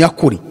Anti-kristo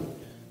nyakuri,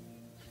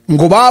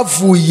 ngo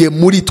bavuye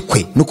muri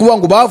twe, ni ukuvuga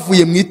ngo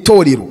bavuye mu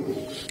itorero,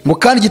 ngo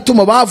kandi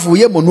igituma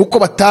bavuyemo nuko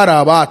batari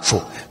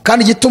abacu,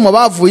 kandi igituma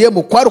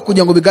bavuyemo kwari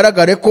kugira ngo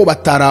bigaragare ko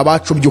batari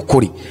abacu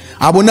by'ukuri.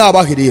 Abo ni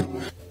abahe rero?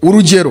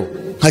 Urugero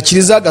nka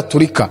Kiliziya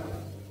Gatolika.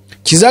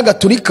 Kiliziya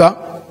Gatolika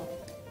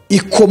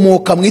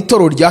ikomoka mu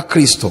itorero rya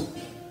Kristo,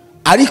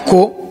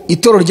 ariko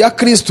itorero rya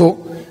Kristo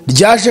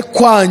ryaje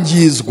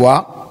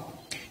kwangizwa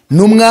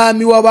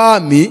n'umwami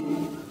w'abami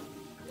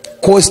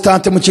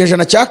Constante mu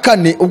kinyejana cya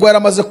 4, ubwo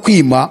yaramaze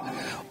kwima,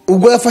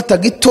 ubwo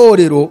yafataga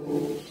itorero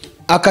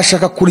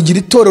akashaka kurigira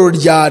itorero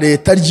rya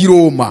leta ry'i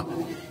Roma.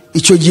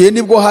 Icyo gihe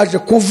nibwo haje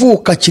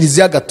kuvuka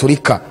Kiliziya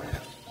Gatolika,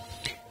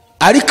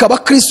 ariko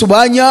abakristo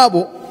ba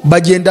nyabo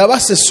bagenda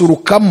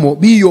basesurukamo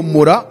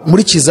biyomora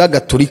muri Kiliziya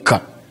Gatolika.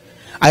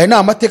 Aya ni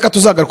amateka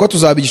tuzagaruka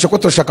tuzabigisha ko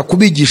turashaka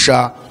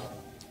kubigisha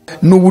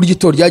n'uburyo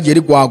itorero ryagiye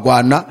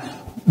rigwagwana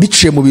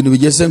biciye mu bintu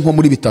bigeze nko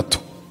muri 3.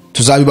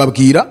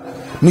 Tuzabibabwira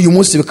n'uyu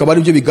munsi bikaba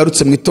ari byo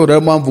bigarutse mu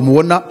itorero. Mpamvu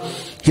mubona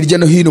hirya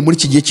no hino muri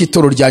iki gihe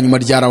cy'itorero rya nyuma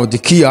rya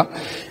Laodikiya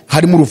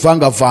harimo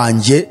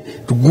uruvangavange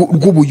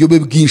rw'ubuyobe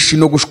bwinshi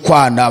no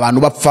gushwana,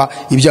 abantu bapfa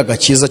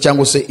iby'Agakiza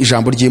cyangwa se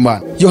ijambo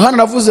ry'Imana. Yohana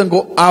navuze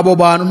ngo abo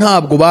bantu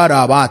ntabwo bari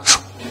abacu,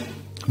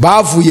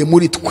 bavuye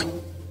muri twe,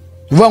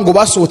 bivuga ngo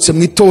basohotse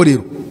mu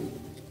itorero.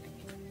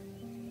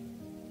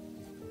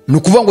 Ni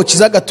ukuvuga ngo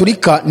Kiliziya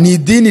Gatolika ni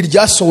idini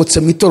ryasohotse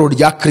mu itorero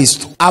rya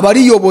Kristo.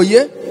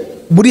 Abariyoboye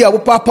buriya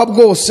bupapa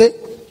bwose,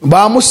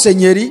 ba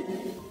musenyeri,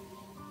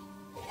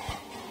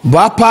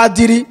 ba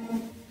padiri,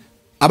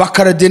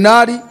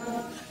 abakaradinari,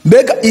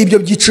 mbega ibyo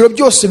byiciro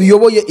byose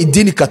biyoboye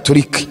idini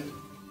Katolika,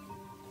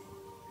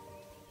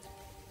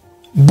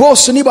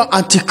 bose niba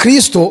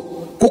Anti-kristo,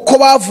 kuko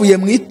bavuye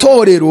mu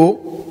itorero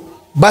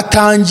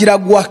batangira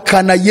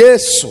guhakana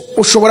Yesu.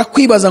 Ushobora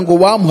kwibaza ngo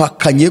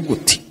bamuhakanye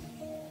gute?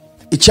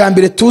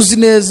 Icyambere tuzi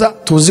neza,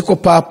 tuzi ko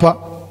papa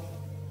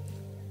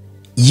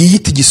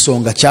yiyita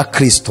igisonga cya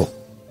Kristo,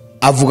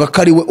 avuga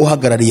ko ari we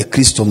uhagarariye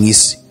Kristo mu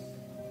isi.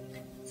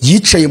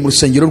 Yicaye mu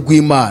rusengero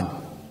rw'Imana,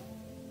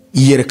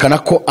 yerekana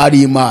ko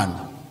ari Imana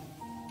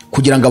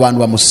kugira ngo abantu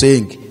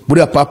bamusenge.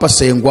 Buriya papa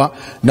asengwa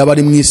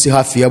n'abari mu isi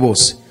hafi ya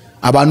bose.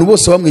 Abantu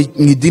bose bamwe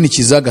mu idini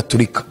Kiliziya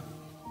Gatolika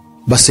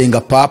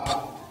basenga papa,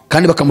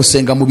 kandi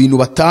bakamusenga mu bintu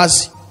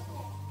batazi.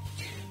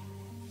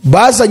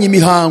 Bazanye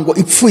imihango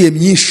ipfuye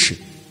myinshi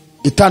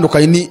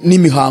itandukanye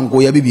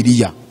n'imihango ya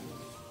Bibiliya.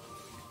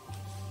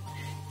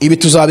 Ibi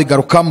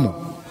tuzabigarukamo.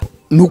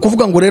 Ni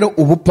ukuvuga ngo rero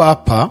ubu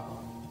papa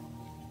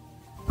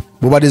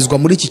bubarizwa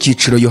muri iki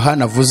cyiciro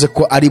Yohana avuze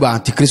ko ari ba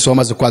Anti-kristo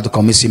bamaze kwaduka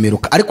mu minsi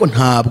y'imperuka, ariko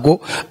ntabwo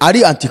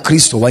ari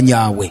Anti-kristo wa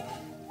nyawe.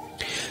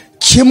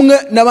 Kimwe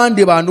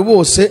n'abandi bantu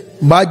bose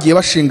bagiye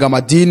bashinga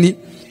amadini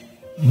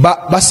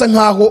basa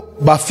nkaho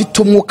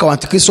bafite umwuka wa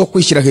Anti-kristo wo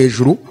kwishyira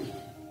hejuru.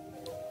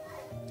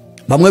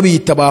 Bamwe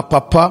biyita ba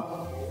papa,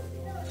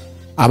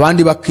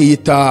 abandi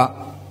bakiyita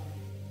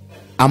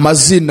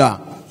amazina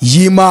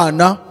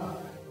y'Imana,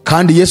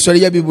 kandi Yesu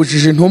yari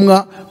yabibujije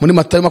intumwa muri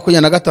Matayo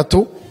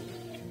 23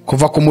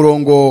 kuva ku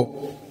murongo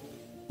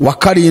wa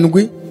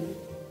 7,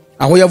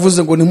 aho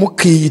yavuze ngo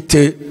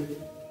ntimukiyite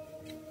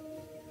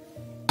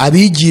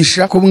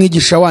abigisha, ko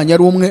umwigisha wanyu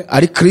ari umwe,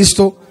 ari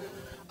Kristo.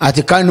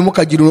 Ati kandi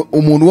ntimukagira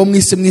umuntu wo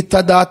mwisi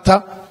mwita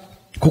data,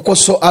 kuko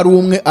so ari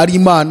umwe, ari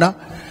Imana.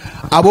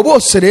 Abo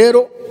bose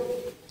rero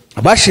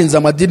bashinze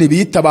amadini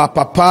biyita ba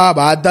papa,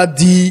 ba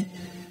dadi,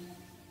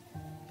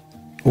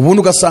 ubundi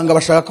ugasanga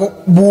bashaka ko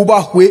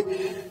bubahwe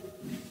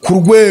ku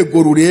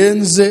rwego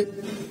rurenze,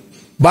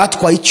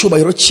 batwaye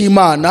icyubahiro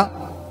cy'Imana,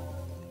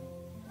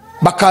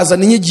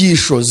 bakazana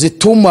inyigisho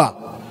zituma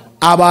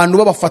abantu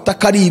babafata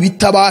ko ari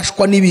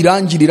ibitabashwa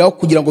n'ibirangiriraho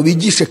kugira ngo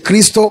bigishe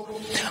Kristo.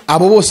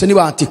 Abo bose ni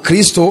ba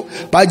Anti-kristo,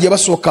 bagiye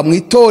basohoka mu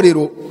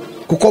itorero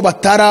kuko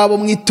batari abo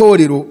mu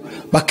itorero,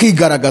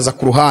 bakigaragaza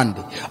ku ruhande.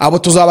 Abo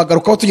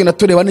tuzabagarukaho tugenda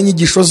tureba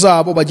n'inyigisho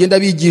zabo bagenda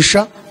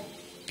bigisha,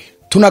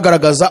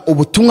 tunagaragaza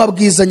ubutumwa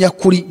bwiza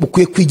nyakuri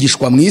bukwiye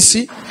kwigishwa mu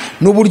isi,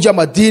 n'uburyo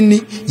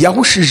amadini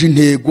yahushije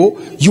intego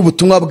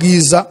y'ubutumwa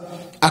bwiza,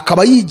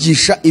 akaba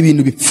yigisha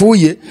ibintu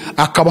bipfuye,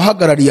 akaba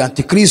ahagarariye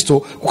Anti-kristo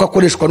kuko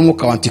akoreshwa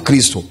n'umwuka wa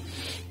Anti-kristo.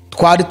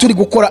 Twari turi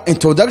gukora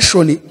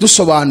introduction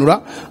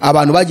dusobanura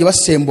abantu bagiye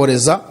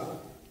basemboreza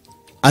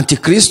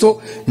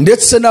Anti-kristo,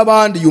 ndetse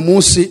n'abandi uyu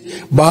munsi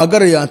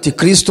bahagarariye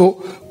Anti-kristo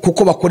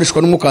kuko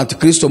bakoreshwa n'umwuka wa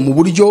Anti-kristo mu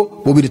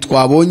buryo bubiri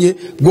twabonye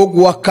bwo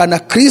guhakana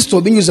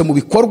Kristo binyuze mu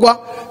bikorwa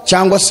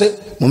cyangwa se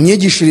mu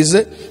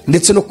myigishirize,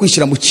 ndetse no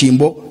kwishyira mu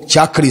cyimbo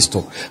cya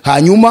Kristo.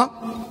 Hanyuma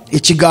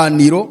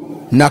ikiganiro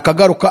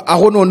nakagaruka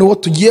aho noneho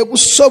tugiye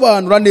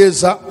gusobanura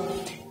neza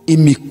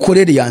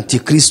imikorere ya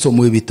Anti-kristo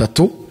mu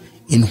bitatu,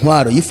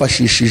 intwaro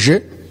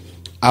yifashishije,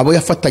 abo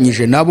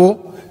yafatanyije nabo,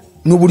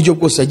 n'uburyo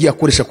bwose yagiye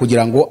akoresha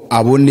kugira ngo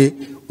abone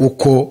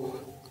uko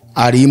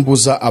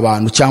arimbuza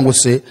abantu cyangwa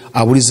se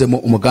aburizemo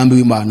umugambi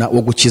w'Imana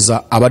wo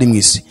gukiza abari mu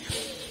isi.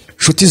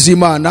 Nshuti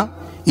z'Imana,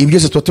 ibi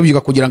byose tuba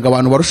tubyiga kugira ngo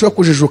abantu barusheho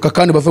kujijuka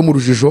kandi bave mu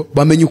rujijo,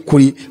 bamenye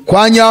ukuri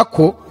kwa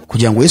nyako,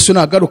 kugira ngo Yesu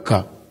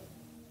nagaruka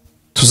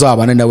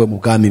tuzabane nawe mu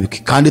bwami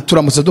bwe, kandi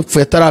turamutse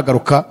dupfuye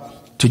ataragaruka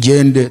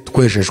tugende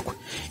twejejwe.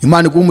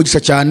 Imana iguhe umugisha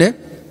cyane.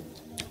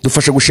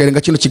 dufashe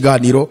gusharinga kino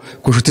kiganiro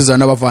ku nshuti zawe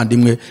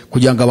n'abavandimwe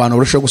kugira ngo abantu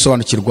barusheho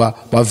gusobanukirwa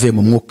bave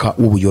mu mwuka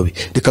w'ubuyobe.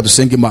 Reka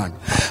dusenge Imana.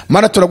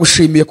 Mana,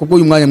 turagushimiye kubwo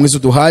uyu mwanya mwiza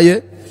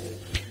uduhaye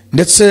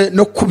ndetse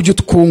no kubyo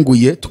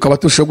twunguye tukaba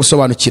turushaho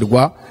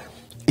gusobanukirwa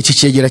iki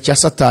cyegera cya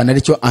Satani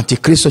aricyo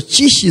Anti-kristo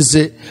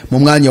cyishyize mu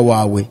mwanya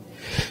wawe.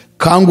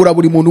 Kangura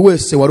buri muntu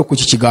wese wari ku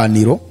iki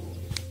kiganiro,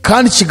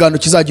 kandi ikiganiro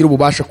kizagira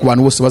ububasha ku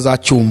bantu bose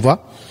bazacyumva,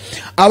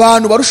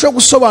 abantu barushaho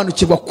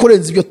gusobanukirwa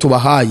kurenza ibyo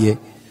tubahaye,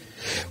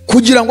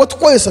 kugira ngo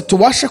twese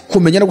tubashe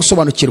kumenya no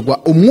gusobanukirwa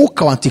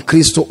umwuka wa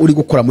Anti-kristo uri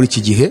gukora muri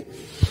iki gihe,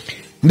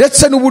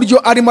 ndetse n'uburyo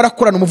arimo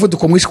arakorana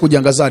umuvuduko mwinshi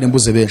kugira ngo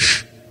azarimbuze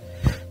benshi.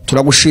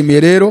 Turagushimiye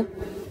rero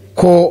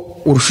ko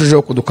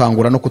urushijeho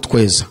kudukangura no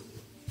kutweza.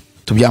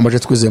 Tubyambaje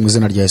twizeye mu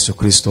izina rya Yesu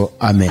Kristo,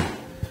 amen.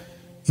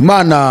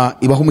 Imana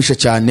ibahumisha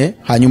cyane.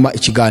 Hanyuma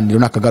ikiganiro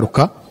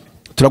nakagaruka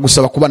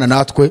turagusaba kubana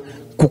natwe,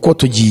 kuko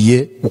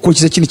tugiye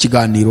gukurikiza kino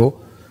kiganiro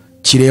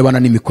kirebana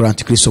n'imikoro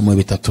Anti-kristo mu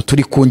bitatu.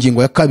 Turi ku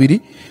ngingo ya 2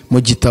 mu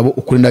gitabo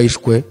ukuri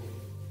ndahishwe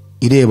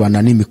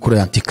irebana n'imikoro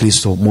ya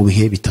Anti-kristo mu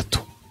bihe bitatu.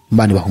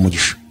 Imana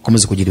ibahumugisha,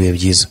 komeze kugira ibihe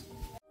byiza.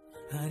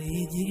 Hari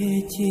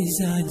igihe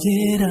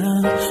kizagera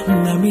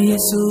Umwami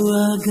Yesu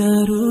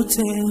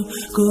agarutse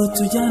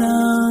kutujyana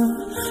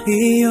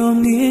iyo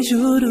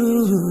mw'Ijuru,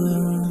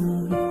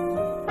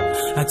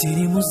 ati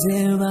nimuze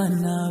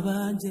bana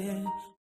banjye